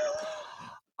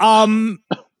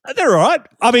they're all right.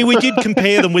 I mean, we did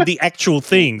compare them with the actual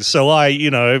things. So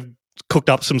I, cooked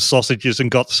up some sausages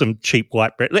and got some cheap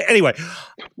white bread. Anyway,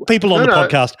 people on the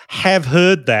podcast have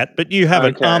heard that, but you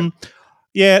haven't. Okay.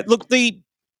 Yeah, look, the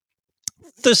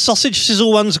The sausage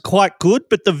sizzle ones are quite good,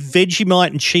 but the Vegemite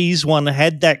and cheese one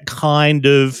had that kind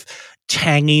of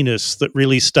tanginess that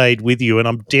really stayed with you, and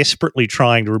I'm desperately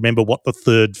trying to remember what the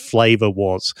third flavour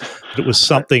was. But it was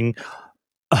something...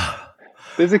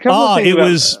 There's a couple of things it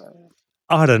was...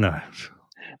 I don't know.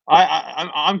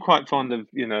 I'm quite fond of,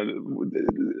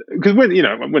 because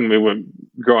when we were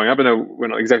growing up, I know we're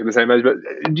not exactly the same age, but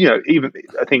even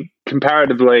I think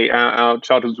comparatively our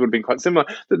childhoods would have been quite similar.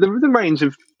 The range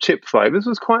of chip flavors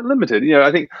was quite limited.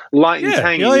 I think light and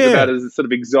tangy was about as sort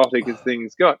of exotic as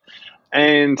things got.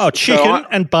 And chicken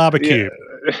and barbecue,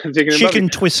 chicken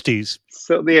twisties.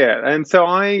 So and so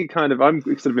I'm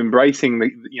sort of embracing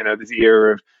this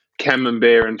era of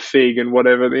camembert and fig and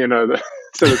whatever the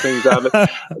sort of things are.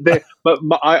 But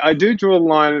I do draw a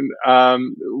line.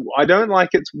 I don't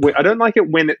like it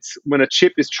when a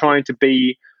chip is trying to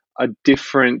be a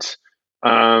different.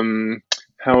 How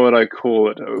would I call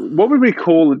it? What would we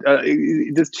call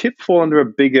it? Does chip fall under a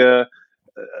bigger?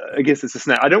 I guess it's a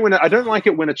snack. I don't like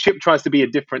it when a chip tries to be a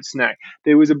different snack.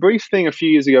 There was a brief thing a few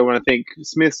years ago when I think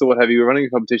Smiths or what have you were running a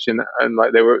competition, and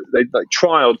they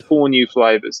trialed 4 new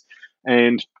flavors,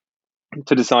 and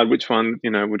to decide which one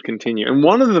would continue. And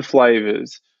one of the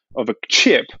flavors of a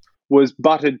chip was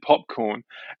buttered popcorn.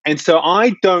 And so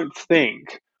I don't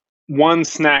think one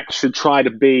snack should try to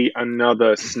be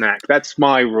another snack. That's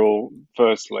my rule,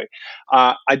 firstly.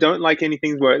 I don't like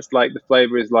anything where it's like the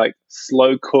flavor is like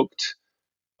slow cooked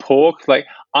pork. Like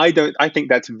I think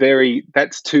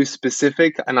that's too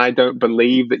specific, and I don't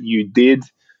believe that you did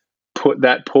put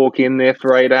that pork in there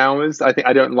for 8 hours.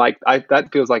 That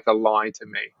feels like a lie to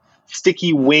me.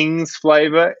 Sticky wings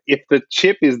flavor. If the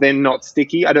chip is then not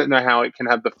sticky, I don't know how it can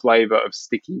have the flavor of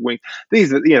sticky wings.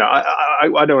 These are, I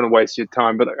don't want to waste your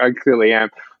time, but I clearly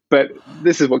am. But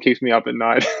this is what keeps me up at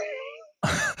night.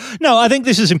 No, I think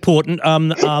this is important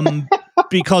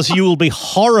because you will be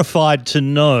horrified to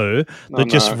know that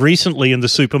just recently in the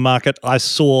supermarket I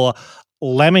saw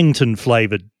Lamington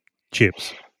flavoured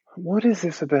chips. What is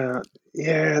this about?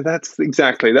 Yeah,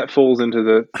 that falls into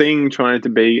the thing trying to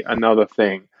be another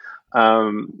thing.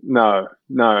 No.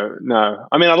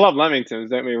 I mean, I love Lamingtons, don't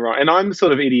get me wrong. And I'm the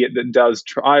sort of idiot that does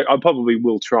try. I probably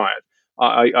will try it.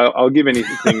 I'll give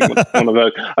anything one of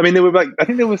those. I mean, I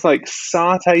think there was like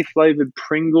satay flavored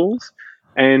Pringles,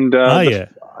 and and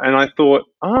I thought,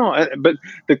 but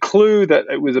the clue that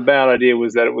it was a bad idea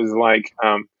was that it was like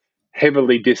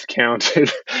heavily discounted,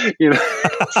 and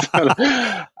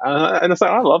I was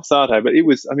like, I love satay, but it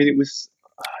was.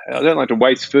 I don't like to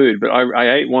waste food, but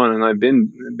I ate one and I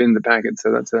binned the packet,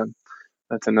 so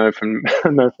that's a no from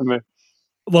me.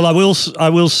 Well, I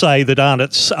will say that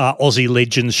Arnott's Aussie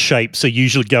Legends shapes are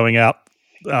usually going up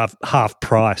half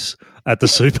price at the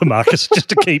supermarkets just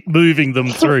to keep moving them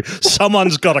through.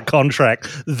 Someone's got a contract;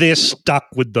 they're stuck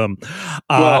with them.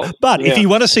 If you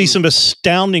want to see some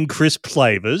astounding crisp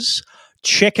flavors,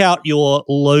 check out your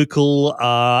local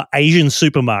Asian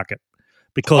supermarket.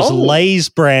 Because Lay's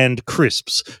brand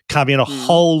crisps come in a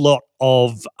whole lot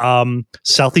of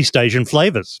Southeast Asian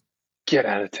flavours. Get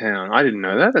out of town! I didn't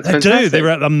know that. That's they fantastic. do. They're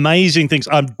amazing things.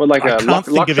 I can't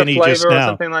think of any just now. Or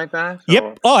something like that. Yep.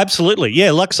 Or? Oh, absolutely.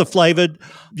 Yeah, Luxor flavoured.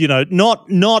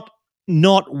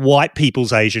 Not white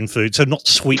people's Asian food, so not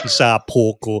sweet and sour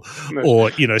pork or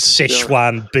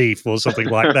Szechuan beef or something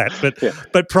like that.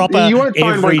 But proper you won't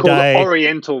find one everyday called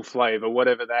Oriental flavour,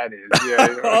 whatever that is. Yeah.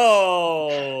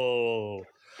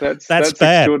 That's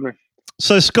bad. Extraordinary.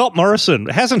 So Scott Morrison,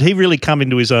 hasn't he really come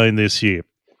into his own this year?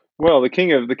 Well, the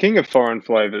king of foreign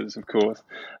flavours, of course.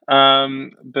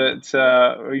 But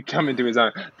he come into his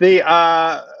own.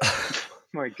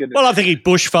 My goodness. Well, I'm thinking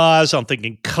bushfires. I'm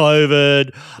thinking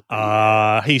COVID.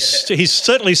 He's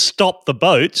certainly stopped the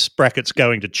boats. Brackets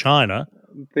going to China.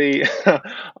 Here's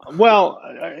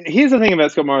the thing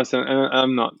about Scott Morrison, and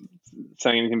I'm not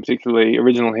saying anything particularly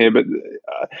original here, but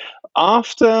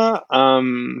after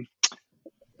I'm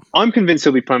convinced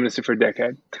he'll be Prime Minister for a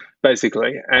decade,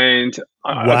 basically, and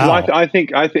I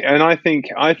think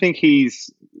he's.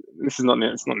 It's not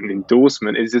an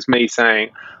endorsement. It's just me saying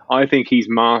I think he's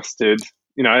mastered.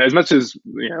 As much as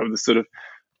the sort of,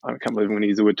 I can't believe I'm going to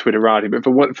use the word Twitterati, but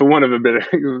for one of a better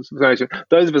explanation,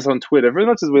 those of us on Twitter, very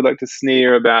much as we like to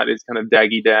sneer about his kind of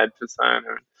Daggy Dad persona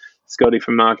and Scotty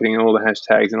for marketing and all the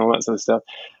hashtags and all that sort of stuff,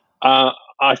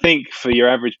 I think for your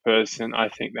average person, I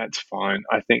think that's fine.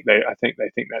 I think they think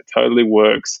that totally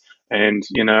works. And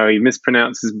he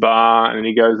mispronounces bar and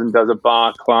he goes and does a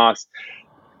bar class.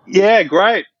 Yeah,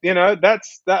 great.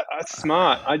 That's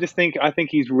smart. I think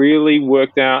he's really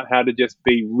worked out how to just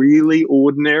be really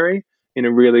ordinary in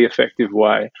a really effective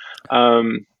way.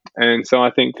 And so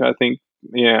I think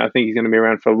I think he's going to be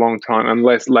around for a long time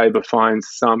unless Labor finds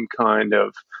some kind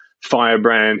of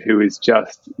firebrand who is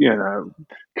just,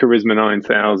 charisma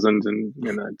 9000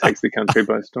 and, takes the country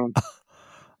by storm.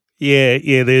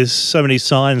 Yeah, there's so many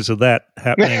signs of that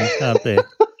happening, aren't there?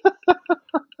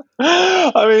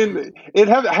 I mean,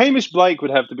 Hamish Blake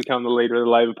would have to become the leader of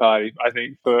the Labor Party, I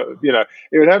think, it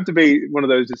would have to be one of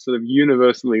those just sort of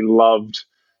universally loved,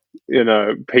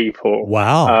 people.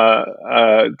 Wow.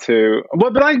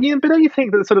 But don't you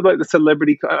think that sort of like the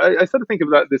celebrity? I sort of think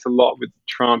about this a lot with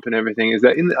Trump and everything. Is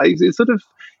that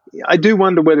I do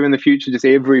wonder whether in the future just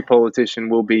every politician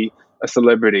will be a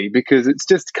celebrity, because it's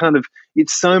just kind of,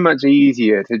 it's so much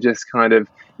easier to just kind of,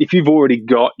 if you've already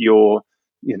got your,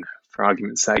 for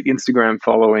argument's sake, Instagram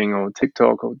following or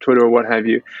TikTok or Twitter or what have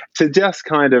you, to just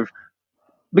kind of,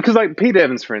 because like Pete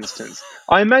Evans, for instance,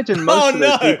 I imagine most of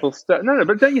those people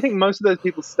but don't you think most of those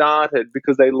people started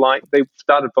because they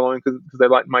started following because they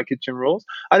liked My Kitchen Rules?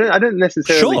 I don't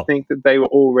necessarily think that they were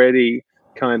already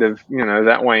kind of,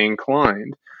 that way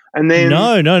inclined. And then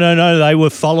No. They were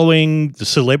following the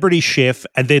celebrity chef,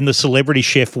 and then the celebrity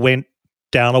chef went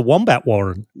down a wombat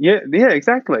warren. Yeah,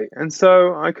 exactly. And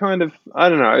so I don't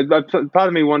know. Part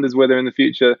of me wonders whether in the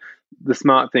future the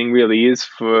smart thing really is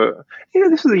for,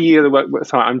 this is a year that,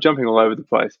 sorry, I'm jumping all over the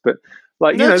place, but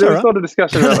there's a lot of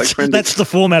discussion about friendly. That's the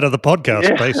format of the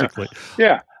podcast, basically.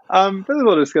 Yeah. But there's a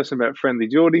lot of discussion about friendly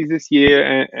Geordies this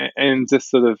year, and just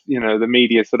sort of, the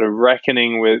media sort of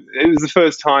reckoning with, it was the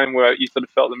first time where you sort of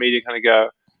felt the media kind of go,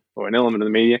 or an element of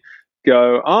the media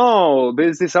go, oh,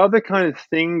 there's this other kind of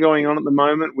thing going on at the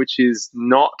moment, which is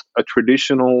not a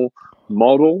traditional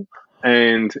model,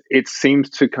 and it seems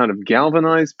to kind of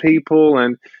galvanize people,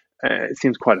 and it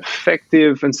seems quite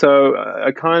effective. And so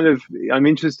I'm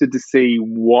interested to see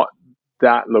what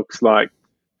that looks like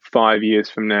 5 years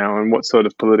from now, and what sort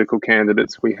of political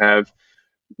candidates we have.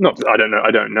 I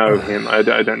don't know him. I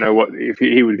don't know what if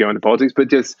he would go into politics, but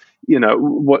just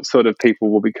what sort of people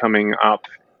will be coming up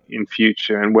in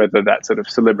future, and whether that sort of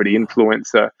celebrity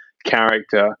influencer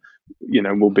character,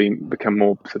 will become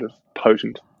more sort of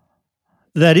potent.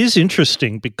 That is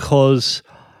interesting because,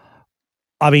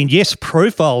 I mean, yes,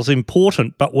 profile's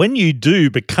important, but when you do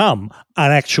become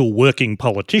an actual working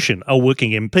politician, a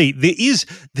working MP,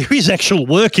 there is actual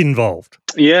work involved.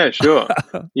 Yeah, sure.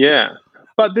 Yeah.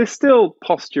 But there's still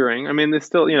posturing. I mean, there's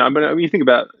still, but when you think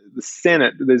about the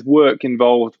Senate, there's work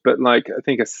involved, but I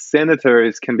think a senator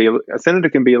can be a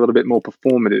little bit more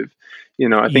performative.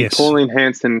 I think yes. Pauline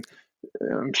Hanson,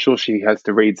 I'm sure she has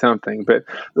to read something, but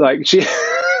she...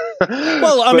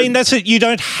 Well, I mean, that's it. You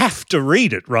don't have to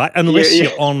read it, right? Unless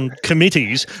you're on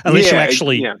committees, unless you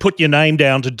actually put your name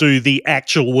down to do the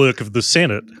actual work of the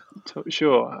Senate.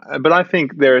 Sure. But I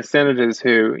think there are senators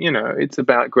who, it's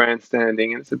about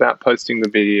grandstanding, and it's about posting the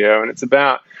video, and it's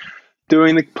about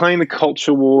playing the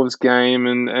culture wars game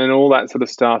and all that sort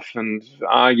of stuff, and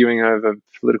arguing over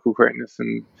political correctness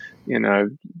and,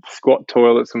 squat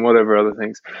toilets and whatever other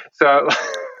things. So...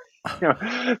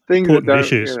 things important that don't,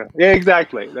 issues. Yeah,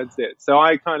 exactly. That's it. So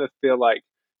I kind of feel like,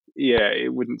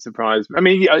 it wouldn't surprise me. I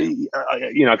mean,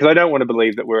 because I don't want to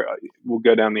believe that we'll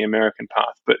go down the American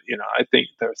path, but I think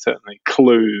there are certainly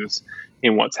clues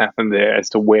in what's happened there as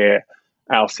to where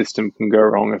our system can go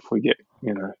wrong if we get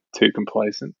too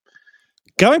complacent.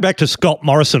 Going back to Scott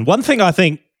Morrison, one thing I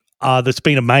think that's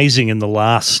been amazing in the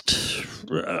last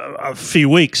few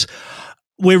weeks.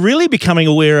 We're really becoming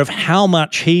aware of how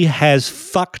much he has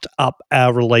fucked up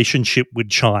our relationship with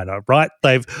China, right?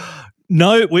 They've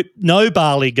no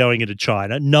barley going into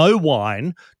China, no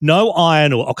wine, no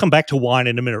iron ore. I'll come back to wine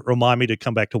in a minute. Remind me to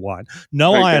come back to wine.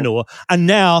 No iron ore, and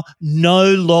now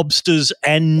no lobsters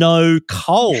and no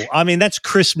coal. I mean, that's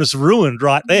Christmas ruined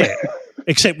right there,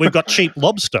 except we've got cheap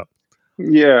lobster.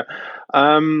 Yeah.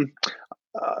 I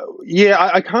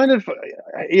kind of,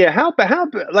 how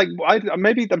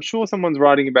maybe I'm sure someone's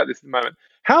writing about this at the moment.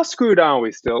 How screwed are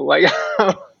we still? What's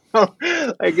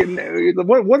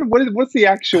the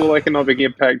actual economic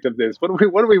impact of this? What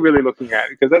are we really looking at?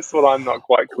 Because that's what I'm not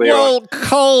quite clear on.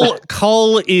 Well,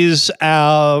 coal is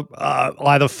our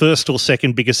either first or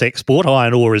second biggest export.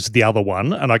 Iron ore is the other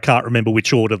one, and I can't remember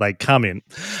which order they come in.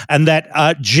 And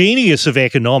that genius of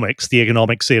economics, the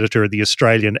economics editor of The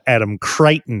Australian, Adam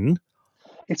Creighton.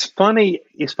 It's funny.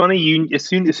 You as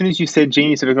soon as you said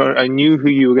genius, I knew who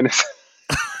you were going to say.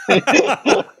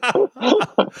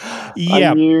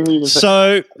 Yeah.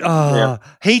 So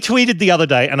he tweeted the other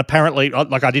day, and apparently,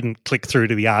 I didn't click through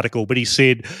to the article, but he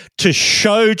said to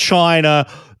show China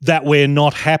that we're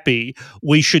not happy,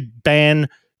 we should ban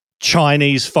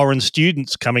Chinese foreign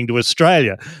students coming to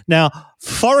Australia. Now,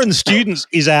 foreign students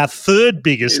is our third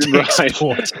biggest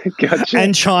export. Gotcha.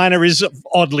 And China is,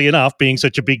 oddly enough, being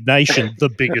such a big nation, the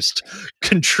biggest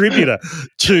contributor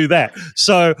to that.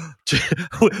 So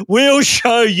we'll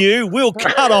show you, we'll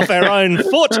cut off our own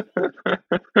foot.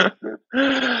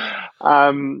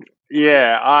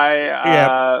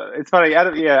 It's funny. I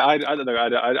don't know.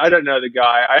 I don't know the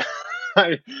guy.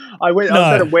 I was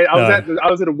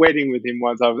at a wedding with him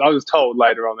once. I was told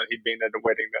later on that he'd been at a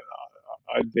wedding that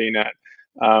I'd been at,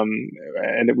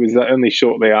 and it was only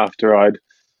shortly after I'd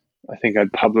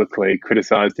publicly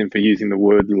criticised him for using the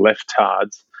word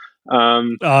leftards.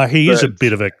 He is a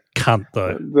bit of a cunt,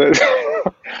 though.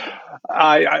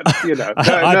 I'm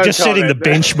just setting the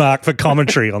benchmark for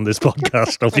commentary on this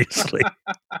podcast, obviously.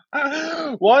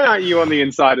 Why aren't you on the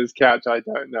Insider's couch? I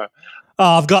don't know.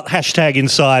 I've got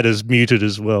 #insiders muted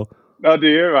as well. Oh, do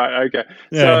you? Right, okay.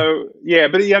 Yeah. So,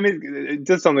 but I mean,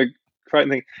 just on the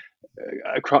Creighton thing,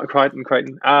 Creighton.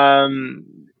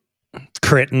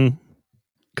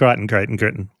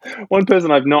 Creighton. One person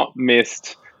I've not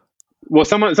missed, well,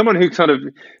 someone who kind of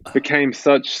became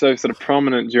so sort of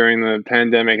prominent during the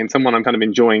pandemic, and someone I'm kind of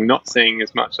enjoying not seeing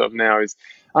as much of now is,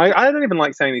 I don't even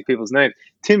like saying these people's names,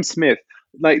 Tim Smith.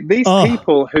 Like these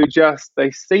people who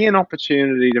they see an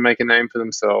opportunity to make a name for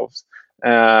themselves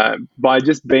by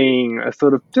just being a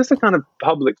kind of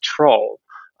public troll.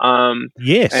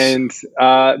 Yes. And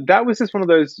that was just one of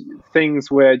those things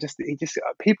where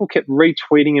people kept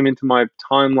retweeting him into my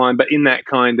timeline, but in that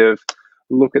kind of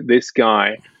look at this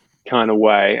guy kind of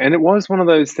way. And it was one of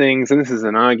those things, and this is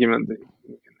an argument that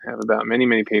we can have about many,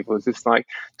 many people, is just like,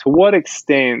 to what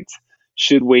extent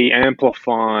should we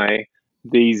amplify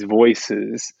these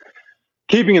voices,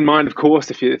 keeping in mind, of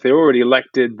course, if they're already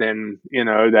elected, then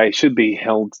they should be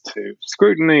held to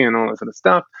scrutiny and all that sort of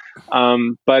stuff.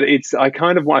 But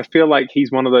I feel like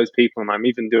he's one of those people, and I'm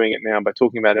even doing it now by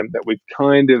talking about him, that we've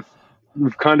kind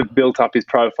of built up his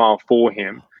profile for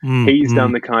him. He's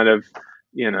done the kind of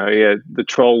the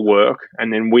troll work,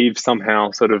 and then we've somehow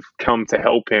sort of come to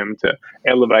help him, to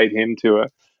elevate him to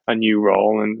a new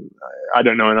role. And I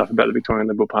don't know enough about the Victorian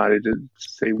Liberal Party to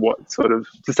say what sort of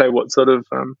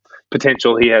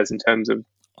potential he has in terms of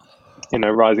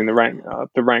rising the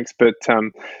ranks. But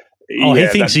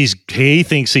he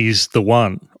thinks he's the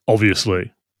one,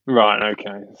 obviously. Right.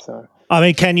 Okay. So I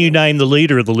mean, can you name the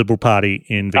leader of the Liberal Party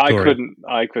in Victoria?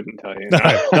 I couldn't tell you. No,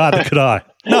 neither could I.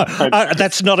 No,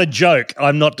 that's not a joke.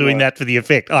 I'm not doing that for the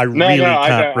effect. I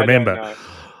can't remember. No.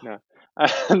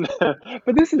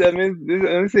 But this is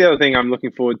the other thing I'm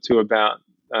looking forward to about,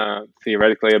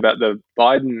 theoretically, about the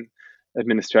Biden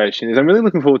administration, is I'm really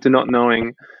looking forward to not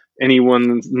knowing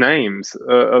anyone's names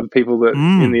of people that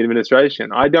in the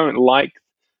administration. I don't like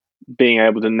being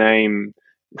able to name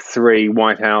 3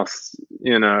 White House,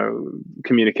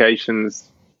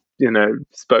 communications,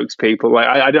 spokespeople. Like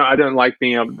I don't like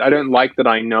being able. I don't like that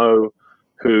I know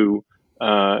who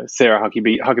Sarah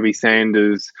Huckabee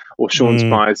Sanders or Sean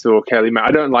Spicer or Kelly May.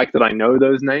 I don't like that I know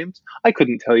those names. I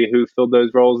couldn't tell you who filled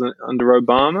those roles under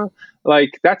Obama.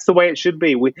 Like, that's the way it should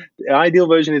be. The ideal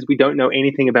version is we don't know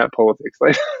anything about politics.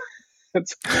 Like,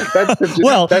 that's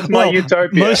my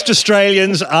utopia. Most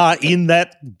Australians are in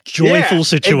that joyful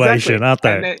situation, exactly. aren't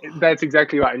they? And that's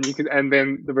exactly right. And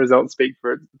then the results speak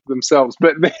for themselves.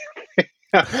 But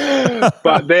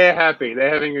but they're happy.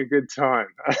 They're having a good time.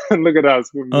 Look at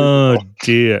us. Oh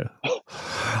dear.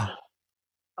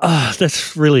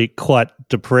 That's really quite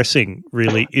depressing,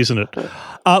 really, isn't it?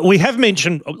 We have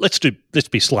mentioned. Let's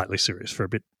be slightly serious for a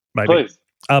bit, maybe. Please.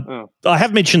 I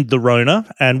have mentioned the Rona,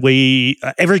 and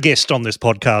every guest on this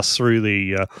podcast through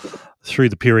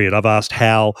the period, I've asked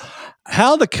how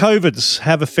the COVIDs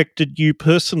have affected you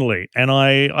personally, and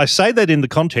I say that in the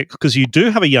context because you do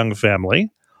have a young family.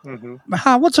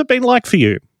 Mm-hmm. What's it been like for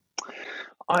you?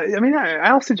 I mean,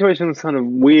 our situation is kind of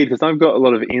weird because I've got a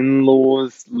lot of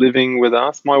in-laws living with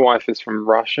us. My wife is from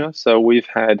Russia, so we've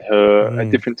had her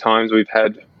at different times. We've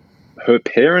had her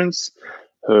parents,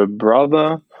 her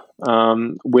brother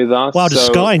with us. Wow, does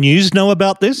Sky News know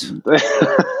about this?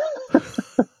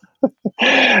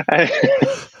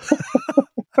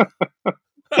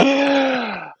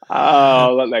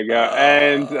 Oh, let that go.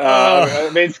 And I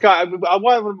mean, Sky, we could have a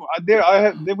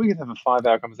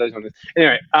 5-hour conversation on this.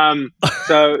 Anyway,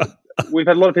 so we've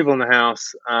had a lot of people in the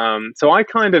house. So I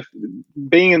kind of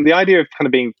the idea of kind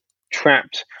of being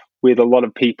trapped with a lot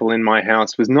of people in my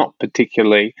house was not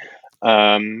particularly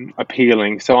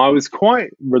appealing. So I was quite.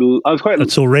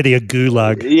 It's already a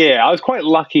gulag. Yeah, I was quite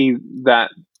lucky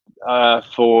that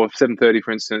for 7:30,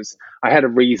 for instance, I had a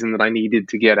reason that I needed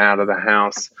to get out of the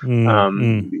house.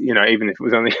 You know, even if it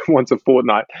was only once a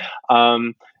fortnight.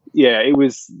 It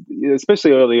was,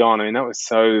 especially early on. I mean, that was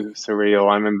so surreal.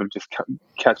 I remember just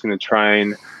catching the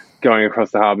train, going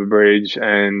across the Harbour Bridge,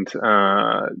 and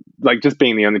like just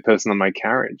being the only person on my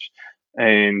carriage,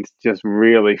 and just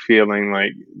really feeling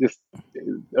like just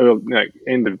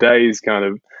end of days kind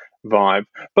of vibe.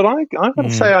 But I've got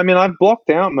to say, I mean, I've blocked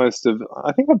out most of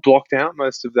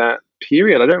that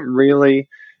period. I don't really,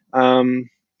 I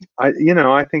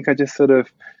think I just sort of,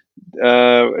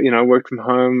 worked from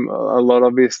home a lot,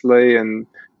 obviously, and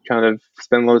kind of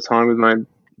spent a lot of time with my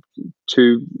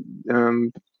two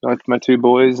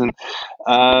boys, and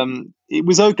it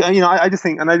was okay. You know, I just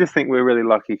think we're really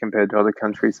lucky compared to other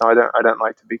countries. So I don't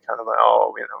like to be kind of like,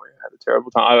 oh, we had a terrible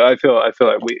time. I feel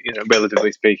like we,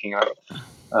 relatively speaking,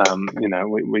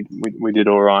 we did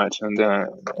all right,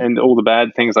 and all the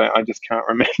bad things I just can't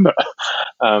remember.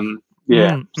 So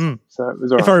it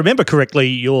was all right. If I remember correctly,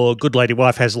 your good lady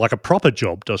wife has like a proper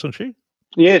job, doesn't she?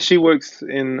 Yeah, she works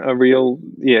in a real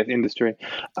industry.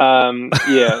 She's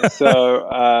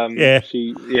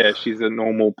a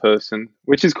normal person,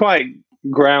 which is quite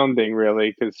grounding,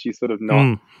 really, because she's sort of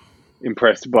not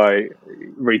impressed by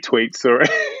retweets or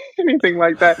anything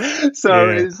like that. So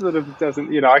it sort of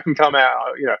doesn't, I can come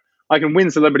out, I can win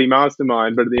Celebrity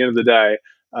Mastermind, but at the end of the day,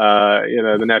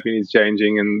 the napkin is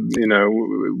changing, and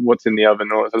what's in the oven,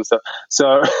 all that sort of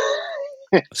stuff.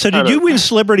 So did you win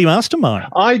Celebrity Mastermind?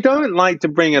 I don't like to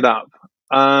bring it up.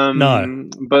 No,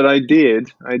 but I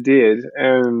did,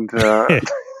 and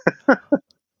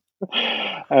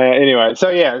anyway.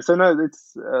 So no,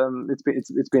 it's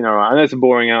been all right. I know it's a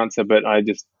boring answer, but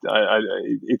it's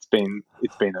been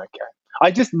okay.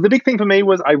 The big thing for me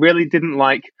was I'm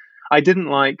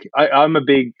a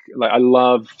big, I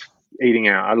love eating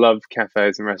out. I love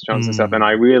cafes and restaurants and stuff, and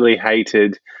I really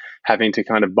hated having to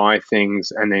kind of buy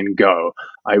things and then go.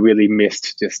 I really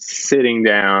missed just sitting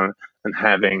down and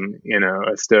having,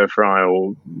 a stir fry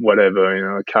or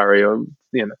whatever, a curry, or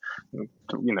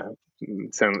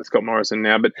sound like Scott Morrison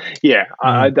now, but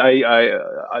I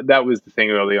that was the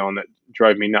thing early on that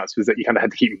drove me nuts, was that you kind of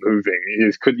had to keep moving.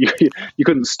 You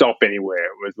couldn't stop anywhere.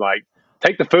 It was like,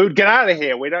 take the food, get out of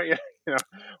here. We don't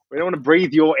want to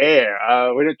breathe your air.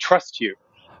 We don't trust you.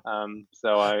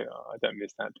 So I don't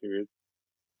miss that period.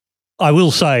 I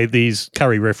will say these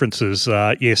curry references,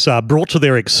 are brought to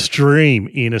their extreme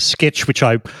in a sketch which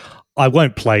I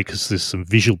won't play because there's some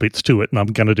visual bits to it, and I'm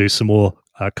going to do some more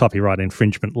copyright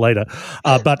infringement later.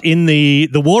 But in the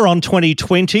War on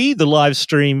 2020, the live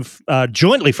stream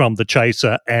jointly from The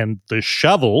Chaser and The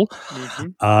Shovel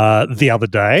the other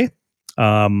day,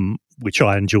 which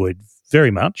I enjoyed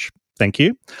very much. Thank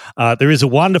you. There is a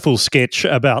wonderful sketch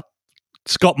about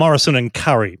Scott Morrison and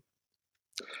curry.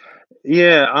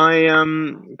 Yeah,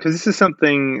 because this is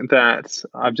something that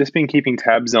I've just been keeping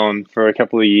tabs on for a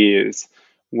couple of years,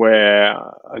 where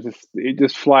it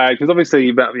just flagged, because obviously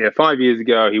about 5 years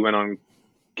ago he went on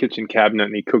Kitchen Cabinet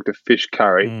and he cooked a fish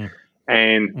curry,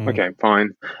 and okay,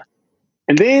 fine.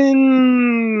 And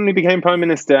then he became Prime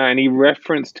Minister, and he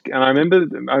referenced, and I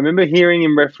remember hearing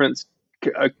him reference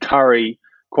a curry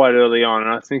quite early on,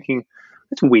 and I was thinking,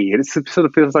 that's weird. It sort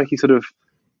of feels like he sort of,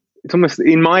 it's almost,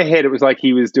 in my head, it was like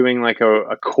he was doing like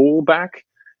a callback,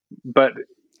 but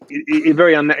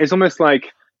it's almost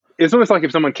like if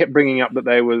someone kept bringing up that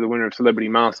they were the winner of Celebrity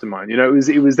Mastermind. It was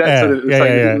that sort of,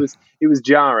 it was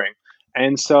jarring.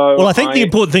 And so, well, I think the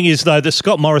important thing is, though, that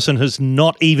Scott Morrison has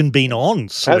not even been on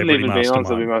Celebrity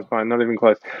Mastermind. Not even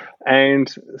close. And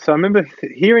so I remember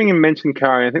hearing him mention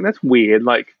curry. I think that's weird.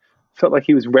 Like, felt like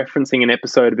he was referencing an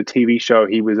episode of a TV show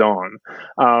he was on.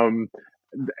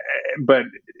 But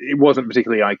it wasn't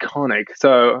particularly iconic.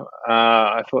 So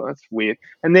I thought, that's weird.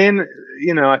 And then,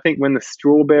 I think when the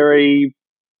strawberry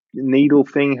needle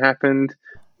thing happened,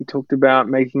 he talked about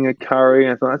making a curry.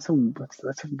 And I thought,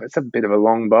 that's a bit of a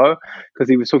long bow, because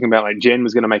he was talking about like Jen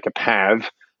was going to make a pav.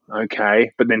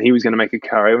 Okay, but then he was going to make a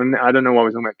curry. And I don't know why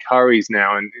we're talking about curries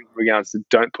now in regards to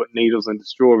don't put needles into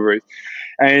strawberries.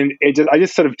 And I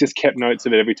just sort of kept notes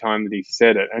of it every time that he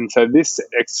said it. And so this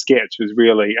sketch was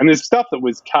really, and there's stuff that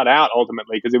was cut out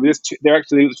ultimately, because there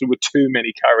actually were too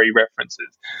many curry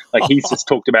references. Like, he's just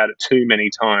talked about it too many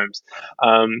times.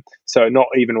 So not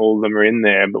even all of them are in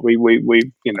there, but we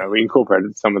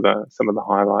incorporated some of the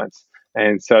highlights.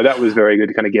 And so that was very good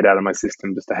to kind of get out of my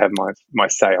system, just to have my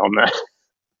say on that.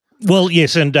 Well,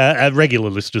 yes, and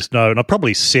regular listeners know, and I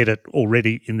probably said it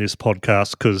already in this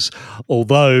podcast, because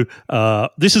although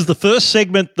this is the first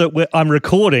segment that I'm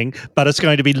recording, but it's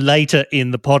going to be later in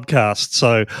the podcast,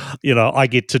 so, I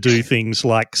get to do things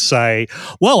like say,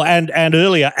 well, and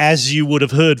earlier, as you would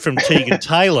have heard from Tegan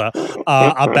Taylor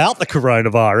about the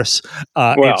coronavirus,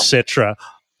 etc.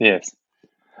 Yes.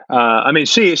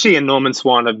 She and Norman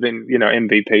Swan have been,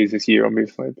 MVPs this year,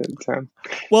 obviously. But,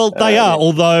 well, they are,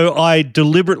 although I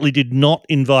deliberately did not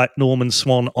invite Norman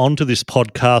Swan onto this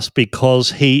podcast because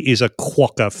he is a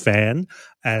quokka fan.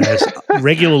 And as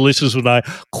regular listeners will know,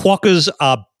 quokkas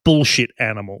are bullshit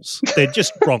animals. They're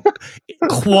just wrong.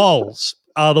 Quolls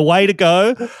are the way to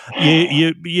go.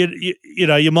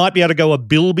 You might be able to go a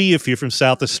bilby if you're from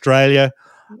South Australia.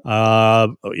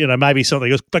 Maybe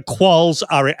something else. But quolls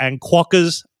and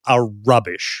quokkas are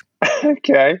rubbish.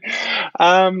 Okay.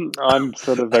 I'm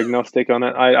sort of agnostic on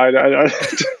it. I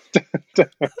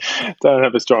don't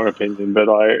have a strong opinion, but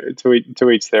to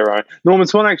each their own. Norman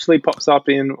Swan actually pops up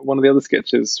in one of the other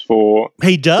sketches for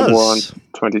he does the War on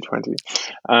 2020.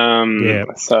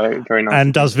 So very nice.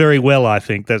 And does very well, I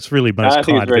think. That's really most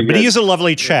kind of him. But he is a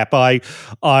lovely chap. I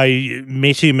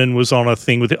met him and was on a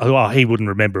thing with he wouldn't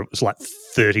remember. It was like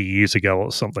 30 years ago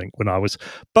or something when I was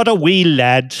but a wee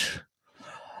lad.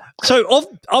 So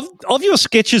of your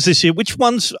sketches this year, which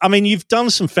ones, you've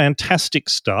done some fantastic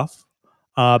stuff,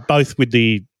 both with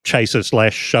the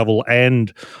Chaser/Shovel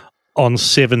and on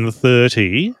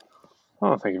 7:30.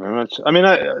 Oh, thank you very much. I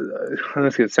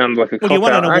think it sounds like a cop-out. Well, you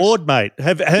won an award, mate.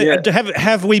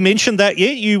 Have we mentioned that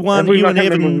yet? You won. You and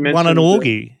Evan won an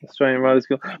Augie. Australian Writers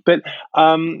Guild. But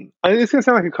I think it's going to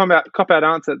sound like a cop-out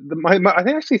answer. I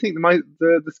actually think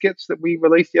the sketch that we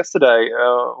released yesterday,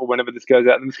 or whenever this goes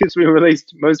out, and the sketch we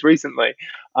released most recently,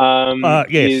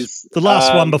 is the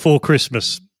last one before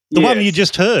Christmas. The one you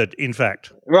just heard, in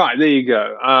fact. Right, there you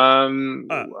go.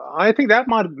 I think that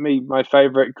might be my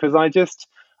favourite because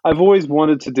I've always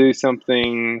wanted to do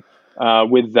something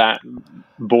with that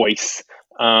voice.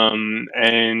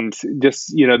 And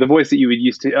just, the voice that you would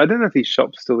used to, I don't know if these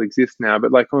shops still exist now,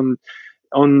 but like on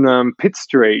Pitt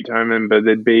Street, I remember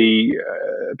there'd be,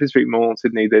 Pitt Street Mall in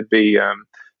Sydney, there'd be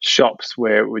shops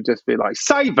where it would just be like,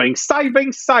 savings. And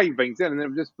then it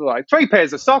would just be like, 3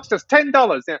 pairs of socks, just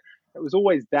 $10. It was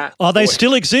always that. Oh, they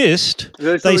still exist.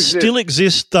 They still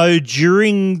exist, though,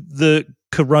 during the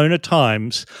Corona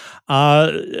times.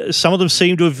 Some of them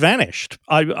seem to have vanished.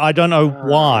 I don't know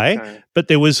why, but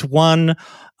there was one.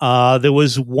 There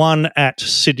was one at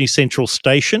Sydney Central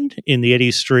Station in the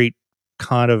Eddie Street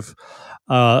kind of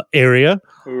area,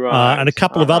 and a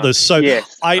couple of others. So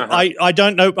yes. I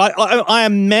don't know. I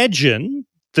imagine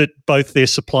that both their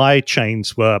supply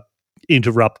chains were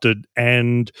interrupted,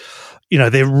 and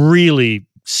they're really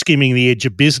skimming the edge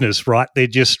of business, right? They're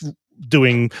just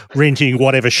renting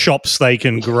whatever shops they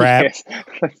can grab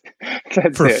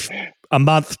for a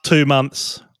month, 2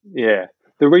 months. Yeah.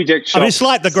 The reject shop. It's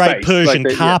like the great Persian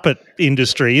carpet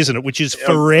industry, isn't it? Which is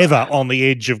forever on the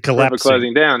edge of collapsing. Forever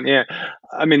closing down, yeah.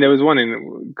 There was one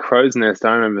in Crow's Nest,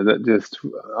 I remember, that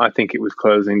I think it was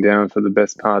closing down for the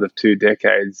best part of 2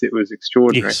 decades. It was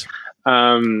extraordinary. Yes.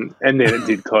 And then it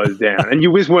did close down. And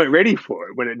you just weren't ready for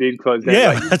it when it did close down.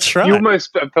 Yeah, that's right. You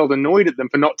almost felt annoyed at them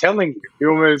for not telling you.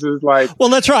 You almost was like... Well,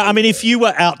 that's right. If you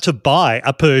were out to buy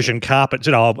a Persian carpet,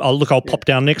 I'll pop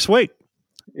down next week.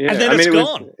 Yeah. And then it's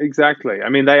gone. Exactly.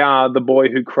 They are the boy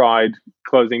who cried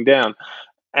closing down.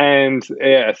 And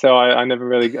so I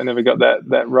never got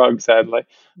that rug, sadly.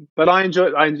 But I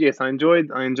enjoyed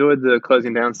the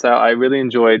closing down sale. I really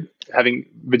enjoyed having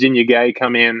Virginia Gay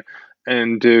come in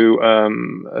and do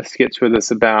a sketch with us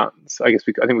about, I think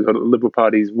we called it the Liberal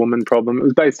Party's woman problem. It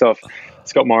was based off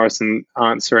Scott Morrison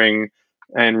answering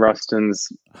Anne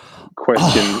Ruston's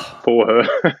question for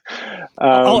her.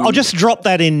 I'll just drop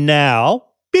that in now.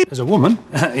 As a woman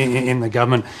in the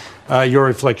government, your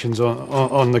reflections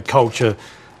on the culture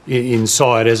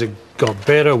inside, has it got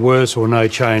better, worse, or no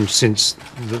change since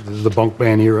the bonk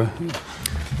ban era?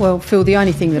 Well, Phil, the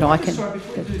only thing that I can...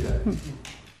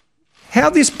 How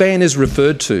this ban is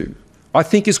referred to, I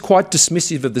think, is quite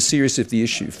dismissive of the seriousness of the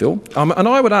issue, Phil. And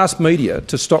I would ask media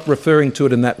to stop referring to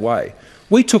it in that way.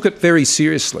 We took it very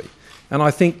seriously. And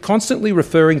I think constantly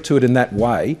referring to it in that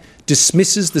way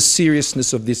dismisses the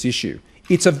seriousness of this issue.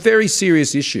 It's a very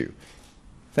serious issue.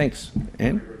 Thanks,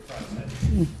 Anne.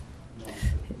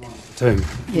 too.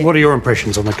 Yeah. What are your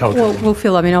impressions on the culture? Well,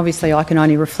 Phil, I mean, obviously I can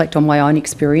only reflect on my own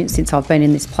experience since I've been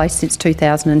in this place since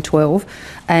 2012,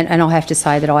 and I have to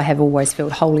say that I have always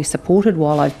felt wholly supported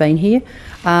while I've been here.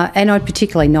 And I'd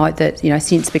particularly note that,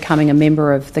 since becoming a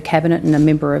member of the Cabinet and a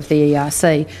member of the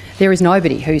ERC, there is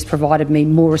nobody who's provided me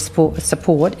more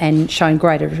support and shown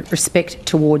greater respect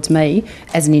towards me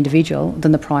as an individual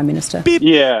than the Prime Minister.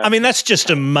 Yeah. I mean, that's just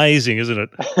amazing, isn't it?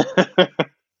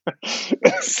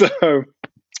 So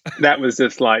that was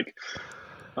just like,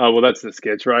 oh, well, that's the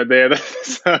sketch right there.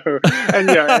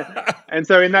 And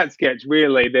so in that sketch,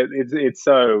 really, it's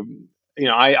so,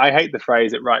 I hate the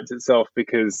phrase "it writes itself"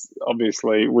 because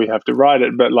obviously we have to write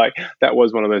it, but like that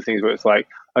was one of those things where it's like,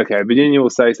 okay, Virginia will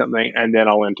say something and then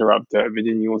I'll interrupt her.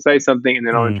 Virginia will say something and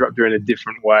then I'll interrupt her in a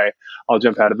different way. I'll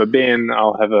jump out of a bin.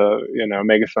 I'll have a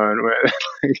megaphone.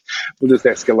 We'll just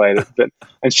escalate it.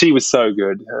 And she was so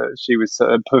good. Her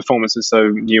performance is so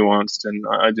nuanced, and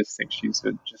I just think she's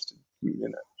just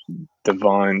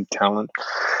divine talent.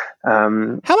 How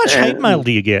much hate mail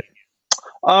do you get?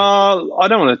 I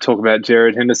don't want to talk about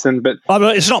Jared Henderson, but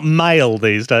it's not mail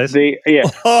these days. But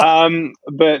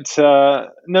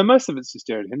no, most of it's just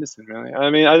Jared Henderson, really. I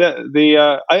mean, I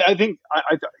think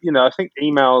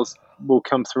emails will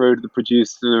come through to the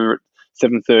producer at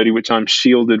 7:30, which I'm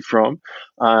shielded from.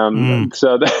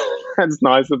 So that's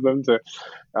nice of them to.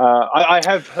 I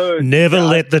have heard. Never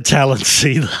let the talent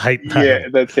see the hate mail. Yeah,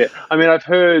 that's it. I mean, I've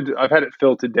had it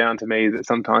filtered down to me that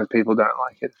sometimes people don't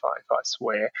like it if I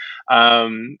swear,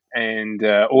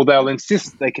 or they'll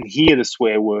insist they can hear the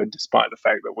swear word despite the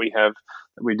fact that we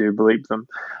do bleep them.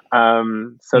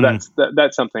 So that's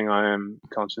something I am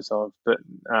conscious of. But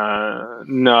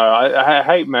no, I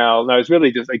hate mail. No, it's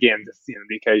really just the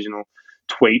occasional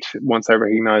tweet once I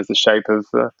recognise the shape of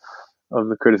the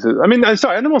criticism. I mean, I'm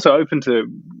sorry, and I'm also open to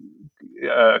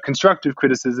constructive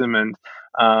criticism and.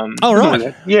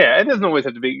 Right. Yeah, it doesn't always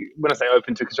have to be. When I say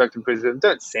open to constructive criticism,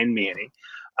 don't send me any.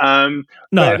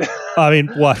 No, I mean,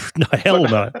 no, hell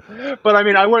no. But I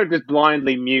mean, I won't just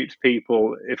blindly mute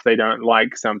people if they don't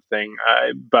like something.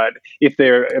 But if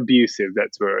they're abusive,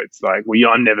 that's where it's like, well,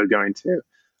 I'm never going to.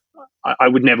 I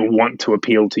would never want to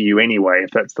appeal to you anyway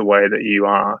if that's the way that you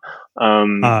are.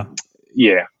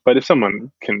 Yeah, but if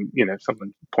someone can,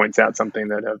 someone points out something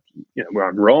that, where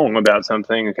I'm wrong about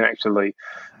something and can actually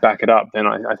back it up, then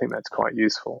I think that's quite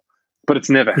useful. But it's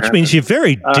never happened. Which means you're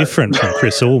very different from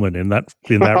Chris Ullman in that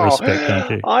respect,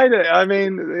 aren't you? I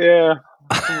mean, yeah.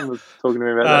 Someone was talking to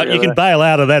me about that. You can bail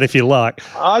out of that if you like.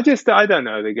 I don't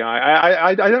know the guy.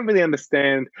 I don't really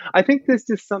understand. I think there's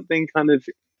just something kind of.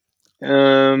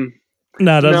 Let's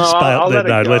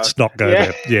not go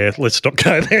there. Yeah, let's not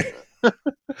go there.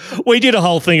 We did a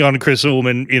whole thing on Chris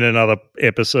Ullman in another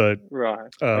episode.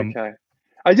 Right. Okay.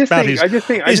 I just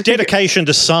think his dedication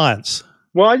to science.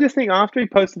 Well, I just think after he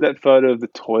posted that photo of the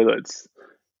toilets,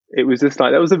 it was just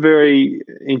like that was a very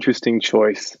interesting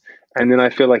choice. And then I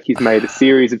feel like he's made a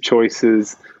series of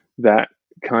choices that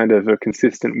kind of are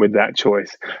consistent with that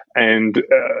choice, and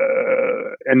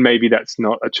maybe that's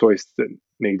not a choice that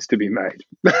needs to be made.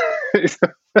 That's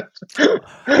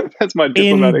my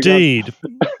diplomatic Indeed.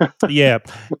 Yeah.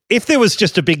 If there was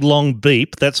just a big long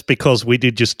beep, that's because we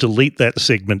did just delete that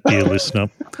segment, dear listener.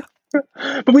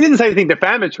 But we didn't say anything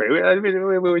defamatory. I mean,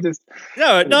 we were just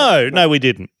no, we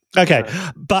didn't. Okay,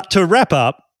 but to wrap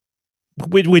up,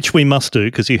 which we must do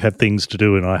because you have things to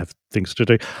do and I have things to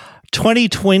do.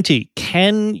 2020,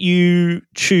 can you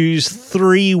choose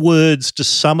 3 words to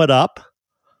sum it up?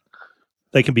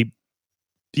 They can be,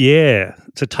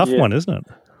 it's a tough one, isn't it?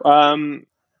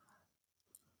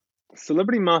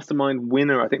 Celebrity Mastermind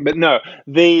winner, I think. But no,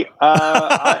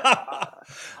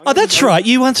 that's right.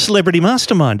 You won Celebrity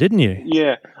Mastermind, didn't you?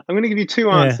 Yeah. I'm going to give you 2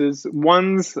 answers.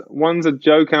 One's a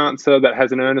joke answer that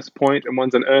has an earnest point, and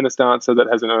one's an earnest answer that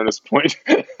has an earnest point.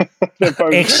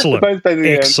 Excellent. They're both basically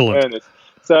Excellent. earnest.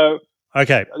 So,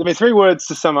 okay. I mean, 3 words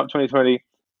to sum up 2020.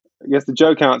 I guess the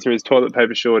joke answer is toilet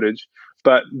paper shortage,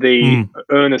 but the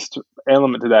earnest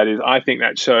element to that is I think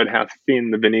that showed how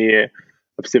thin the veneer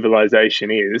of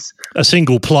civilization is. A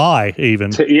single ply,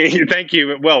 even. Thank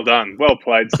you. Well done. Well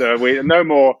played, sir. No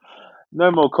more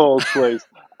calls, please.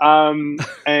 That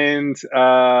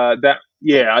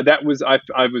was I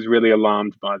was really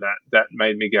alarmed by that. That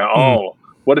made me go,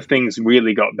 what if things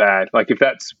really got bad? Like if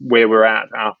that's where we're at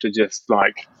after just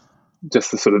the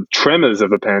sort of tremors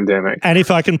of a pandemic. And if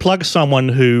I can plug someone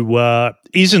who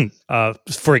isn't,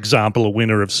 for example, a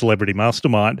winner of Celebrity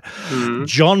Mastermind,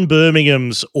 John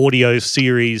Birmingham's audio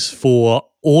series for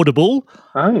Audible,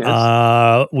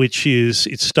 which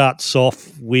it starts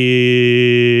off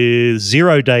with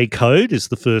 0 Day Code is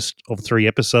the first of 3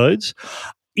 episodes,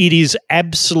 It is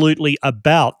absolutely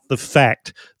about the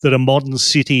fact that a modern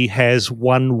city has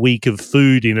 1 week of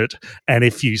food in it, and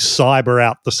if you cyber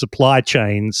out the supply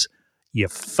chains, you're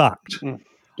fucked.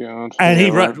 God. And he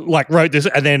wrote this,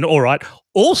 and then, all right,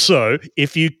 also,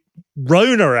 if you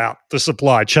Rona out the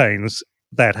supply chains,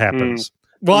 that happens.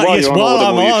 While I'm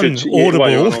on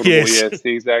Audible, yes,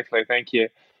 exactly. Thank you.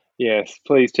 Yes,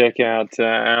 please check out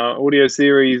our audio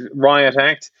series Riot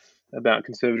Act about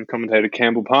Conservative commentator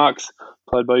Campbell Parks,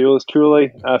 played by yours truly,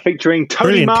 featuring Tony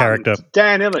Brilliant Martin, character.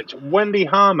 Dan Illich, Wendy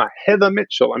Harmer, Heather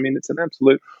Mitchell. I mean, it's an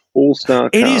absolute all-star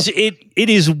cast. It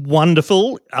is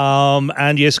wonderful.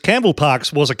 And yes, Campbell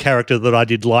Parks was a character that I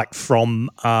did like from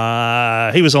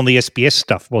he was on the SBS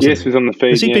stuff, wasn't he? Yes, he was on the feed.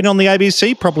 Has he been on the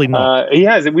ABC? Probably not. He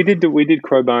has. We did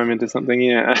crowbar him into something,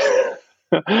 yeah.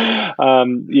 I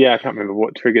can't remember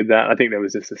what triggered that. I think there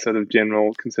was just a sort of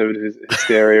general conservative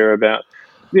hysteria about.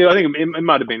 Yeah, I think it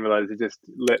might have been related to just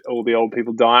let all the old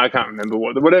people die. I can't remember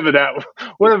whatever that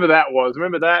was.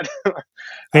 Remember that?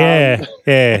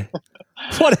 Yeah.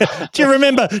 What do you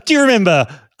remember? Do you remember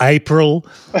April?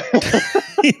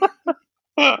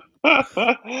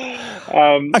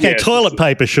 Toilet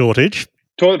paper shortage.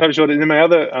 Toilet paper shortage. And my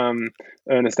other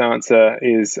earnest answer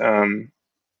is a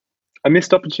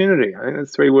missed opportunity. I think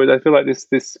that's 3 words. I feel like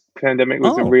this pandemic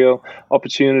was a real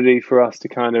opportunity for us to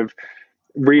kind of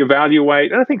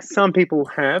reevaluate. And I think some people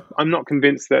have. I'm not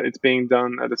convinced that it's being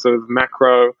done at a sort of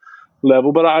macro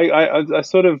level, but I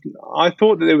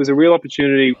thought that there was a real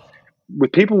opportunity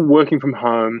with people working from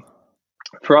home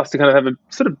for us to kind of have a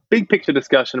sort of big picture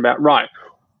discussion about, right,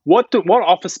 what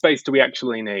office space do we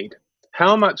actually need?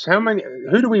 How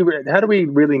do we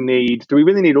really need? Do we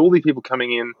really need all these people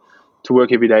coming in to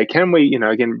work every day? Can we,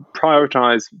 again,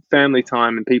 prioritize family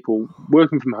time and people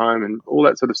working from home and all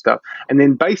that sort of stuff? And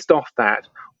then based off that,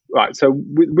 right, so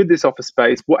with this office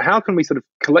space, how can we sort of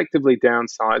collectively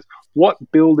downsize? What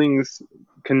buildings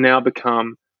can now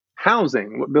become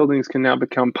housing? What buildings can now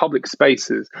become public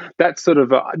spaces? That's sort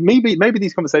of maybe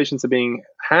these conversations are being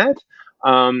had.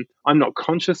 I'm not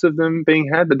conscious of them being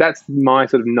had, but that's my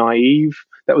sort of naive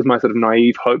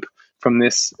hope from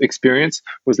this experience,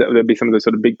 was that there'd be some of those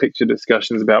sort of big picture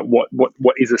discussions about what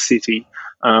is a city,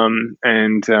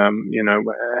 and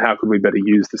how could we better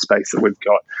use the space that we've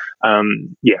got.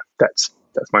 That's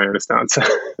my honest answer.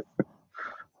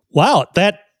 Wow,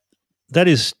 that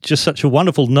is just such a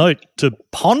wonderful note to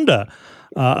ponder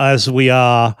as we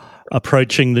are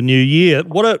approaching the new year.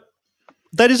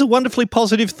 That is a wonderfully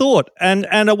positive thought, and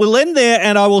we'll end there.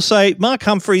 And I will say, Mark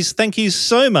Humphries, thank you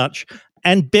so much.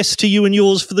 And best to you and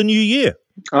yours for the new year.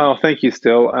 Oh, thank you,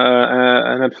 Still.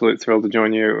 An absolute thrill to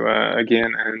join you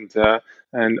again.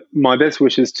 And my best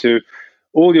wishes to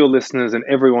all your listeners and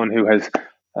everyone who has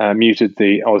muted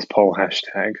the Ozpol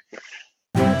hashtag.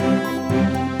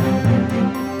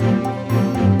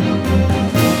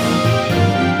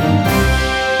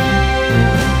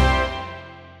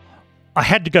 I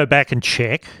had to go back and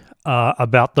check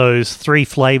about those 3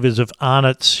 flavours of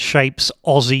Arnott's Shapes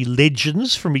Aussie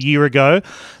Legends from a year ago.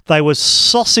 They were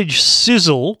sausage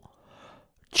sizzle,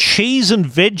 cheese and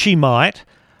Vegemite,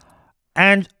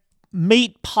 and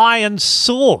meat pie and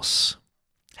sauce.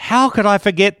 How could I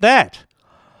forget that?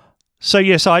 So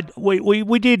yes,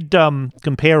 we did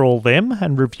compare all them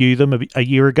and review them a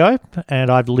year ago, and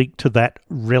I've linked to that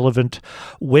relevant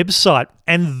website.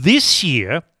 And this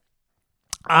year,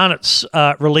 Arnott's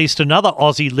released another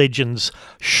Aussie Legends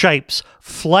Shapes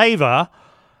flavour,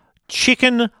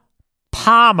 chicken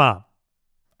parma.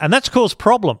 And that's caused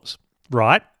problems,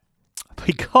 right?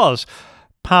 Because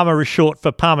parma is short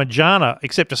for parmigiana,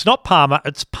 except it's not parma,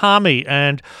 it's parmy.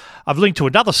 And I've linked to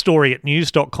another story at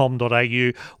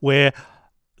news.com.au where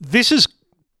this has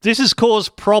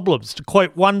caused problems. To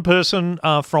quote one person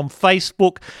from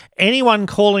Facebook, anyone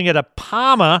calling it a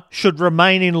parma should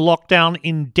remain in lockdown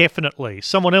indefinitely.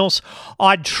 Someone else,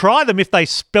 I'd try them if they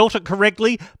spelt it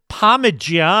correctly.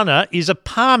 Parmigiana is a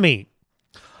parmy.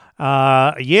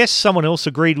 Yes, someone else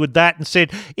agreed with that and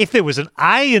said, if there was an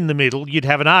A in the middle, you'd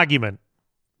have an argument.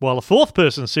 While a fourth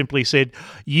person simply said,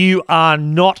 you are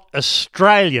not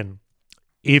Australian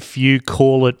if you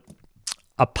call it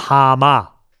a parma.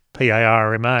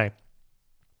 Parma.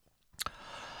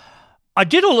 I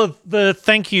did all of the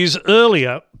thank yous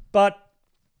earlier, but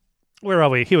where are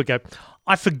we? Here we go.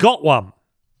 I forgot one.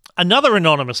 Another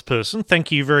anonymous person,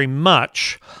 thank you very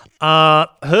much,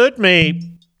 heard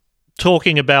me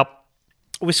talking about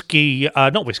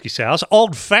not whiskey sours,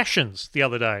 old fashions the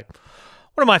other day.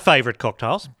 One of my favourite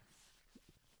cocktails.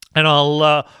 And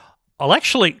I'll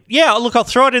actually, look, I'll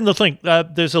throw it in the link.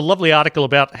 There's a lovely article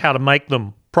about how to make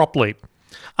them properly.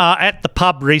 At the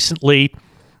pub recently,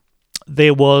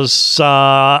 there was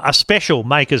a special,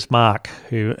 Maker's Mark,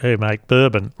 who make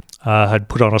bourbon, had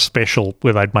put on a special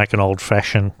where they'd make an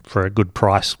old-fashioned for a good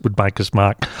price with Maker's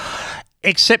Mark.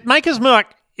 Except Maker's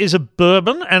Mark is a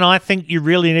bourbon, and I think you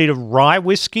really need a rye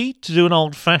whiskey to do an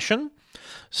old-fashioned.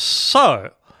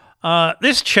 So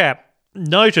this chap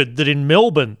noted that in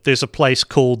Melbourne there's a place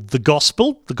called The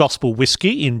Gospel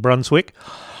Whiskey in Brunswick,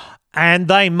 and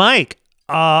they make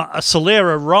a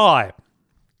Solera rye.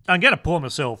 I'm going to pour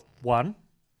myself one.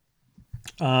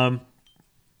 One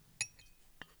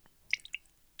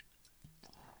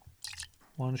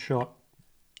shot.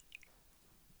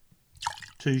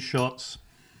 2 shots.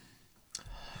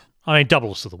 I mean,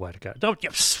 doubles are the way to go.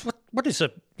 What is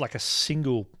like a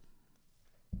single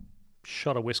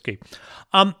shot of whiskey?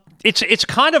 It's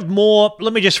kind of more.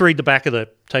 Let me just read the back of the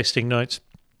tasting notes.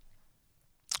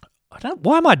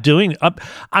 Why am I doing?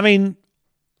 I mean,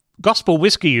 Gospel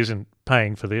Whiskey isn't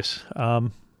paying for this.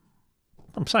 I'm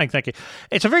saying thank you.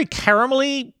 It's a very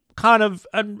caramelly kind of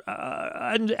and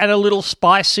a little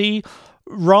spicy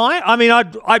rye. I mean,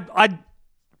 I'd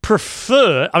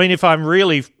prefer. I mean, if I'm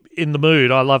really in the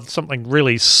mood, I love something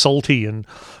really salty and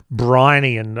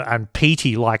briny and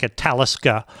peaty like a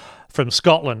Talisker from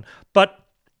Scotland. But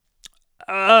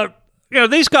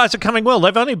these guys are coming well.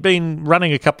 They've only been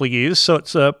running a couple of years, so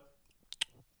it's it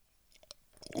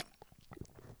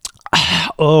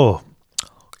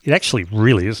actually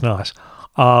really is nice.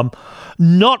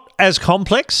 Not as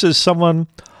complex as someone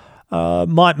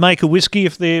might make a whiskey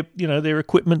if their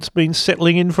equipment's been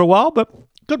settling in for a while, but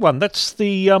good one. That's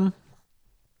the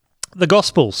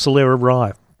Gospel Solera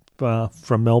Rye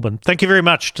from Melbourne. Thank you very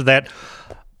much to that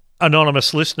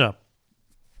anonymous listener.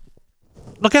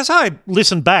 Look, as I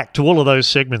listened back to all of those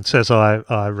segments as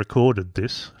I recorded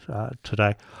this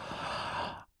today,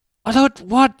 I thought,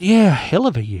 what? Yeah, hell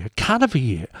of a year, cut of a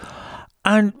year.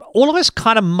 And all of us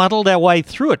kind of muddled our way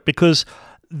through it because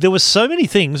there were so many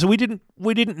things we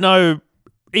didn't know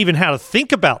even how to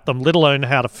think about them, let alone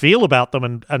how to feel about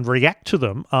them and react to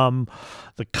them.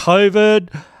 The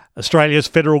COVID, Australia's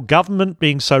federal government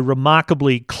being so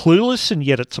remarkably clueless and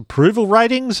yet its approval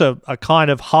ratings are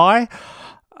kind of high.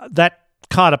 That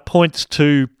kind of points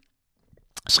to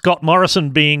Scott Morrison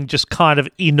being just kind of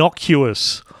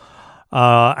innocuous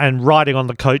and riding on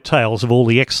the coattails of all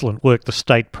the excellent work the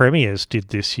state premiers did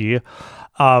this year.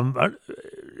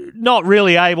 Not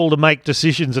really able to make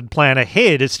decisions and plan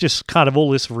ahead. It's just kind of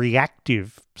all this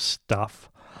reactive stuff.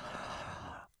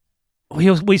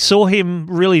 We saw him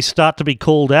really start to be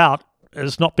called out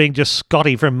as not being just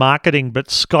Scotty from marketing,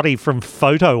 but Scotty from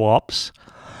photo ops.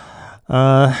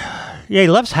 He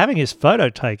loves having his photo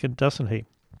taken, doesn't he?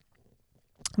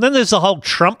 And then there's the whole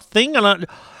Trump thing, and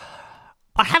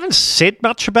I haven't said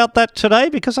much about that today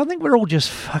because I think we're all just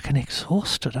fucking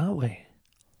exhausted, aren't we?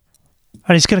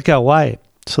 And he's going to go away,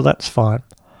 so that's fine.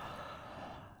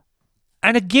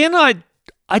 And again, I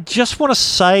just want to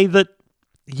say that,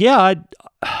 yeah,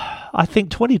 I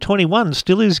think 2021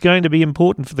 still is going to be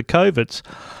important for the COVIDs.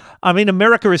 I mean,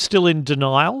 America is still in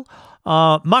denial.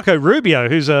 Marco Rubio,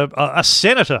 who's a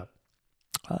senator,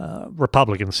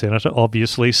 Republican senator,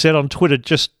 obviously, said on Twitter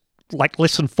just like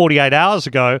less than 48 hours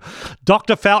ago,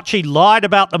 Dr. Fauci lied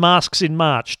about the masks in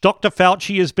March. Dr.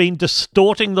 Fauci has been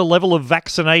distorting the level of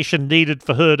vaccination needed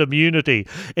for herd immunity.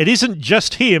 It isn't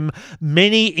just him.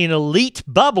 Many in elite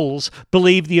bubbles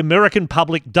believe the American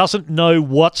public doesn't know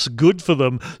what's good for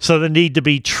them, so they need to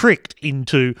be tricked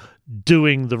into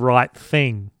doing the right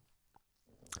thing.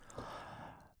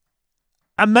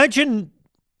 Imagine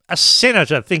a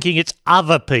senator thinking it's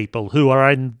other people who are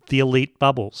in the elite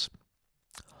bubbles.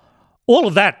 All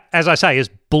of that, as I say, is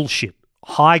bullshit,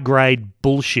 high-grade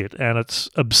bullshit, and it's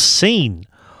obscene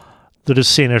that a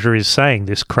senator is saying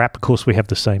this crap. Of course, we have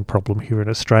the same problem here in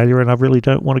Australia, and I really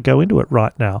don't want to go into it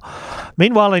right now.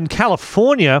 Meanwhile, in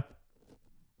California,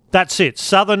 that's it.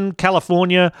 Southern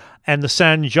California and the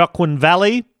San Joaquin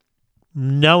Valley,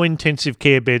 no intensive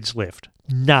care beds left.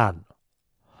 None.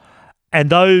 And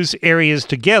those areas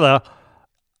together,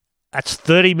 that's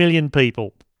 30 million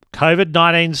people.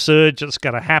 COVID-19 surge that's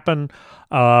going to happen.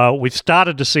 We've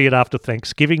started to see it after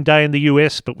Thanksgiving Day in the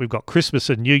US, but we've got Christmas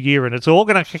and New Year, and it's all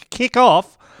going to kick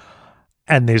off,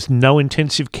 and there's no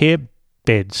intensive care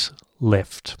beds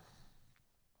left.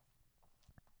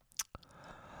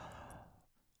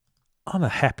 I'm a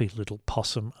happy little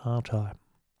possum, aren't I?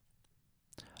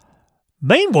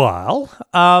 Meanwhile,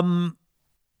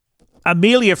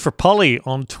 Amelia Frappoli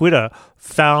on Twitter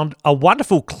found a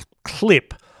wonderful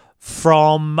clip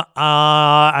from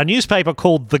a newspaper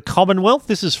called The Commonwealth.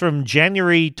 This is from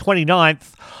January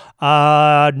 29th,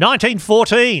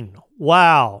 1914.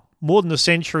 Wow, more than a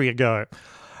century ago.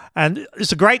 And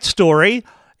it's a great story.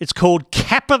 It's called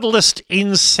Capitalist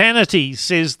Insanity,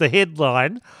 says the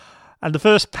headline. And the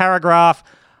first paragraph,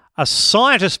 a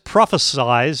scientist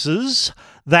prophesies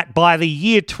that by the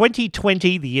year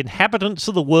 2020, the inhabitants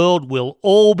of the world will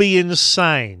all be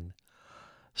insane.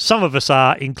 Some of us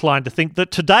are inclined to think that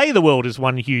today the world is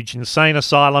one huge insane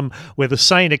asylum where the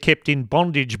sane are kept in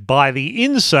bondage by the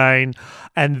insane,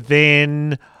 and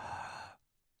then...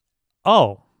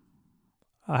 Oh,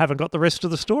 I haven't got the rest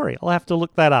of the story. I'll have to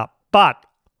look that up. But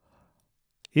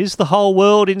is the whole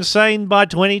world insane by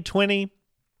 2020?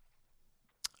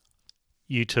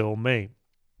 You tell me.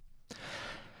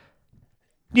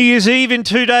 New Year's Eve in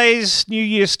 2 days. New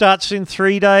Year starts in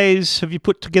 3 days. Have you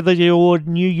put together your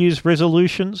New Year's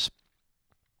resolutions?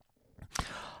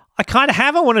 I kind of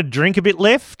have. I want to drink a bit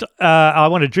left. I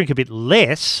want to drink a bit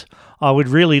less. I would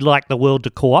really like the world to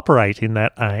cooperate in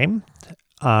that aim.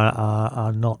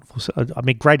 I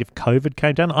mean, great if COVID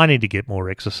came down. I need to get more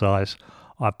exercise.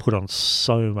 I put on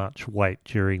so much weight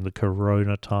during the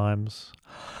corona times.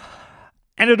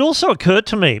 And it also occurred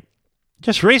to me,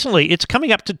 just recently, it's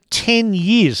coming up to 10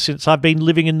 years since I've been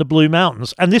living in the Blue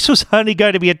Mountains, and this was only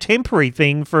going to be a temporary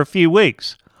thing for a few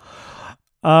weeks.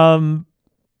 10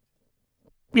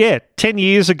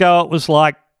 years ago it was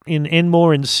like in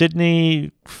Enmore in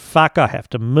Sydney, fuck, I have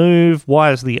to move.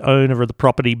 Why is the owner of the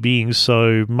property being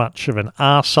so much of an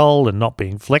arsehole and not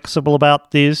being flexible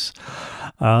about this?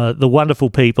 The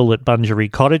wonderful people at Bungaree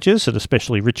Cottages, and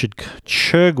especially Richard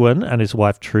Churgwin and his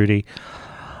wife Trudy,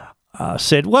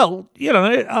 said, well,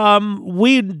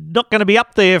 we're not going to be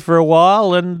up there for a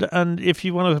while, and if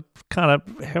you want to kind of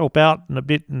help out in a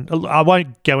bit, and I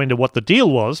won't go into what the deal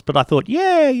was, but I thought,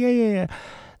 yeah,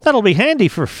 that'll be handy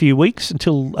for a few weeks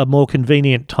until a more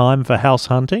convenient time for house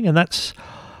hunting, and that's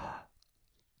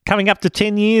coming up to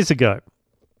 10 years ago.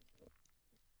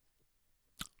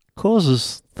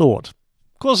 Causes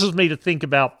me to think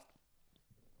about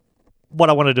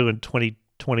what I want to do in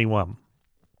 2021.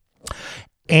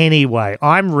 Anyway,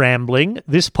 I'm rambling.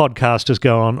 This podcast has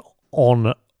gone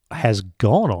on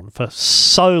for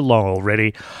so long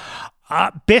already.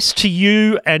 Best to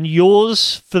you and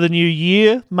yours for the new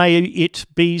year. May it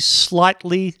be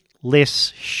slightly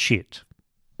less shit.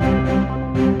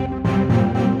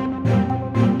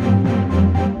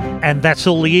 And that's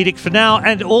all the edict for now,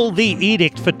 and all the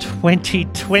edict for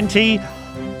 2020.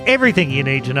 Everything you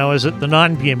need to know is at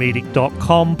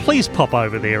the9pmedict.com. Please pop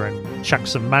over there and chuck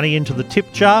some money into the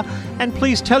tip jar, and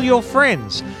please tell your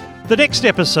friends. The next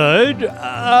episode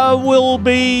will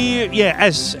be,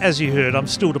 as you heard, I'm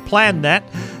still to plan that.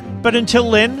 But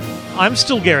until then, I'm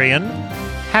still Garion.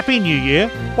 Happy New Year.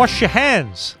 Wash your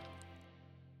hands.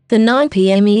 The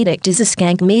 9pm Edict is a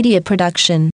Skank Media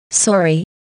production. Sorry.